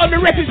black on the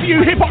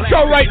RePPiN4 Hip Hop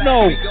Show right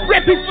now.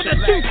 Repping for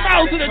the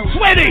 2020.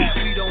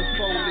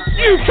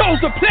 You chose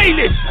the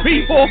playlist,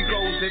 people.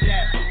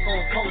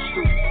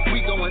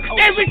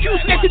 Every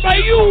tune selected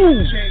by you.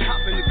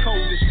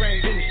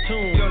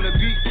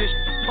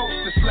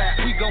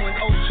 We going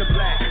ultra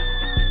black.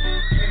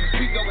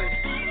 We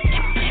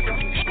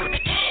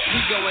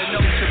going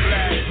ultra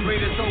black.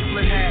 Raiders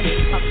Oakland hat.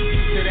 I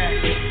to that.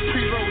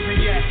 Pre-rolls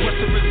and yak. What's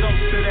the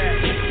results to that?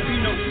 He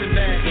knows to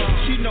that.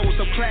 She knows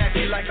I'm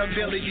classy like I'm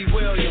Billy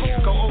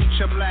Williams. Go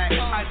ultra black.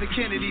 Isaac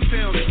Kennedy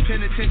filmed it.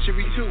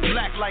 Penitentiary too.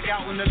 Black like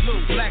out in the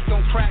loop. Black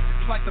don't crack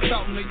like the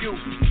fountain of youth.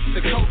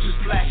 The coach is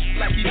black.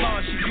 Like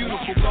Iman, she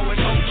beautiful. Going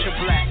ultra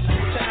black.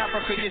 To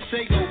Africa, you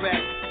say go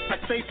back. I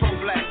say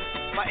pro-black.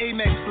 My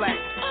Amex black.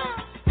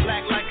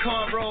 Black like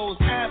cornrows,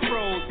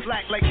 afros,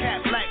 black like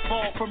cat, black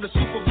ball from the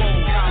Super Bowl.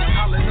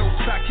 Holla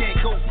notes, I can't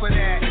go for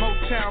that.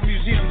 Motown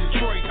Museum,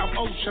 Detroit, I'm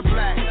ultra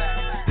black.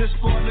 This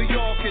for New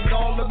York and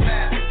all the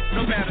map.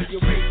 No matter your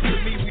race, to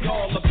me we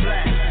all are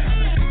black.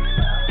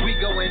 We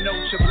going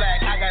ultra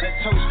black, I got a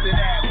toast to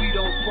that. We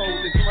don't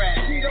fold the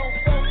crack.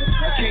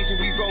 Occasion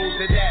we rose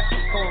to that,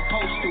 going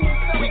postal.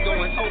 We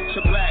going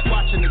ultra black,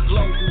 watching the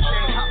glow.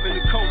 Chain hopping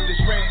the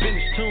coldest rain.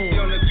 Vince tune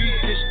on the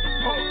beat, this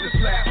poster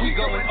slap. We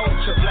going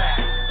ultra black.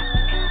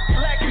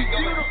 Black is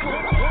beautiful.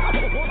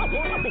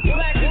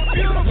 Black is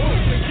beautiful.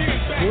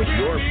 Put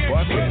your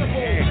fucking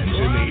hands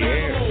in the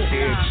air.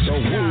 It's the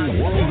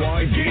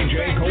Worldwide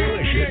DJ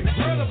Coalition.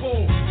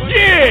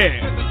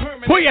 Yeah!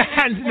 Put your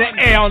hands in the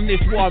air on this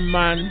one,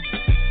 man.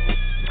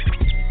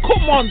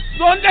 Come on,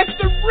 son. That's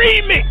the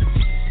remix.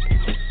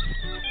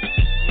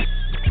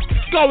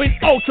 Going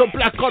ultra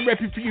black on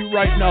RePPiN4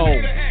 right now.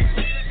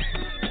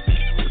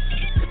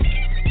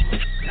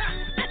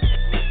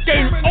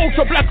 Getting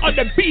ultra black on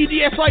the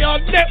BDSIR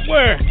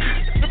network.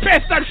 The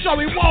best damn show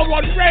in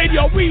Worldwide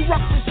Radio. We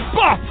rock the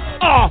spot.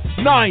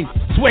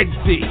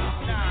 R920.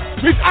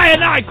 With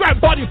I, Grant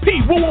Body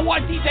P,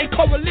 Worldwide DJ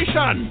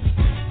Coalition.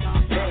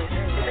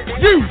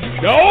 You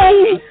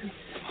know.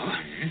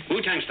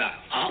 Wu-Tang style.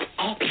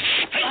 Up.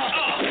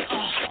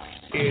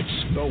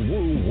 It's the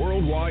Woo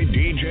Worldwide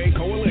DJ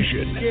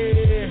Coalition.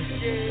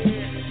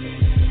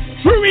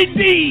 True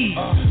indeed.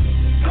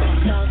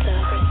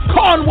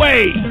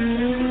 Conway.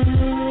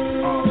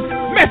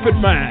 Method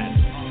Man.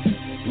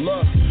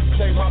 Look,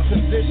 play my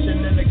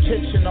position in the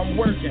kitchen, I'm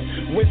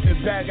working. Whip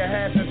it, bag of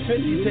half and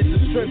 50s, hit the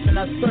strip and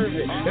I serve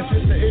it. If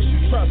it's an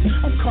issue, trust,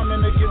 I'm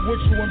coming to get with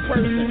you in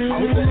person.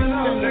 With the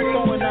extender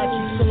throwing at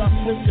you till I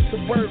flip the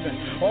Suburban.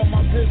 All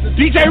my business.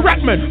 DJ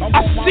Rackman,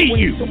 I see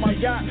you. To my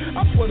yacht,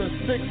 I put a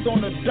 6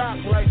 on the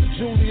dock like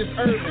Julius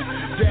Irvin.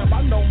 Damn,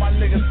 I know my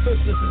nigga's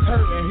sisters is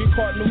hurting. He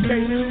caught new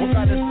case, but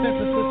got his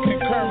sentences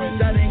concurrent.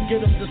 That didn't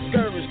get him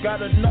discouraged.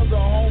 Got another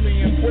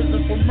homie in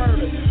prison for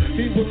murder.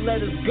 He would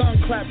let his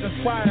gun clap and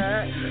fire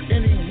at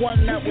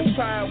anyone that would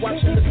try.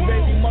 Watching his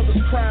baby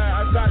mothers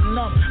cry, I got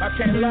numb, I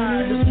can't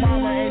lie. His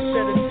mama ain't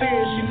shed a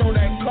tear, she know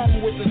that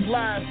come with his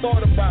life.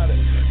 Thought about it,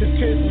 his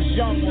kid was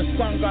young when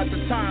son got the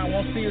time.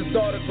 Won't see his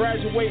daughter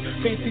graduate,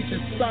 can't teach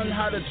his son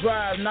how to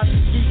drive. Not to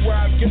see where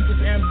I get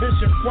this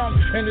ambition from,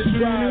 and it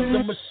drives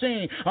the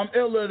machine. I'm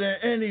iller than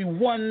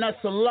anyone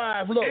that's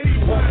alive. Look,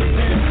 walking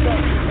in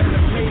truck and the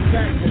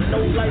Maybach with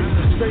no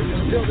license, straight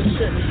from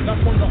dealership, not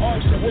from the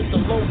auction with the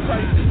low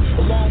prices.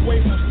 A long way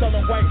from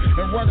selling white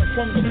and running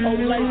from the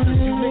cold license.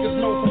 You niggas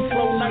know from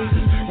flow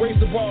nices, raise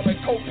the ball and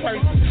coke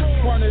prices.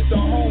 Fronted the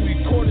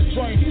homie, caught a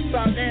joint, he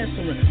stopped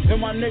answering. Then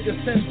my niggas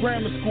since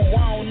grammar school,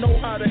 I don't know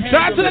how to handle it.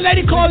 Shout out to the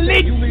lady called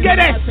Lee,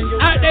 get it!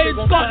 Out there in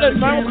Scotland,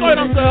 man, what's going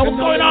on, girl? What's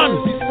going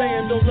on? He's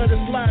saying don't let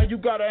it slide, you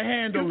gotta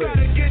handle it.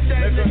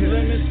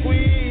 Lemon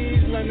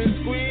squeeze,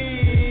 lemon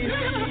squeeze.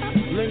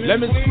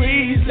 Lemon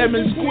squeeze,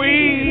 lemon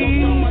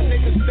squeeze. Don't tell my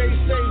niggas stay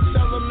safe,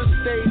 tell them to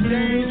stay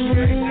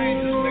dangerous.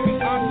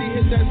 Opti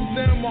hit that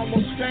stem,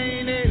 almost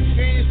fainted.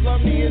 Fiends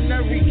love me in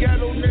every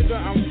ghetto, nigga,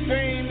 I'm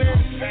famous.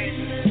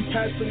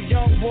 Had some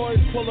young boys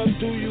pull up,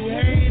 do you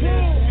hate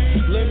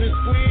it? Lemon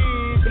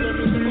squeeze,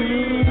 lemon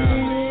squeeze.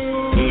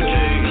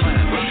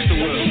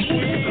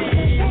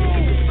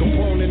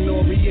 Capone and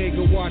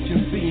Noriega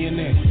watching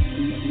CNN.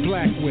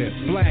 Black whip,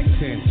 black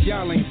tents,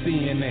 y'all ain't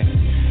seeing that.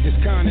 It's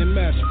Con and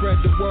Mess, spread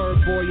the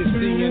word, boy, you're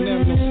seeing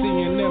them, no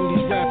seeing them.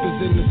 These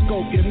rappers in the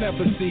scope, you're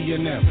never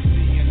seeing them.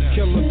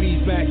 Killer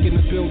bees back in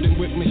the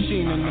building with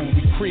machining them.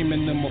 We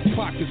creaming them, my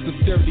pockets of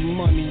dirty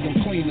money,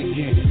 I'm clean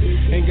again.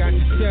 Ain't got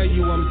to tell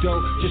you I'm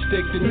dope, just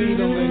stick the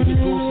needle in. The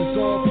goose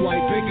is all white,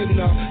 big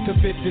enough to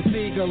fit the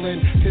seagull in.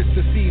 Tis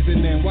the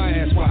season and why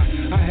ask why?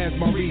 I have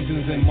my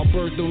reasons and my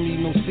birds don't need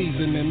no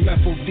seasoning.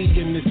 Methyl D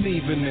in this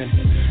evening.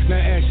 Now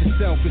ask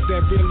yourself, is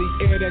that really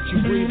air that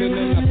you breathing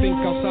in? I think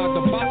outside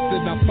the box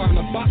that I find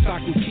a box I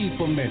can keep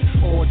them in.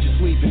 Or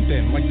just leave it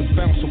then, like the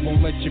bouncer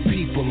won't let your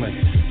people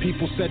in.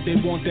 People said they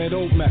want that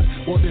old map,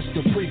 well this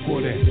the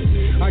prequel then.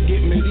 I get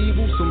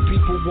medieval, some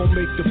people won't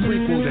make the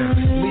prequel then.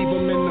 Leave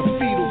them in the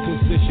fetal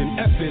position,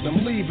 F it,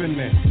 I'm leaving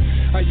then.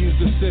 I use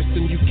the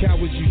system, you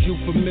cowards use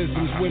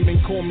euphemisms. Women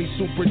call me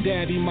super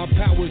daddy, my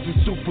powers is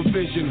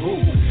supervision. Who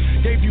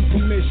gave you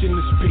permission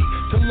to speak?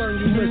 To learn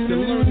you listen,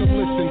 learn to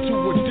listen to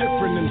a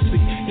different MC.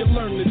 You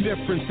learn the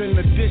difference in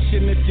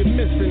addition if you're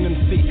missing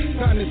MC.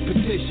 Sign this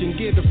petition,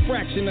 get a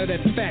fraction of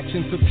that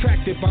faction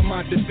subtracted by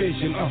my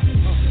division.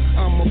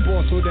 I'm a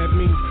boss, so that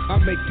means I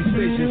make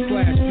decisions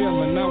slash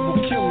villain. I will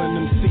kill an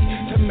MC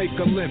to make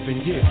a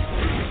living, yeah.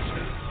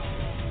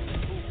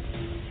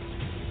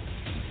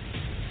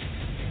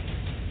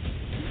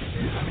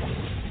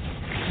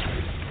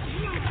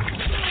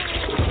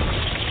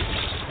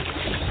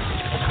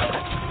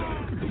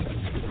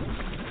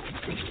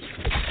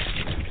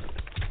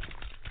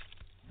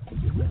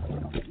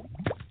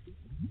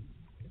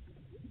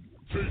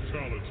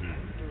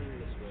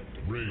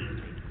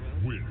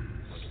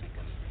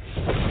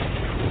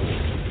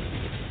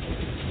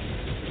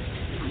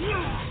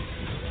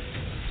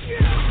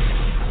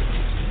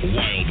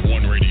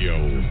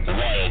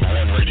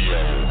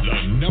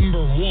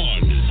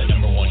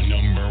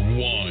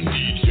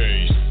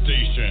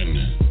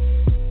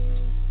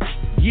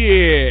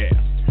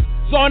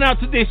 Out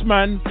to this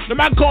man, the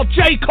man called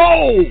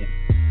J.COLE.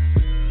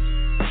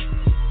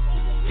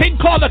 Thing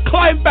called The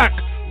Climb Back.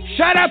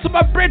 Shout out to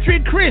my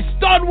brethren Chris,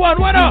 Don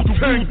One, what up?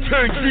 Tank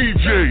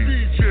DJ.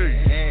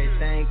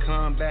 Everything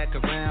come back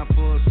around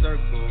full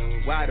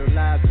circle. Why do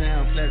lives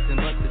sound pleasant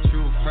but the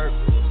truth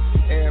hurtful?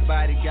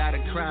 Everybody gotta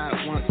cry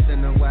once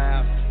in a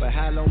while, but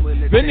how long will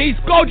it Venice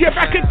Gold, you're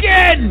back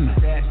again!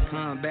 That's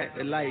come back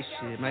to life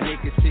shit. My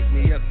niggas pick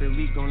me up and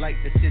we gon' light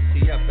the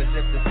city up as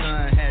if the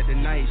sun had the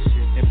night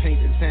shit. And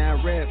paint the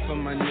town red for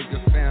my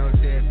nigga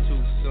found dead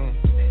too soon.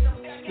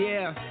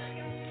 Yeah.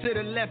 To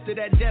the left of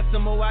that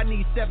decimal, I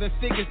need 7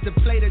 figures to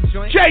play the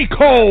joint.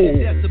 J.COLE!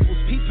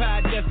 Decibels,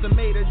 P-Pie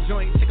decimator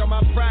joint. Check out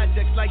my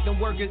projects like them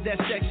workers that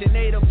section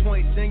 8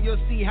 points. And you'll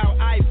see how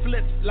I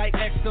flip like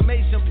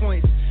exclamation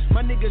points.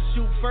 My niggas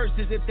shoot first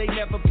as if they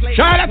never played.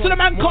 Shout out to the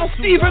man called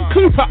Stephen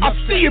Cooper. I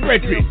see you,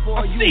 brethren.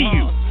 I see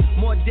you.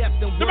 More depth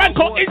than the man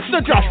called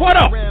Insta Josh. What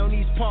up?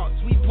 These parks,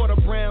 we put a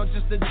brown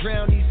just to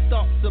drown these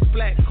stalks of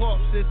black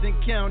corpses in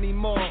county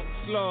morgues,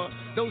 Lord.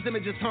 those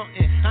images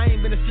haunting. I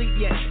ain't been asleep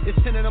yet, it's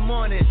 10 in the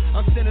morning.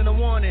 I'm sending a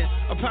warning.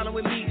 A problem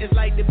with me is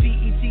like the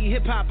BET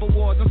Hip Hop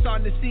Awards. I'm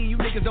starting to see you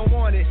niggas don't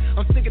want it.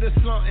 I'm sick of the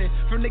slaunting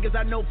from niggas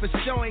I know for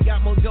sure ain't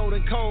got more dough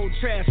than cold.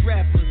 Trash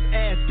rappers,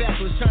 ass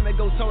backwards, trying to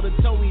go toe to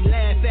toe. We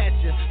laugh at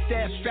you.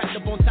 Staff strapped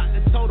up on top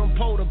the totem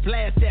pole to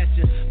blast at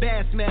you.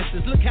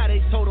 Bassmasters, look how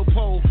they total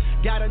pole.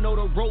 Gotta know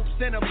the ropes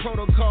and a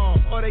protocol,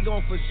 or they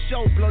gon' for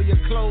show blow your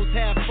clothes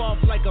half off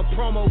like a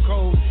promo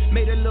code.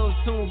 Made a little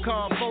tune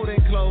called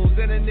Folding Clothes,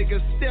 and a nigga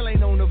still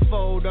ain't on the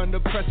fold. Under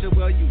pressure,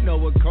 well, you know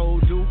what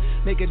cold do.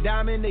 Make a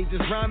diamond, they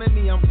just rhyming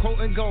me, I'm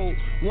quoting gold.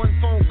 One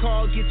phone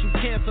call get you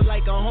canceled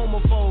like a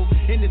homophobe.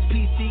 In this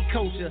PC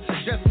culture,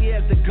 dress me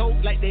as the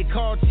GOAT like they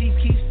call Chief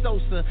Keef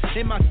Sosa.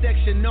 In my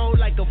section, no,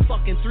 like a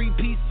fucking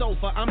 3-piece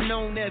sofa. I'm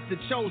known as the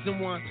chosen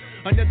one.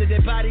 Another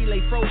dead body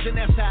lay frozen,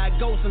 that's how I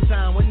go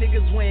sometimes. When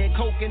niggas wearing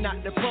coke and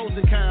not the pros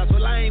and cons.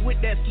 Well, I ain't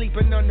with that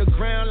sleeping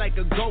underground like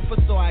a gopher,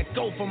 so I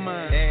go for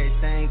mine.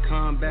 Everything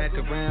come back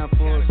around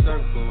full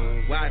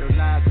circle. Why do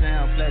lies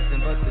sound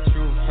pleasant, but the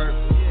truth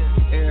hurtful?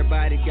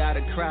 Everybody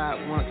gotta cry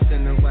once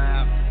in a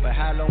while, but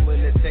how long will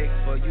it take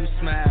for you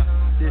smile?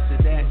 This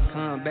is that,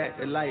 come back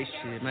to life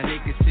shit. My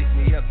niggas pick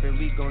me up and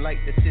we gon' light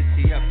the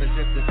city up as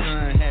if the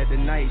sun had the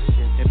night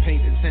shit. And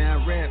paint the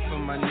town red for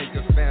my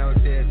nigga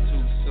found dead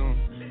too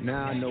soon.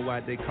 Now I know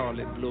why they call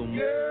it Blue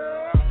Moon.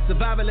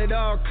 Survival at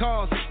all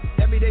costs.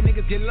 Everyday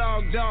niggas get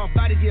logged off,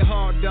 bodies get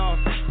hauled off.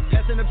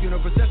 Passing the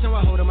funeral procession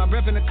while holding my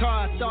breath in the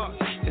car. I thought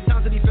it's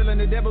time to be feeling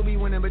the devil be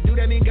winning, but do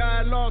that mean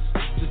God lost?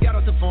 Just got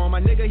off the phone, my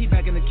nigga, he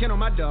back in the kennel,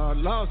 my dog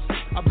lost.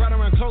 I brought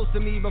around close to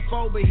me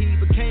before, but he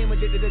became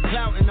addicted to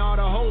clout and all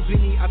the hoes we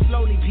need. I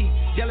slowly peaked,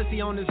 jealousy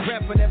on his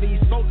breath whenever he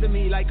spoke to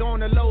me. Like on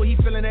the low, he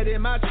feeling that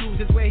in my shoes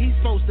is where he's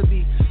supposed to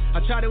be. I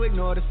try to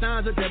ignore the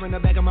signs of there in the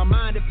back of my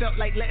mind. It felt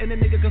like letting a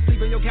nigga come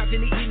sleep on your couch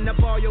and he eating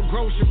up all your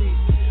groceries.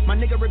 My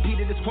nigga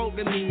repeated this quote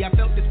to me. I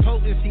felt this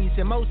potency.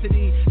 Said most of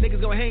these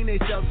niggas gon' hang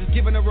themselves just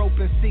giving a rope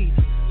and see.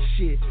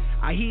 Shit,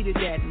 I heeded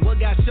that. And what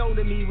got showed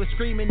to me was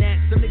screaming at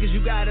some niggas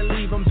you gotta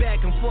leave them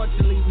back.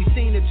 Unfortunately, we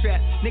seen the trap.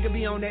 Nigga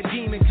be on that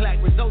demon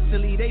clack.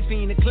 Resultantly, they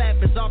fiend to clap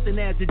as often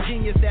as the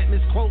genius that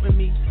misquoting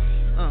me.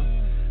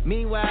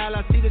 Meanwhile,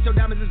 I see that your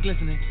diamonds is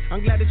glistening.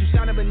 I'm glad that you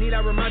shining, but need I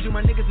remind you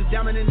my niggas is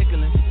diamond and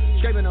nickelin'.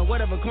 Scraping on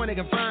whatever coin they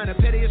can find. The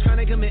petty is trying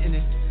to committing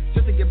it.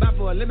 Just to get by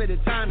for a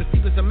limited time. To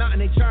steep as a mountain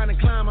they trying to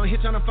climb. I'm here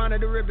trying to find a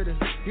derivative.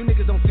 You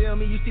niggas don't feel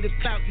me. You see the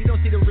clout, you don't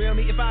see the real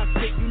me. If I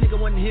sick, you nigga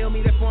wouldn't heal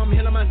me. Therefore I'm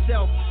healing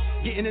myself.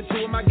 Getting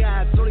into it, my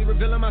guys, slowly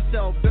revealing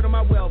myself. Building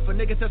my wealth. For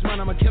niggas that's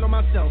mine, I'ma kill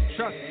myself.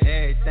 Trust me.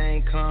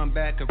 Everything come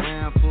back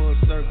around full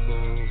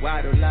circle.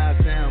 Why do lies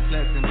sound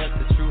pleasant, but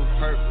the truth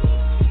hurtful?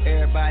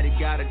 Everybody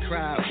gotta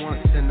cry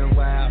once in a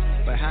while,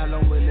 but how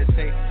long will it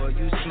take for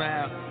you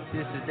smile?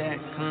 This is that,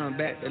 come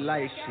back to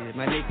life shit.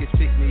 My niggas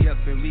pick me up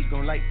and we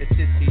gon' light the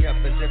city up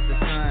as if the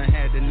sun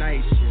had the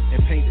night shit.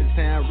 And paint the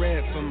town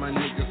red for my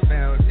nigga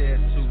found dead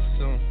too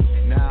soon.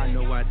 Now I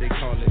know why they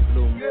call it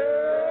Blue Moon.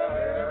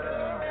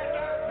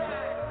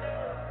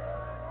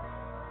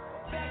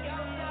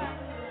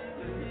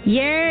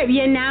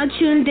 You're now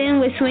tuned in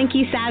with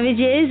Swinky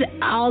Savages,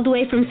 all the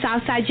way from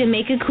Southside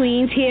Jamaica,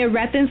 Queens, here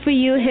repping for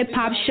you hip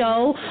hop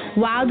show,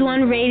 Wild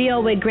One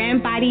Radio with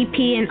Grand Body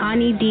P and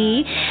Ani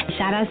D.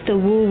 Shout outs to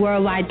Woo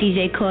Worldwide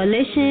DJ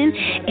Coalition,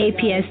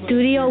 APS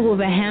Studio,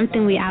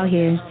 Wolverhampton, we out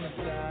here.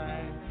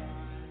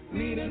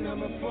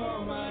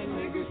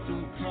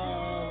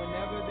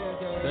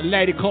 The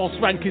lady called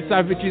Swanky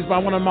Savages, by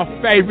one of my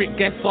favorite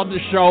guests on the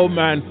show,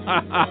 man.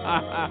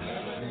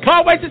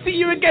 Can't wait to see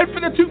you again for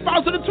the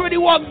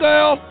 2021,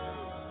 girl.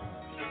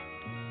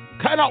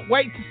 Cannot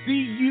wait to see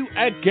you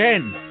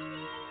again.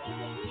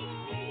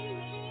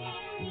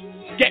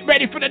 Get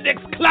ready for the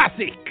next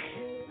classic.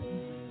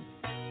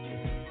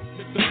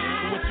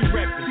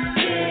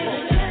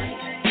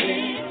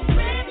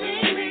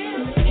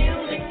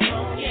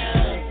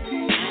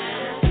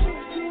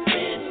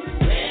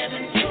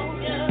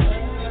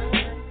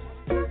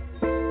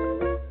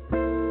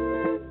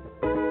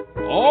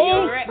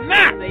 Oh,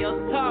 snap!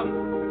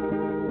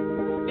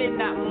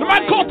 The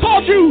man called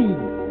TARJU.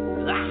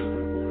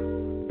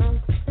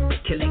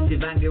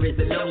 Collective anger is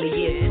the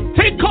loneliest.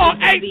 Take call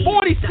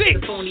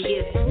 846.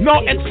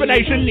 No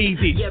explanation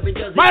needed.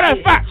 Matter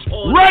of fact,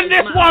 run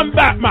this one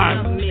back,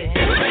 man.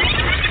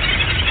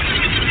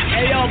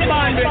 Hey, yo,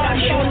 Bandit,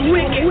 I'm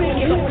wicked.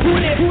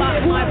 Put it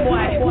back, my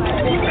boy.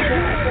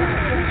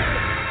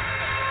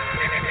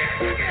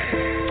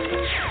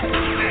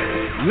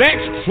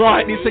 Let's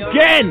try this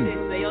again.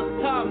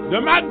 The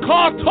man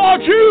called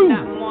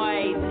TARJU.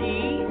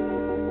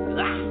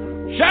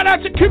 Shout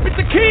out to Cupid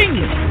the King.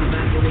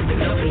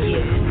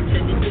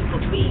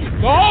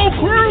 The whole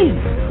crew.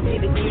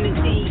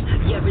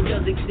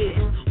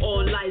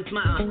 All lives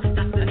matter.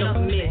 That's enough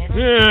myth.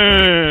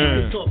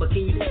 Yeah. But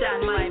can you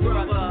stand my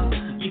brother?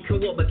 You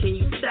can walk, but can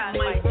you stand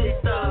my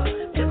sister?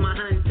 Set my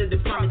hands to the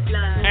promised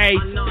land.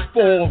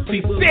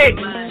 846.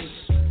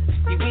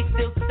 We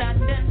still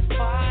stand and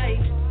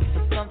fight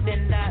for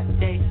something that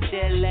they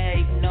still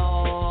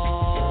ignore.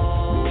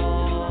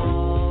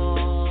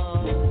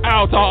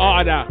 Out of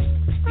order.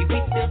 We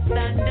still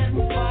stand and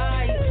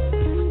fight,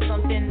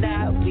 something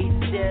that we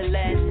still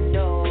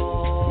endure.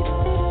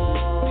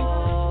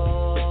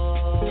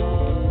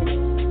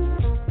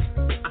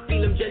 I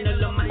feel them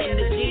gentle on my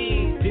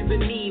energy. Vivid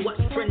me, watch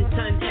friends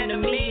turn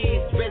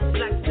enemies. Red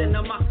flags in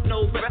the mock,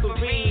 no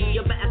referee.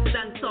 You better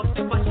stand tough,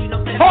 watch you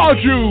not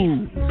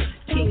TARJU.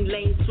 King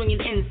Lane swinging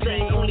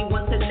insane. Only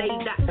want to lay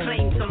that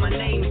claim to my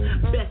name.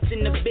 Best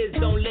in the biz,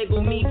 don't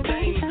label me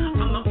fame.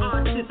 I'm an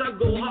artist, I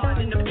go hard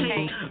in the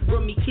paint.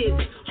 Rummy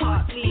kids,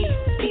 hard sleeves,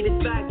 see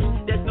this bag,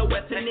 there's no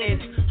weapon in.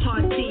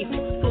 Hard teeth,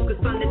 focus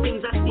on the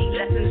things I see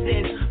lessons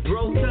in.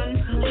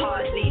 Broken,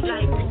 hardly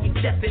like we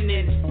stepping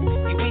in.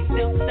 We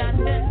still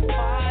stand and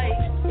fight,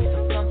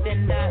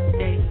 something that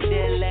they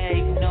still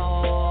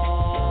ignore.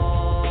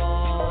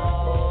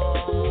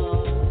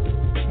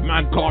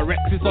 Man called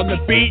Rex is on the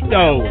beat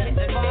though.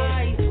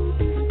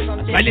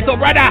 My little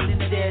brother.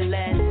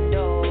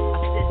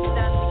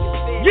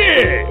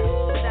 Yeah.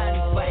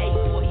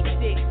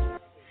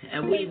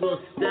 And we will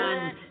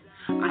stand.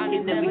 I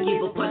can never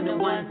give up on the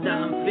ones that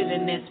I'm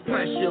feeling this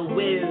pressure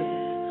with.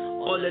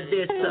 All of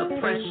this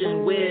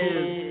oppression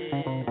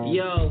with.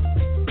 Yo.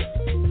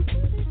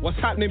 What's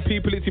happening,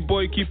 people? It's your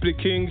boy Keeper the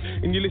King,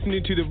 and you're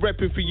listening to the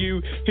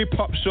RePPiN4 hip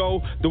hop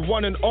show, the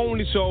one and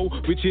only show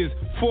which is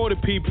for the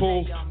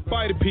people,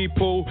 by the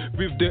people,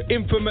 with the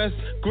infamous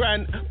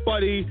Grant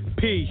Buddy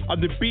P on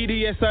the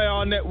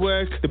BDSIR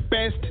network, the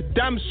best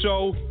damn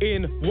show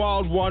in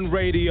Wild One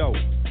Radio.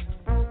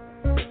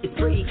 It's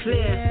pretty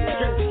clear,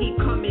 strength keep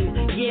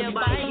coming year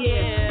by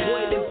year.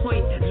 Boiling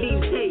point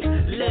leaves hate,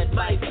 led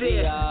by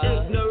fear.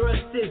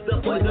 Ignorance is the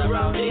poison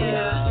around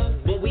here.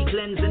 But we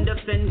cleanse and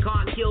defend,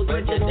 can't kill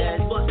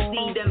prejudice. But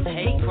see them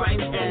hate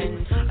crimes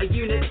end. A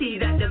unity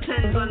that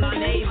depends on our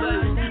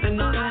neighbors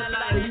and our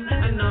allies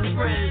and our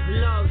friends.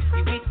 Love,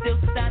 we still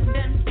stand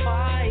and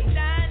fight,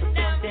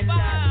 something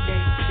that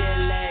they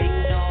still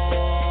ignore.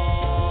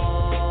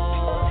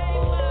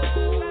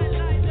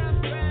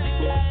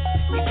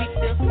 We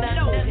still stand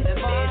and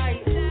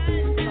fight,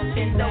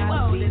 something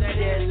that we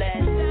still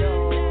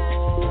endure.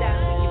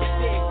 Stand with your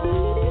pick,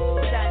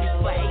 stand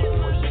for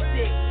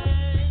 846.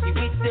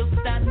 We still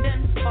stand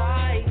and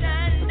fight,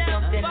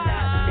 something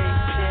that they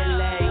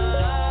still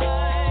ignore.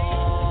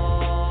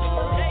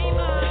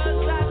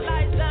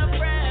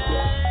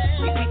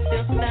 We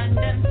still stand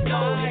and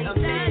fight,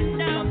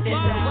 something that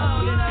we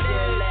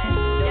still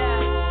endure.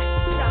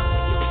 Stand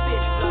with your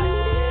pick,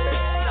 stand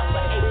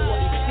for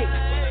 846.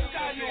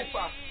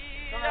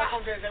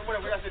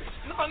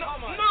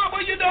 No,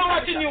 but you don't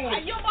watch the news.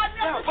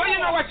 But you're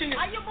not watching news.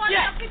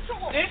 Yeah.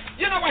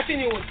 You're not watching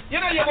news. You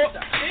know you bought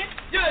me.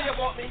 You know you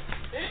bought me.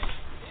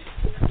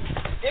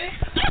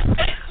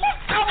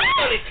 How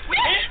you lick?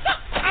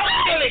 How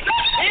you lick?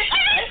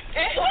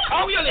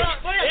 How you lick?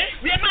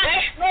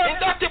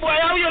 Dirty boy,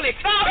 how you lick?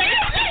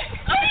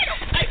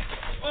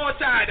 Oh,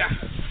 Tada.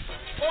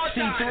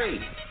 C3.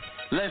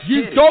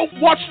 You don't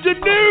watch the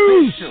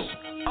news.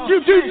 You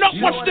do not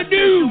watch the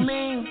news.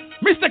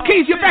 Mr.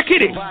 Keys, you're back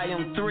in it.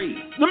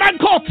 The man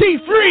called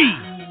T3.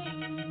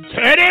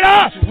 Turn it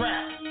up.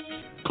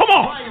 Come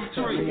on.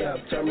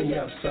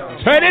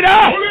 Turn it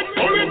up.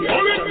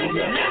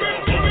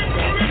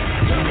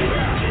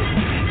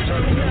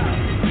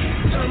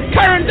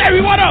 Karen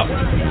Derry, what up?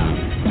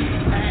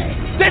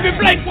 David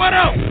Blake, what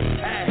up?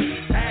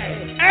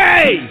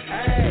 Hey.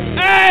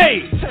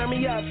 Hey.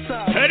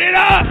 Turn it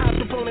up.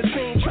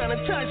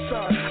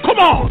 Come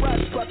on.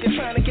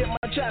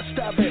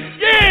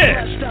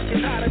 Yeah.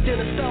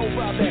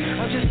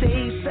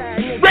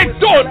 Red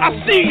Dawn, I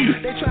see you.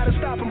 They try to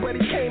stop him, but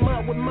he came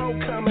up with more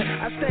coming.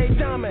 I stayed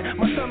dumbing.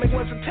 My stomach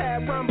was a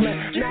tad rumbling.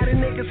 Now the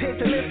niggas hit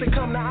the list and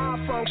come to our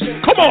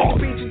function. Come on.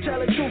 Speech and tell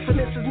the truth, and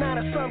this is not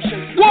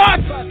assumption. What?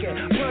 Fuck it.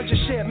 Bunch of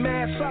shit,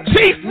 mad suction.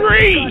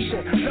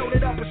 T3.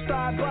 Loaded up and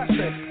start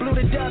busting. Blew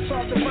the dust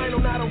off the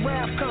vinyl, now the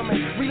rap coming.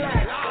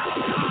 Relax.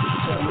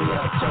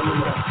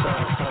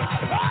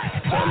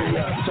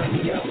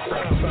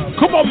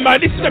 Come on, man.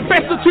 This is the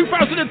best of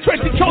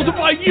 2020 chosen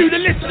by you, the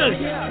listeners.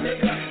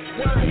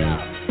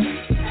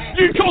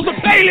 You chose the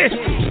playlist.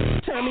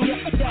 Turn me up,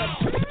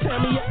 turn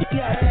me up,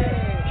 yeah.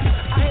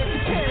 I hit the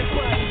can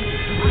button.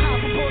 I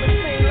hop up on the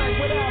scene like,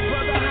 what up,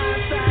 brother?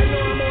 Hindsight,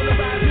 know I'm on the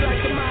rise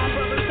like the mob,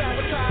 brother.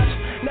 Sabotage.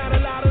 Not a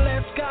lot of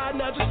less God,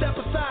 now just step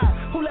aside.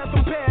 Who left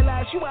them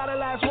paralyzed? You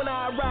idolized when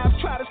I arrived.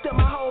 Try to step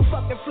my whole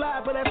fucking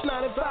fly, but that's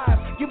not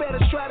advised. You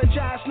better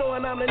strategize,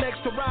 knowing I'm the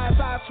next to rise.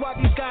 I swat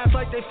these guys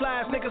like they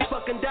flies, niggas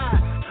fucking die.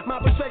 My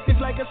perspective's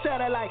like a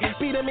satellite.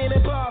 Beat them in a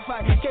bar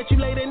fight. Get you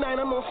late at night,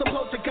 I'm on some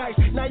poltergeist.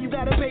 Now you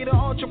gotta pay the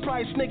ultra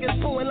price.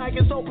 Niggas pulling like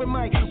it's open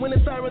mic. When the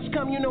sirens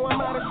come, you know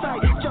I'm out of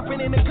sight. Jumping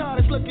in the car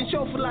that's looking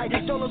chauffeur like.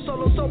 Dolo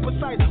solo so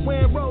precise.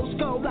 Wearing rose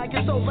gold like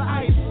it's over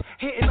ice.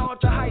 Hitting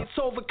ultra heights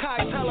over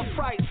kites, hella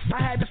frights.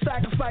 I had to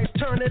sacrifice,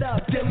 turn it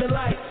up, dim the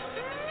lights.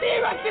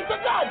 Serious,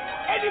 sister God.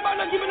 Anybody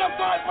not giving up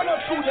God for the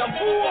food and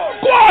food.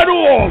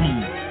 Guadum!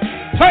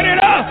 Turn it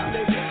up!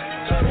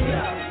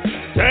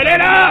 Turn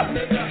it up!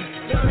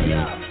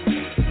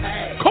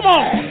 Come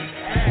on!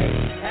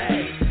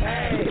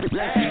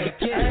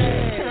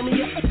 Turn me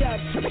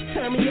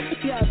up,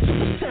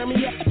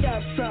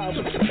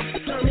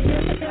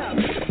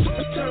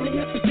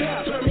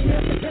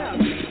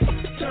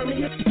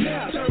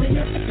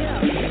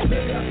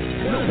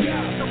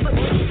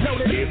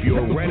 If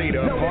you're ready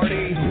to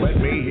party, let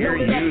me hear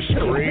you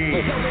scream.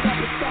 It's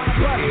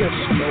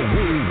the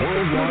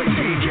Worldwide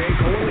DJ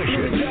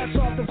Coalition.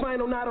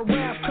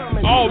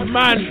 Oh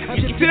man,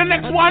 you see the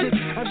next one?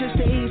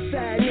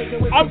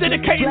 I'm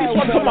dedicating this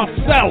one to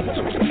myself.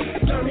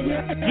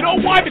 You know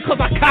why? Because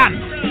I can.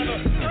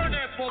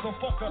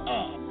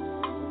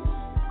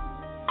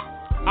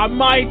 I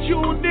might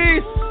tune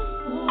this,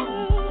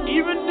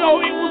 even though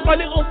it was my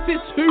little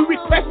sis who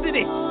requested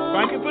it.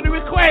 Thank you for the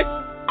request.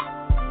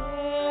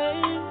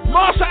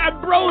 Marsha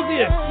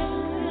Ambrosius.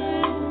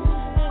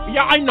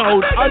 Yeah, I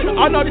know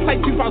this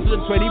ain't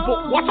 2020,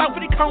 but watch out for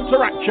the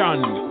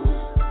counteraction.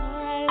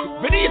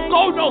 Vinny's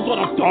God knows what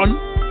I've done.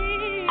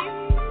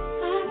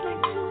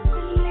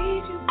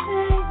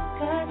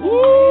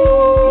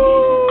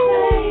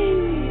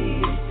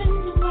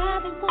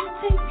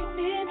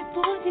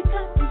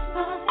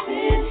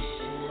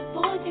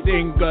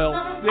 Sing, girl,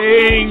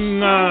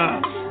 sing.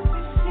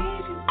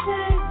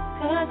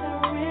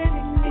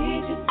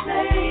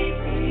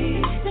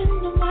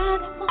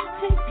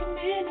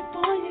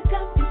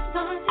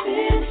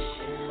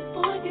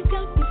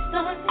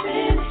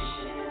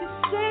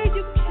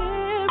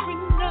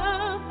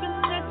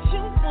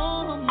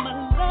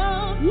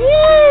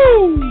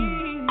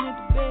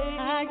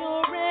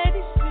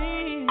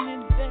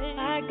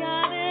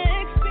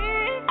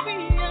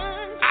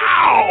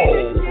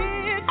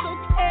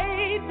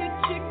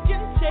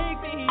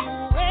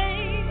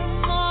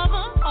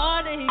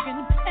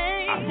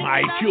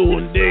 I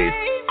tune this.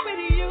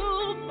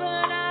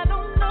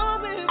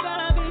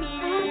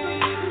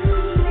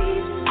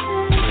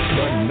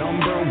 The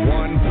number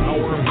one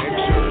power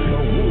mixer, the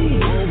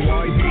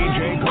Worldwide DJ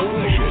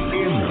Coalition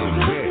in the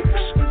mix.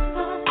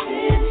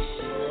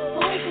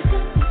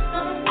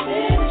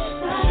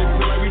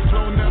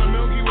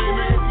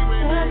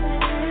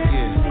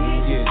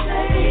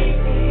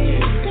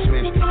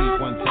 Smash the beat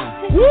one time.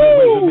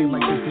 Woo!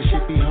 Like this, the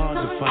shit be hard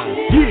to find.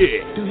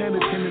 Yeah. Do have a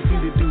tendency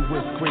to do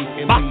what's great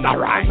and Basta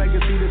right.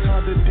 Legacy that's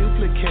hard to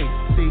duplicate.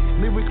 See,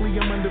 lyrically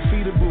I'm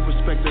undefeatable,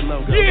 respect the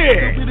logo.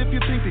 Yeah. Stupid if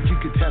you think that you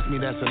could test me,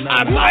 that's enough.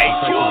 I might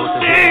choose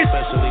this.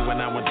 Especially when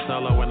I went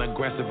solo and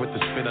aggressive with the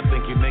spit. I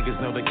think you niggas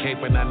know the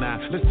cape and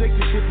nah. Let's take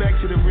the shit back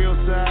to the real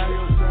side.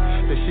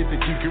 The shit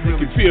that you can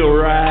really feel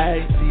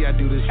right. See, I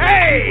do this shit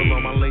hey. for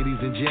all my ladies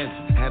and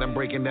gents. Had them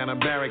breaking down a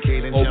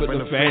barricade and over jumping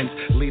the the fence.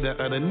 Leader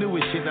of the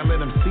newest shit, now let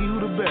them see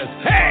who the best.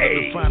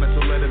 Hey! Find it,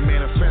 so let it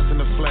manifest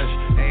in the flesh.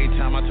 Every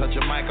time I touch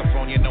a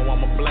microphone, you know I'm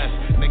a bless.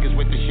 Niggas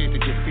with the shit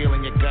that you feel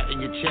in your gut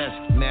and your chest.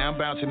 Now I'm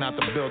bouncing out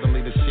the building,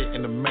 leave the shit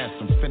in the mess.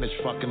 I'm finished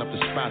fucking up the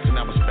spots and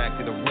now it's back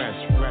to the rest.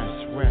 See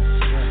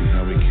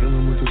how we kill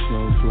 'em with the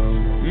slow flow.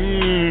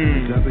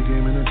 We got the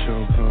game in a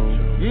chokehold.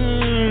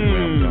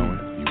 Where I'm going,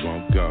 you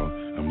won't go.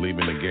 I'm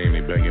leaving the game,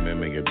 they begging that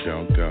nigga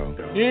don't go.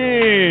 Let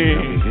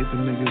me hit the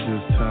niggas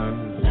this time.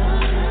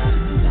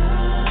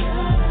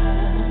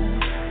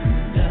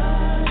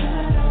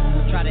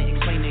 Try to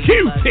explain to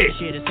you love, this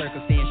shit is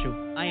circumstantial.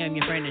 I am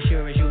your friend as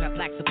sure as you have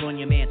plaques upon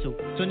your mantle.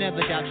 So never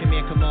doubt your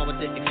man, come on with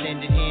the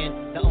extended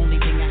hand. The only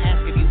thing I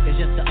ask of you is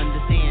just to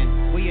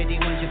understand. We are the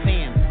ones your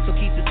fam, so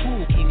keep it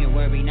cool, king, and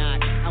worry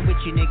not. I'm with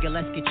you, nigga,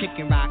 let's get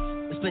chicken rocks.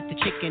 We split the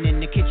chicken in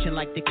the kitchen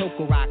like the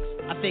Cocoa Rocks.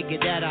 I figured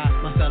that I,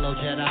 my fellow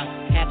Jedi,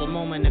 have a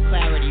moment of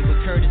clarity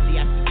with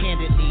courtesy. I speak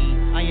candidly.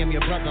 I am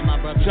your brother,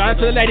 my brother. Shout out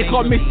to the lady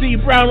called Miss C.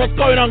 Brown. What's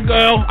going on,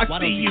 girl? I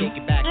see you.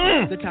 Take it back?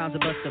 Good times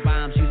of Busta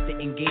Rhymes used to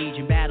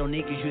engage in battle.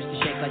 Niggas used to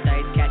shake like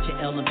dice, catch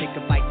an L and pick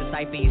a fight. The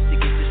cipher used to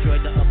get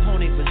destroyed. The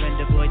opponent was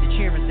rendered void. The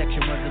cheering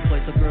section was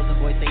employed. So girls and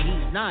boys say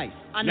he's nice.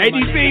 Lady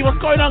B, what's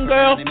going on,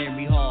 girl?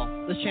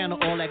 Let's channel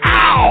all that good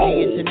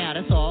into now.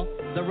 That's all.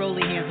 The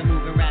rolling hands are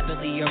moving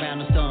rapidly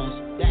around the stones.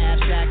 The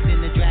abstracts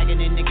and the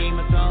dragon in the Game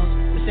of Thrones.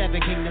 The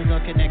seven kingdoms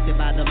are connected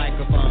by the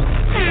microphone.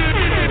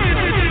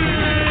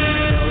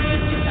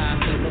 If your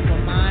time came before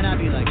mine, I'll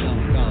be like,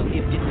 don't go.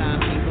 If your time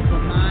came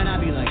before mine,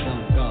 I'll be like,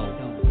 don't go.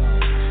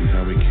 See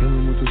how we kill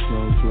 'em with the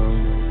slow flow.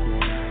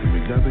 And we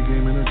got the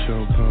game in a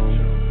chokehold.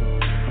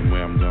 I'm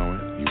where I'm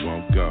going, you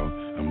won't go.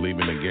 I'm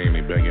leaving the game,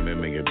 they begging that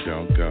nigga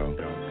don't go.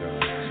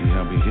 See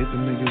how we hit the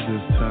niggas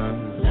this time.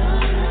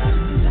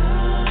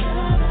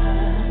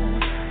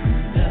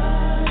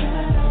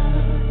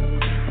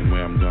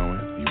 I'm going,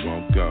 you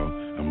won't go.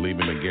 I'm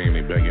leaving the game,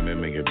 they begging that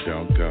nigga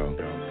don't go.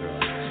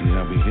 See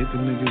how we hit the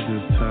niggas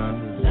this time.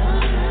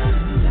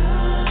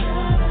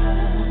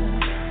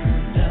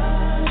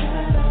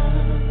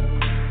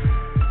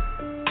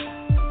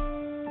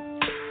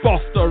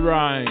 Busta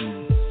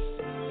Rhymes,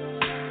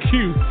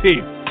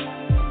 Q-Tip,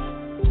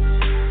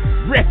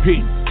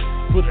 repping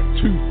for the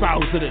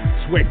 2020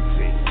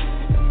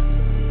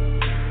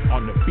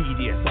 on the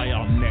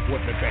BDSIR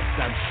network, the best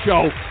damn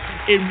show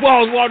in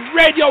Worldwide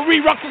Radio.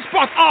 Re-rock the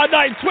spot,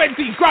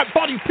 R920, Grab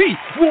Body P,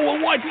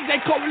 Worldwide DJ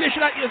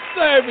Coalition at your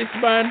service,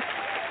 man.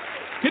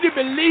 Can you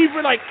believe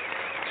we're like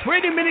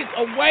 20 minutes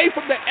away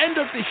from the end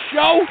of the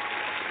show?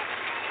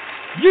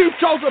 You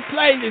chose a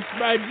playlist,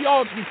 man.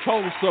 You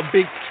chose some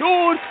big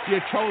tunes, you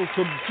chose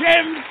some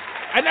gems,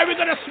 and then we're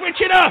gonna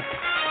switch it up.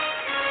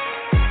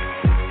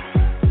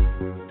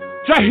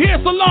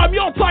 Shahir Salam,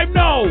 your time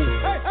now.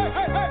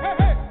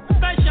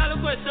 Special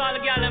request to all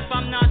the girls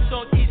from north,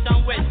 south, east,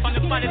 and west. From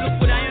the body look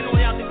good, and you know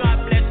you have the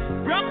God bless.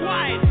 Brock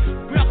white,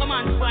 brock a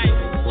man's fine.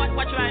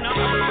 Watch right now.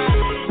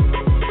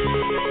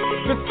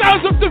 The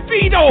sounds of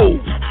DAVIDO.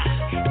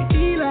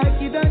 Feel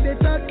like you done they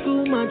talk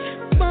too much.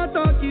 Small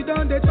talk, you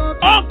done they talk.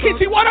 Oh,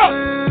 Kitty, what up?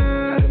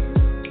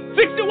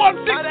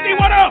 6160,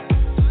 what up?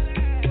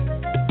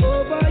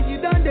 Over, you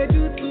done they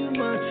do too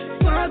much.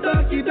 Small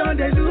talk, you done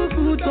they do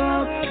good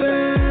talk.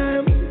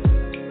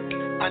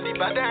 And the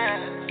bad.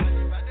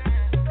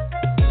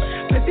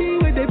 I see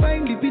where they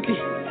find the pity.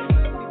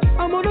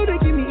 I'm on they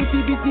give me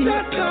itty bitty.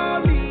 Just call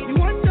me. You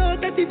want know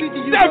that itty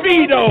bitty.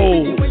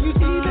 DAVIDO. When you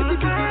see that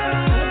itty bitty,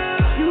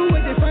 you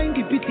where they find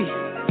the pity.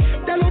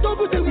 Tell us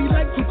double say we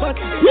like to party.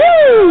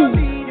 Woo!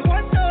 You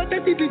want know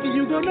that itty bitty.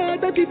 You gonna know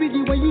that itty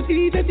bitty when you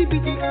see that itty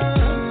bitty.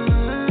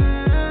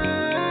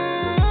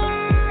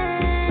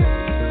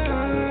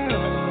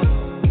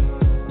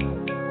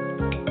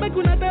 Make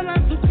una tell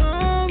us to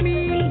call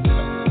me.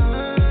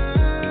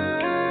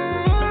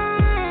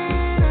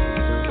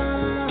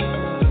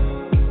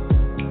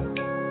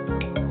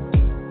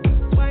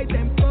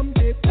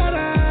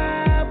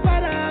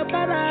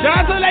 Shout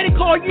out to the lady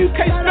called UK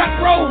Stack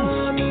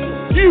Rose.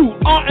 You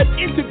are an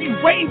interview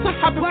waiting to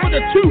happen for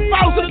the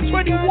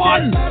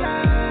 2021.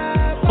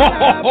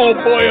 Oh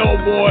boy, oh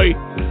boy.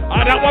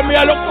 And that one me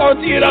I look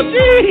forward to you know.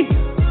 Gee.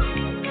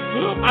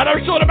 And I'm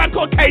sure the man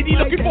called KD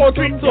looking forward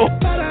to it too.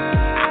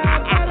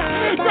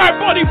 Right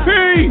body P.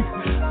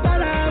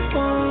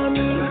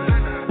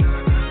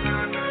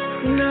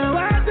 Now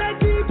I take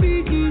the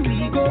biggie,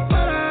 we go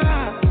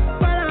para,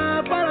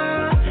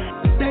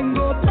 then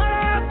go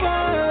para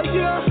for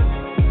you.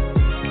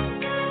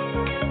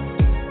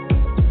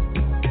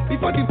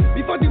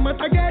 Before the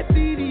matter gets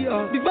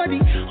serious, before the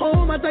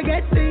whole matter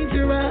gets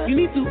dangerous, you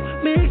need to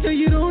make sure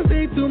you don't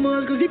say too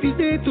much, cause if you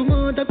say too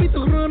much, the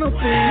people run up on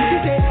you. You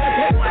say,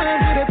 I take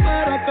time for the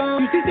para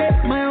come. You say,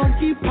 my own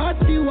keep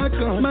party walk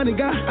on. Man,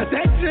 nigga, I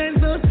take trends,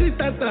 no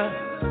sister.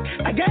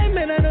 I get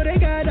men, I know they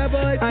got a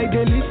boy. I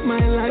dey live my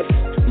life.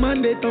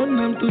 Man, they turn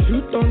them to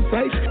shoot on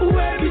sight.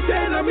 Whoever be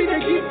saying, I mean, they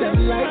keep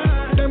them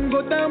life. Them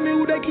go tell me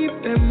who they keep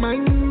them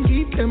mind.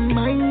 Keep them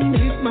mind,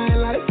 it's my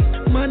life.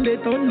 Man, they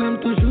turn them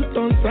to shoot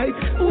on sight.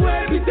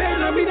 Whoever be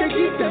saying, I mean, they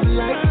keep them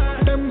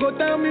life. Them go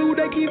tell me who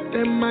they keep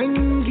them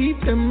mind. Keep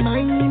them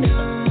mind.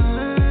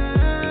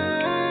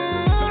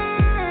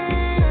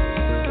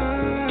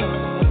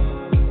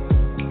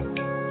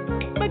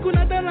 Make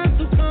una tell us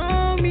to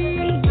call me.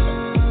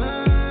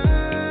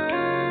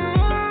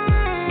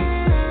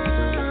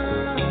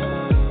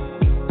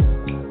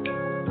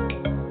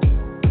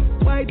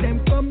 Why them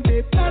come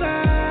they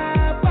para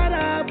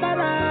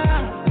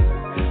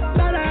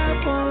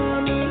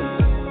for me?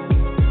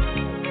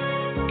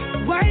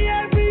 Why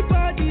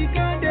everybody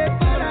come they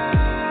para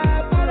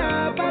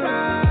for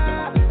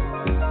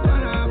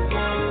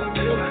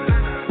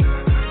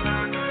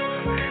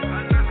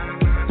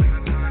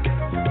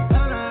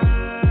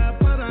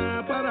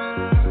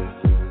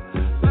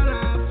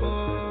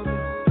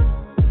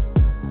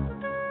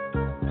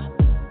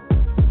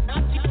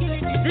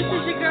This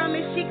is your girl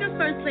Miss Chica,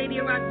 First Lady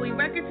of Rockaway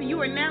Records, and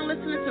you are now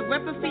listening to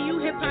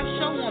RePPiN4 Hip Hop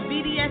Show on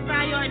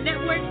BDSIR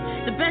Network,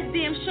 the best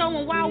damn show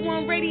on Wild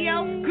One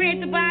Radio. Grant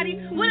the Body.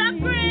 What up,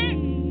 Grant?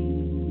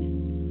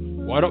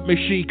 What up, Miss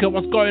Chica?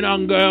 What's going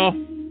on, girl?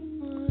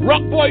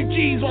 Rock Boy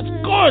G's, what's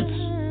good?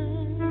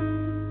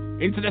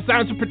 Into the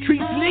sounds of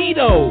Patrice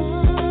Lido.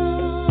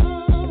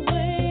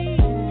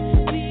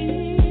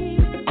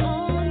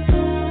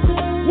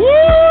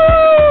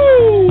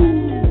 Woo!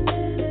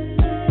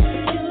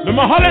 The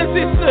Mulholland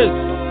Sisters,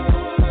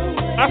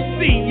 I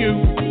see you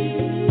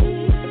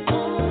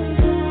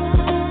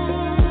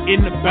in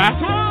the back.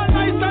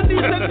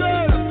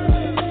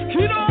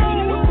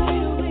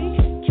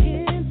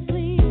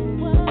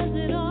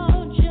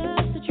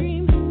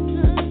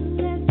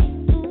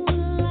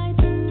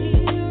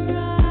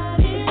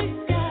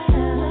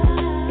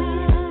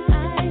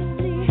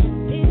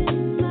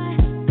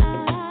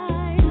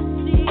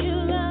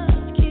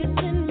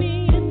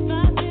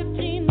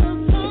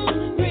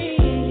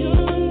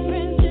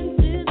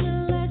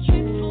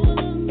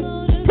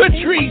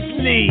 Patrice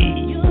Lee.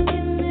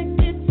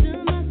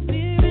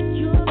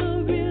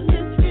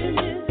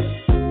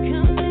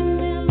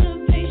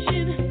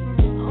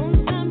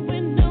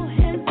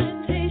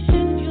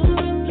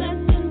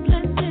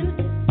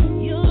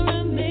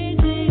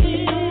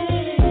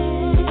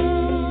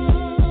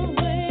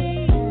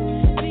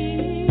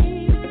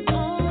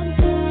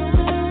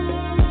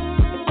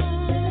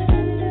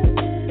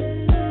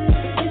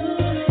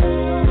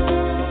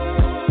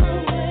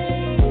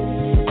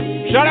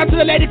 Shout out to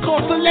the lady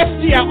called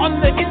Celestia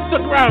on the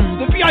Instagram,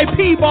 the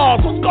VIP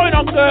bars. What's going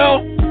on, girl?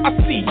 I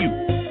see you.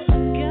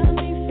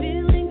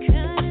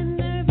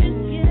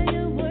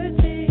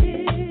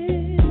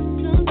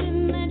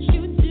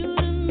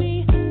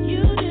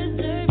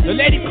 The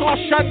lady called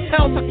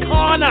Chantel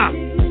Takana.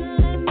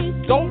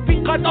 Don't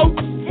think I don't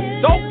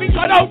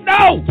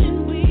know.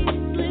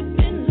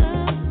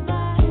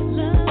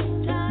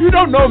 You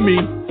don't know me,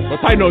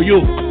 but I know you.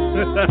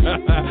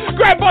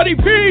 Grab Body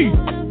P!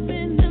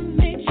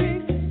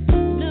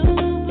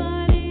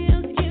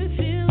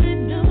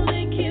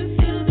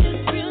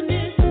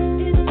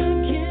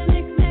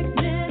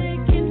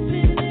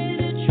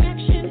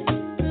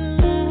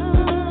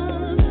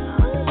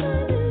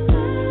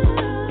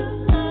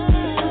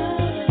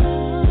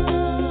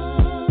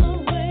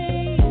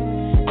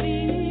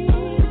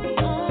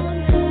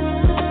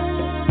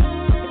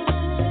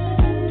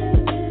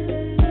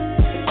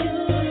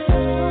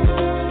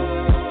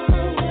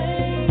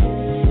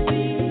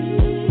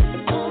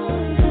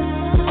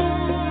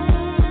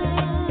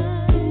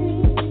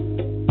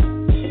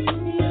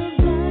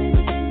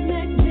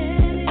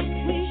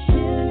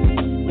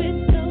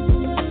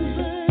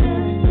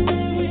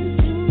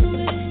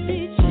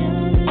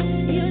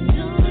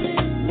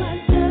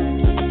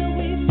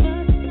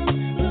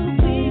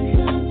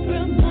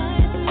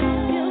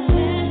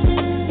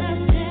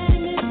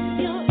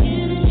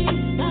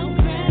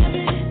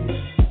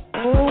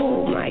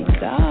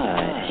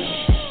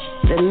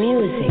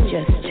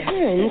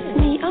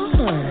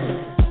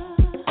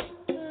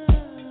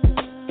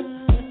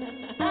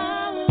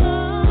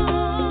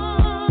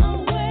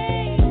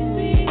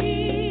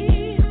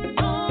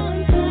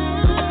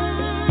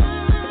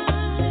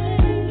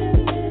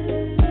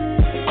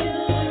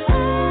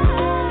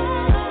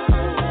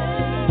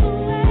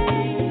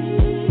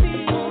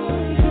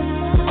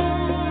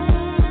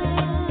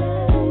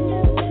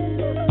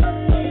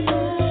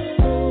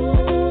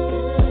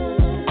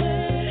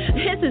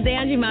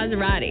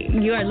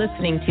 You are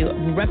listening to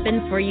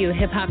RePPiN4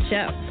 Hip Hop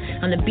Show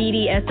on the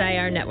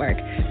BDSIR network,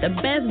 the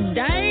best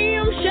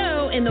damn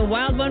show in the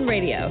Wild One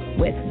Radio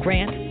with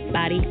Grant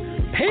Body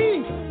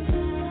P.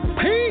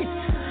 Peace.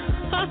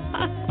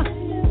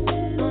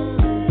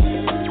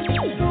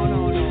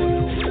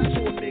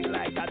 Big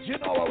like that, you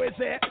know what we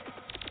say?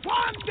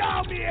 One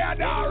down here,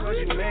 now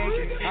you make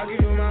it. I'll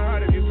give you my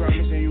heart if you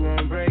promise and you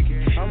won't break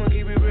it. I'ma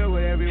keep it real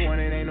with everyone,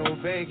 it ain't no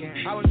faking.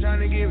 I was trying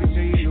to give it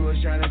to you, you was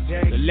trying to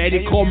take it. The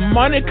lady called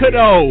Monica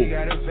though.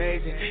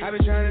 I've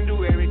been trying to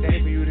do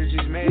everything for you to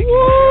just make it.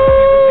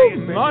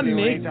 Woo!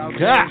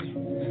 Monica.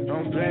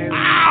 Don't play with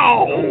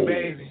ow! Don't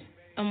baby.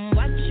 I'm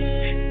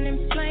watching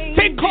in flames.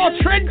 Thing called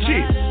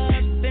Trenches.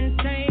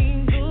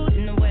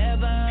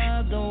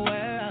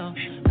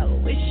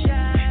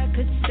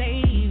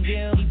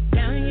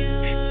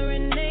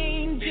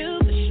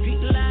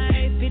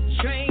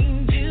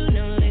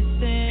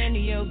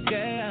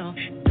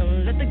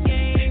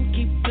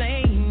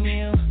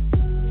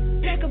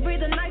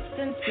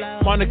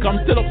 Monica, I'm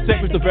still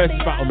upset with the versus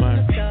battle, man.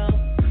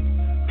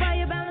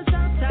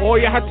 All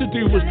you had to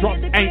do was drop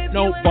Ain't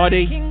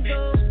Nobody,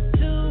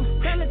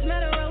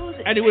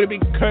 and it would have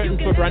been curtain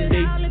for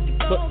Randy.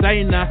 But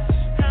saying that,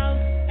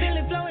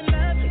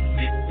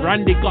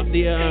 Randy got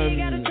the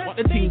what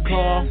the team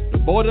called, the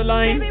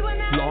borderline.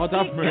 Lord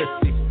have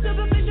mercy.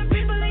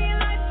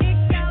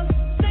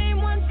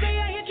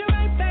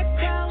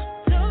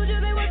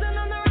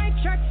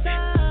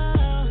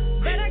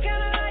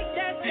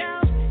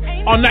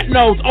 On that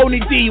note, only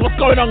D, what's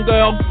going on,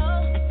 girl?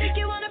 If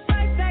you wanna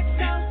fight back,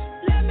 so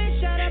let me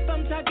shut up.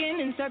 I'm talking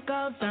in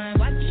circles. I'm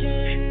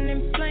watching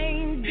in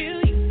flames.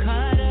 You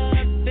caught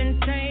up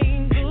and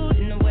tangled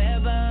in the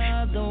web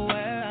of the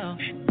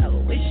world. I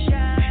wish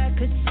I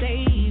could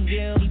save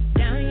you. Deep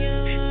down,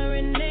 you're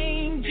an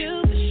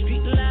angel. The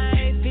street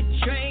life it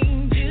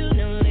trained you.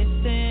 Don't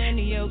listen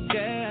to your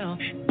girl.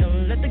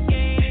 Don't let the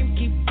game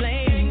keep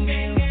playing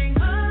you.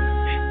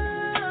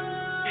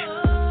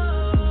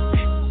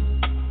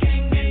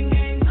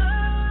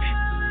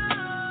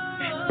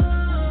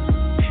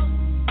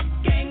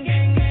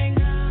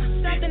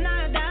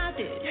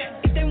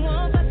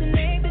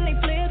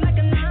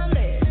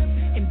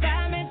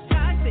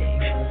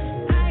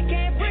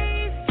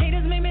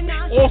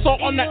 Also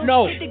on that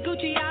note,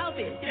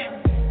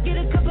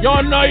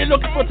 y'all know you're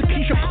looking for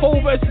Takesha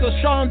Cole versus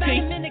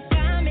Ashanti.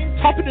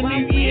 Top of the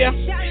new year.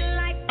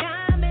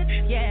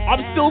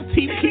 I'm still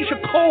Team Keisha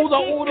Cole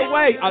though all the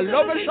way. I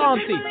love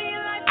Ashanti.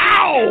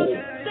 Ow!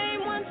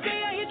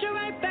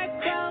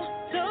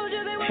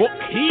 But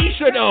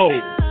Keisha though.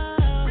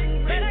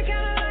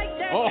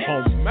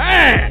 Oh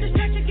man.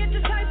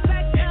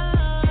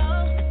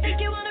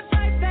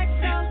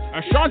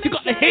 Ashanti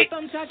got the hit.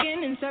 But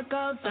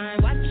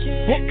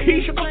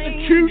Keisha got the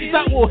tunes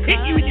that will hit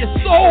you in your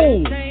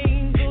soul.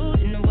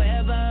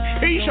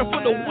 Keisha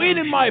for the win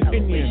in my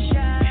opinion.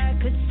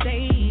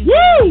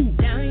 Woo!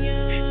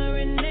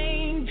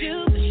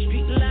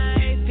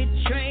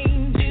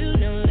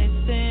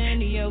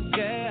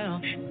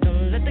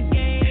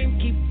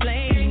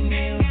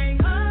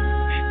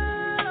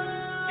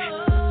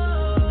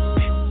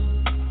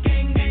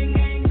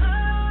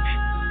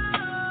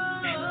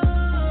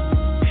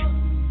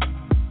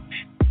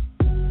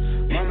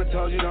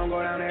 Told you don't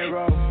go down that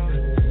road.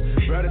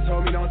 Brother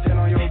told me don't tell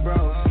on your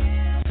bros.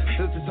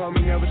 Sister told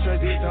me never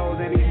trust these hoes,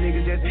 and these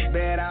niggas just as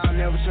bad. I'll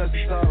never trust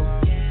a soul.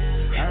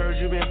 I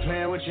heard you been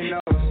playing with your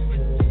nose.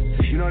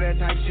 You know that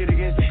type shit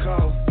against the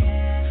code.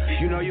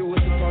 You know you was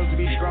supposed to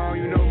be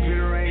strong. You know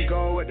glitter ain't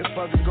gold. What the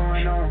fuck is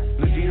going on?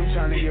 Look at them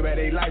trying to get back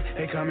their life,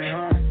 they coming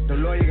home. The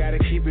lawyer gotta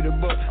keep it a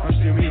book, I'm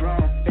still be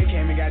wrong. They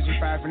came and got you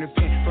fired from the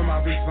pen, from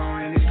off his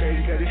phone. And it's crazy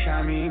cause this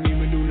time he ain't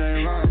even do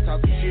nothing wrong.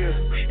 Talking chill,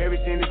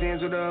 everything that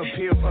ends with a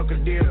appeal, fuck a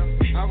deal.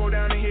 I'll go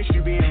down in history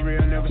being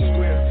real, never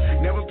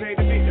squeal. Never played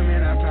the victim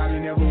and I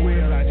probably never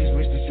will. I just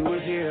wish that you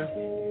was here.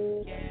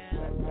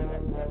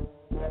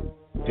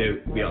 So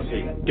we are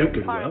saying, don't go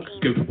to work,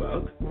 go to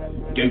work.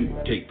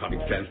 Don't take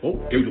public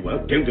transport, go to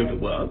work, don't go to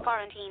work.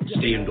 Quarantine.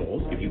 Stay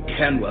indoors. If you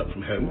can work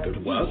from home, go to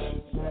work.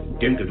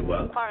 Don't go to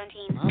work.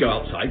 Quarantine. Go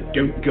outside,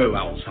 don't go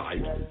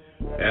outside.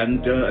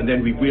 And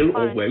then we will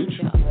or won't.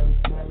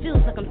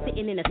 Feels like I'm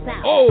sitting in a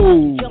south.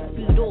 Oh! Junk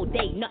food all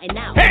day, nothing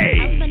out. Hey!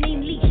 I'm my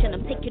name Leash and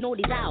I'm taking all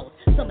these out.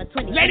 Summer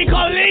 20. Lady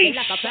called Leash!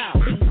 Like a bow.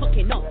 Been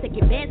cooking up,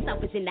 taking bad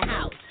stuff is in the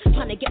house.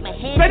 Trying to get my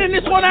hands. Sending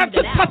this one out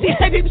to Tutty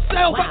Head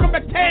himself at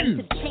number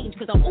 10. Change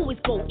because I always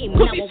go in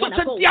when I want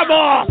such to go a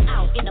out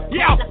in the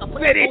yeah, like I put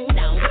ready. my phone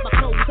down. Put my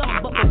clothes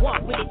on, but my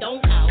walk really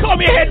don't out. Call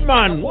me head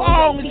man.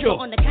 Wrong with you?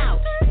 On the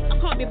couch.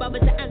 I can't be bothered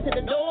to answer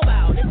the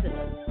doorbell. Listen,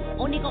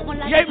 only got one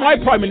life. You ain't my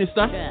prime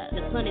minister. The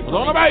sun is I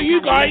don't know about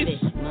you guys.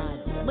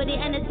 But the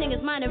anything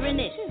is minor in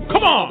it.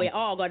 Come on. We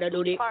all gotta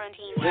do the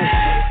quarantine. Do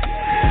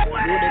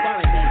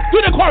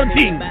the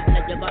quarantine.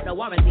 Like you got the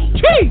warranty.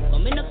 Gee.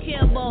 I'm in the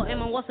care ball, and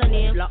what's her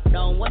name?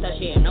 Lockdown, what a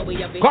shame. Now we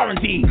have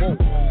quarantine.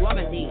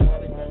 Warranty.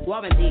 Do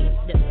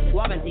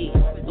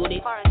the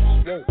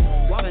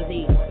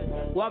quarantine.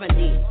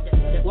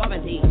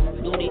 Warranty.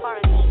 Do the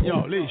quarantine.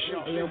 Yo, Leash.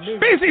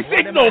 Busy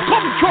signal.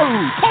 Come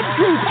through.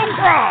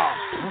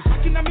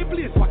 Fucking at me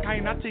place, what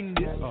kind of thing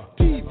this?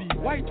 TV,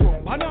 white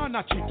rum,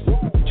 banana chips.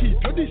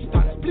 Keep your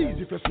distance, please.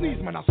 If you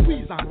sneeze, man, I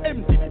squeeze and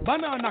empty the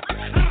banana.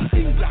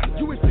 England,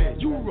 USA,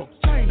 Europe,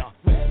 China.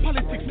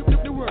 Politics,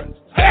 look the world.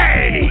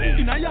 Hey!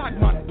 In a yard,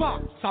 man,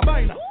 park,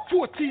 Sabina.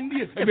 14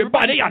 days.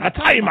 Everybody on a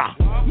timer.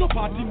 No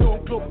party, no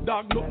club,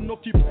 dog, no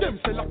keep them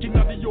say locking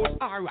at the yard.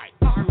 Alright.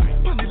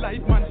 Funny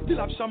life, man, still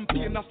have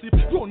champagne a sip.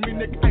 Round me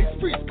neck, ice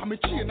freeze, come me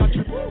chain a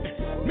drip.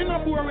 Me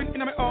not boring in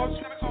my house.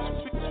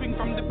 Swing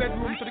from the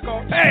bedroom to the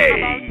couch.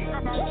 Hey!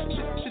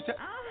 She said,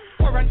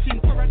 quarantine.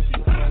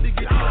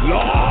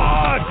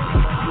 Lord!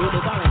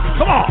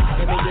 Come on!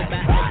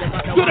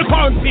 Do the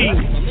quarantine!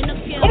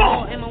 Come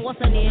on!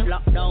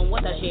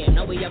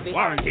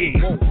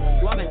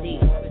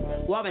 Quarantine!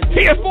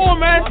 Tier 4,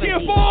 man! Tier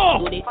 4!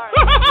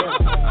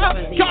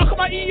 Y'all come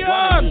on,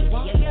 Ian!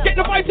 Get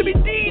the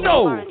vitamin D,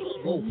 though!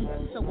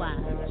 So why?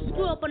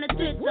 Screw up on the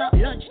Twitter.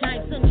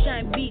 Lunchtime,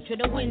 sunshine, beach with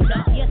the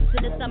window. Yes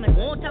to the summer,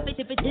 won't have it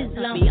if it is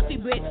long. Me happy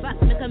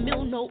breakfast, make a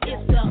meal, no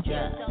it's long.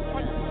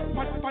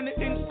 On the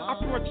ends,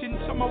 approaching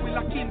summer, we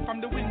lock in from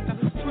the winter.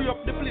 Free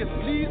up the place,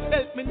 please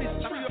help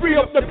minister. Free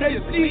up the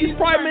place, please,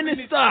 Prime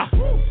Minister.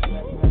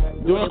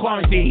 Do the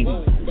quarantine.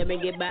 Let me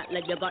get back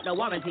like you got the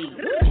warranty.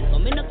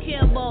 I'm in the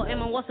care ball,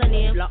 Emma, what's her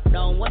name?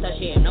 Lockdown, what a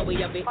shame. Now we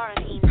have it.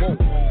 Warranty.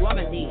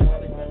 Warranty.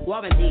 Do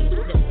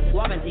the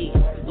warranty.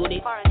 Do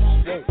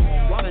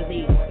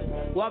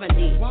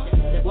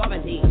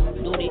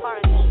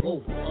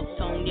the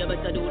uptown, you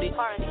better do the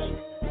quarantine.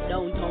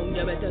 Downtown,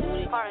 you better do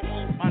the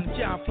quarantine. Man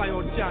can't fly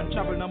out, can't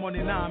travel, no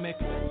money now make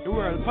the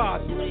world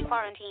pass. Do the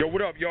quarantine. Yo,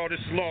 what up, y'all? This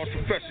is Lost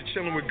Professor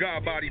chilling with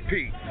Godbody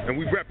P, and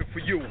we repping for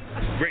you.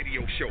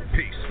 Radio show.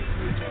 Peace.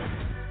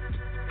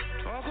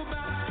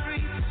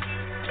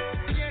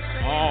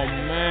 Oh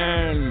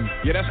man.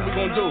 Yeah, that's what we're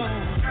gonna do.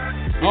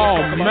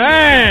 Oh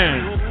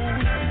man.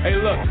 Hey,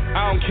 look,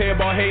 I don't care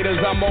about haters,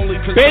 I'm only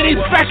concerned Benny's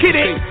with back in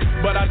it.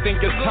 But I think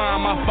it's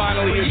time I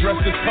finally address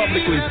this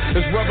publicly.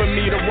 It's rubbing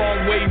me the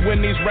wrong way when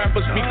these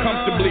rappers speak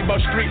comfortably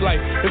about street life.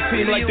 It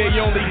seems like they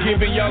only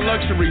giving y'all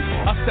luxuries.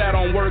 I sat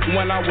on work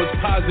when I was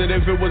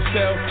positive it would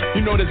sell.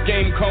 You know this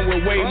game come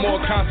with way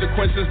more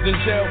consequences than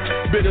jail.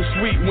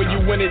 Bittersweet when you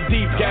win it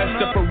deep, gassed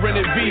up a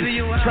rented beat.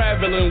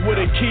 Traveling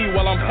with a key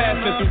while I'm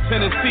passing through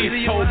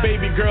Tennessee. Told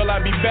baby girl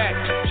I'd be back.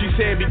 She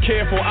said be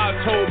careful. I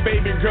told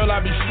baby girl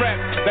I'd be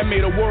strapped. That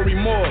made her worry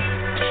more.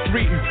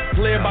 Street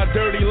led by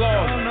dirty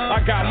laws.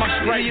 I got my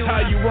stripes,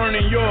 how you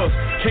earning yours?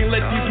 Can't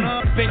let these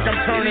think I'm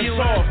turning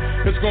soft.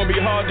 It's gonna be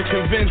hard to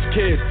convince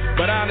kids,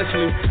 but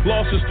honestly,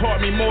 losses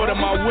taught me more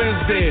than my wins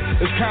did.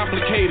 It's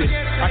complicated,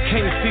 I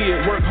can't see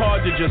it. Work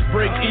hard to just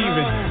break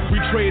even. We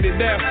traded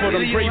that for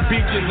them great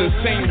beaches in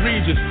St.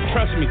 Regis.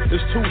 Trust me,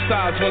 it's two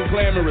sides, one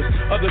glamorous,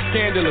 other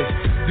scandalous.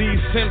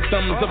 These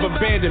symptoms of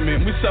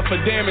abandonment, we suffer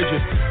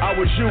damages. I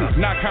was you,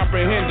 not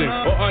comprehending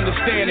or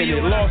understanding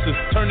it. Losses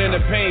turn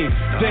into pain,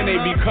 then they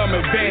become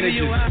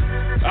advantages.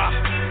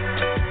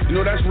 You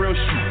know that's real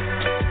shit.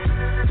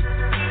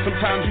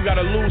 Sometimes you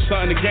gotta lose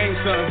something to gain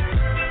something.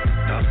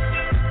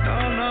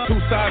 Two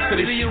sides to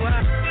this shit.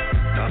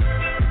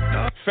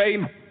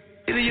 Fame,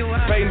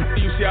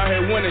 you see out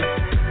here winning.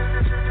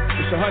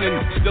 It's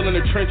 100 still in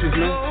the trenches,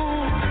 man.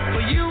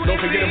 Don't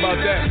forget about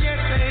that.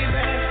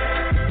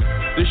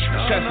 This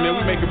chess, man,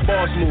 we making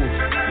boss moves.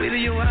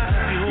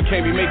 You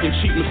can't be making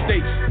cheap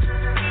mistakes.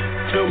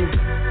 Feel me?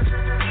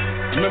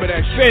 Remember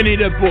that shit. Benny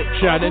the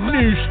Butcher, the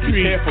new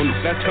street. Be careful,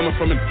 that's coming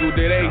from a who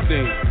did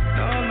anything.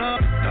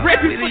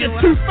 Repping for the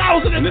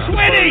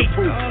 2020.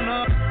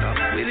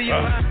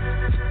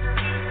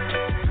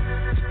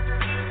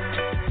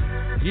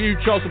 You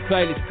chose the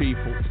playlist,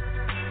 people.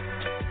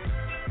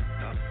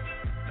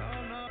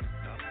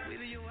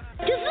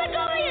 Just look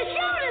over your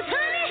shoulders,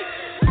 honey.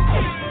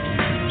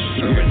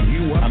 Serving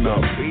you up the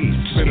beats.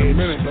 It's been a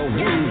minute. The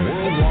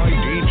Worldwide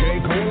DJ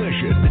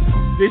Coalition.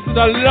 This is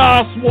the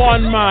last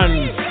one, man.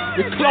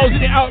 We're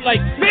closing it out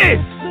like this.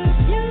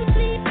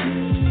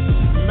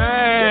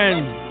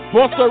 Man,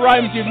 Busta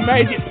Rhymes, you've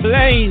made it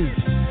plain.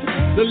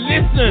 The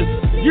listeners,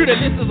 you the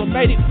listeners have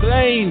made it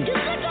plain.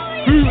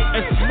 Who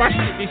has smashed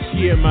it this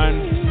year,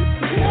 man?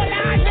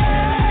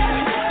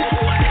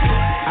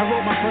 I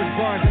wrote my first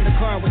bars in the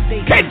car with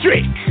Stacey.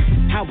 Kendrick!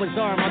 How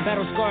bizarre, my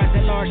battle scars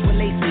at large will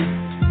lace me.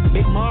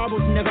 Big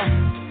marbles, nigga.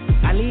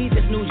 I lead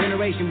this new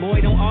generation,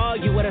 boy, don't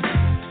argue with us.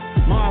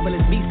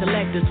 Marvelous beat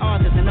selectors,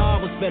 authors, and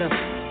novel spitters.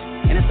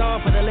 And it's all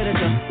for the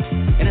literature.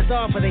 And it's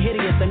all for the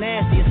hideous, the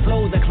nastiest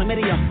flows of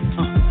chlamydia.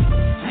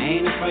 I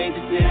ain't afraid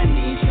to say I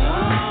need you.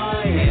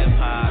 Oh,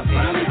 hip-hop.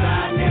 Promise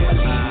I'll never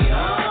leave you.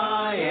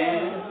 Oh,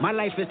 yeah. My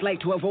life is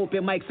like 12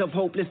 open mics of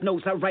hopeless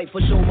notes. I write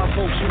for show my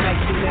folks. You like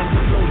to let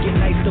the flow get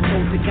nice. The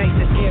poltergeist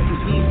that air and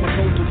sees my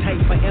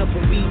prototype forever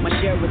read. My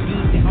share of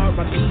beats and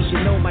RIPs. You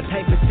know my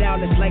type of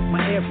style is like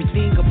my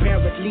everything.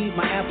 Apparently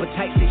my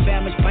appetite is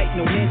famished. Bite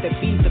no hand that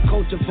feeds the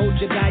culture.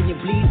 Vulture guy and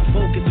bleeds.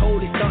 Focus,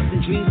 hold his thoughts and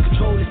dreams.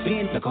 Control his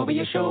pen. Look over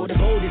your shoulder.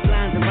 Hold his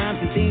lines and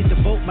rhymes and things.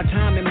 Devote my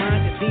time and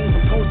mind. It seems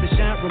I'm supposed to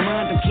shine.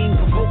 Remind them king.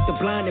 Provoke the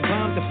blind and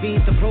bomb the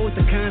fiends. The pros,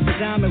 the cons, the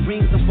diamond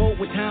rings. The vote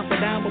with time for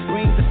diamond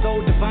brings. The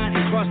soul divine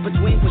and cross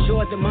between what's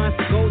yours and mine.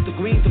 The gold, the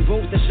green, the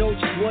roads that show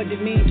just what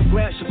it means to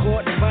grab your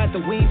cord, divide the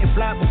wing and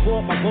fly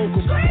before my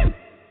vocals.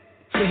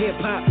 For hip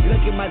hop,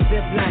 look at my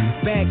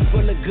ziploc bag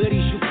full of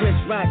goodies. You Chris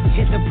Rock,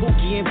 hit the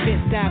pookie and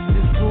pit stops.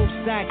 This tube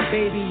sock,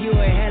 baby, you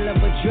a hell of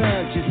a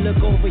drug. Just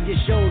look over your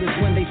shoulders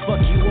when they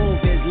fuck you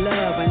over. It's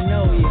love, I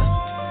know ya.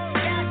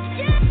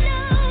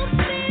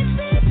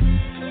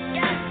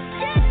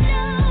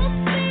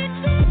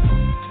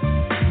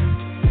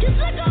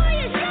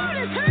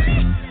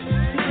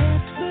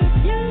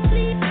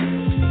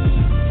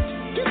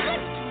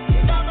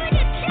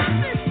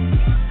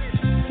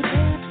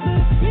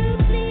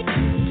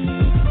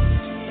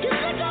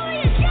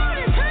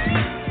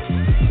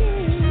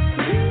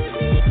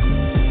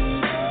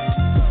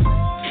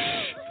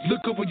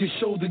 Over your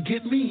shoulder,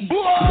 get me.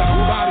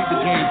 Body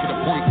the game to the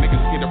point, niggas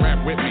get to rap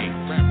with me.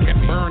 Get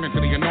burned into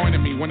the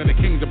anointing me, one of the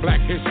kings of black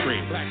history.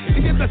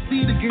 And yes, I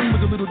see the game was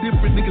a little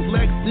different, niggas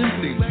lack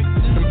sympathy.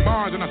 Them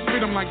bars and I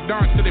spit them like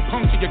darts till they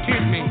puncture your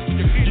kidney.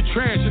 You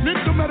trash, and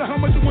niggas no matter how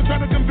much you want try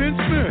to convince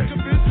me.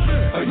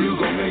 Are you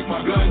gonna make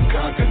my gun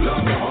cock and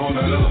love the whole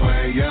other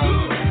way, yeah?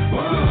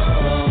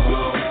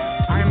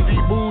 I am the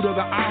Buddha,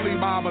 the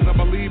Alibaba, the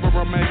believer,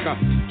 a maker.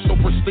 So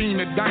pristine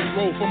that dice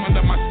roll from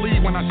under my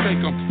sleeve when I shake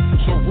them.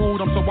 So rude,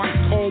 I'm so ice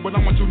cold, but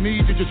I'm what you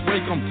need to just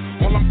break them.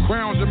 All them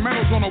crowns and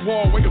medals on the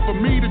wall waiting for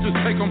me to just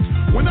take them.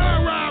 When I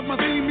arrive, my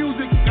theme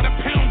music got a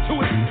pound to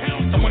it.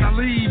 And when I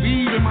leave,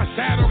 even my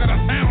shadow got a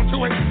sound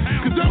to it.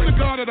 Cause I'm the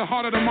God of the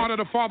heart of the martyr,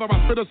 the father.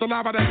 I spit a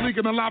saliva that's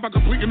leaking the lava,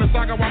 completing the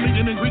saga while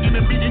meeting and greeting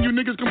and beating you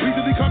niggas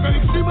completely conquer.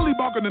 Extremely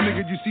barking the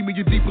nigga, you see me,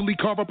 you deeply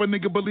carve up a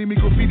nigga. Believe me,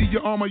 graffiti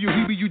your armor, you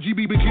heebie, you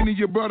GB, bikini,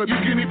 your brother, you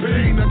guinea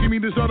pig. Now give me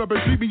this up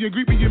and treat me and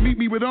greet me and meet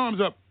me with arms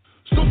up.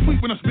 So sweet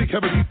when I speak,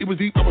 heaven deep, it was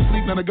deep, I was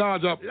sleeping, now the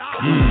God's up.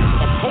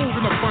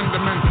 Opposing the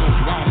fundamentals,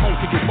 while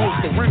most of you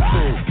most the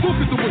rental.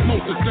 Focus on what's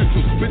most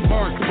essential, spit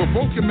bars to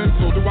provoke your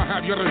mental. Do I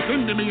have your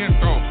rescinding the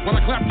intro? While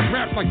I clap these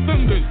raps like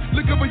thunders,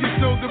 look over your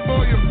shoulder,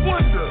 boy, and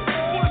wonder.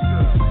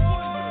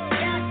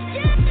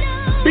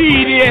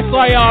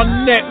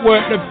 BDSIR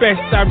Network, the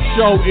best damn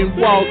show in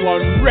Wild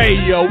One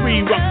Radio.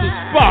 We rock the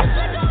spot.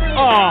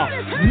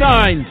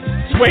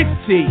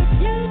 R920.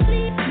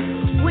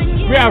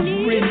 We have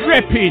been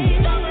repping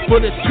for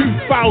the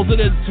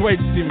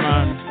 2020,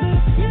 man.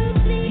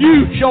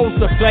 You chose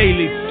the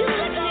playlist.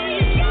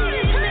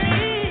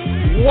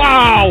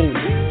 Wow.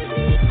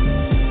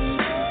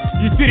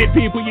 You did it,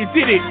 people, you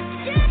did it.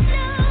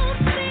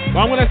 But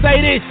I'm going to say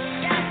this.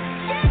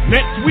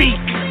 Next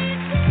week,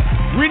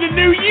 we're in the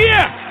new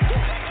year.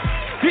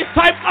 This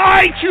time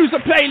I choose a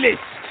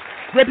playlist.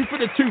 Ready for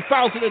the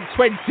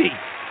 2020.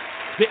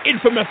 The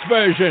infamous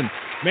version.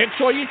 Make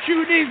sure you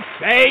tune in.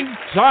 Same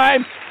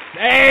time,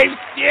 same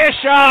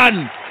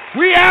station.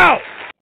 We out.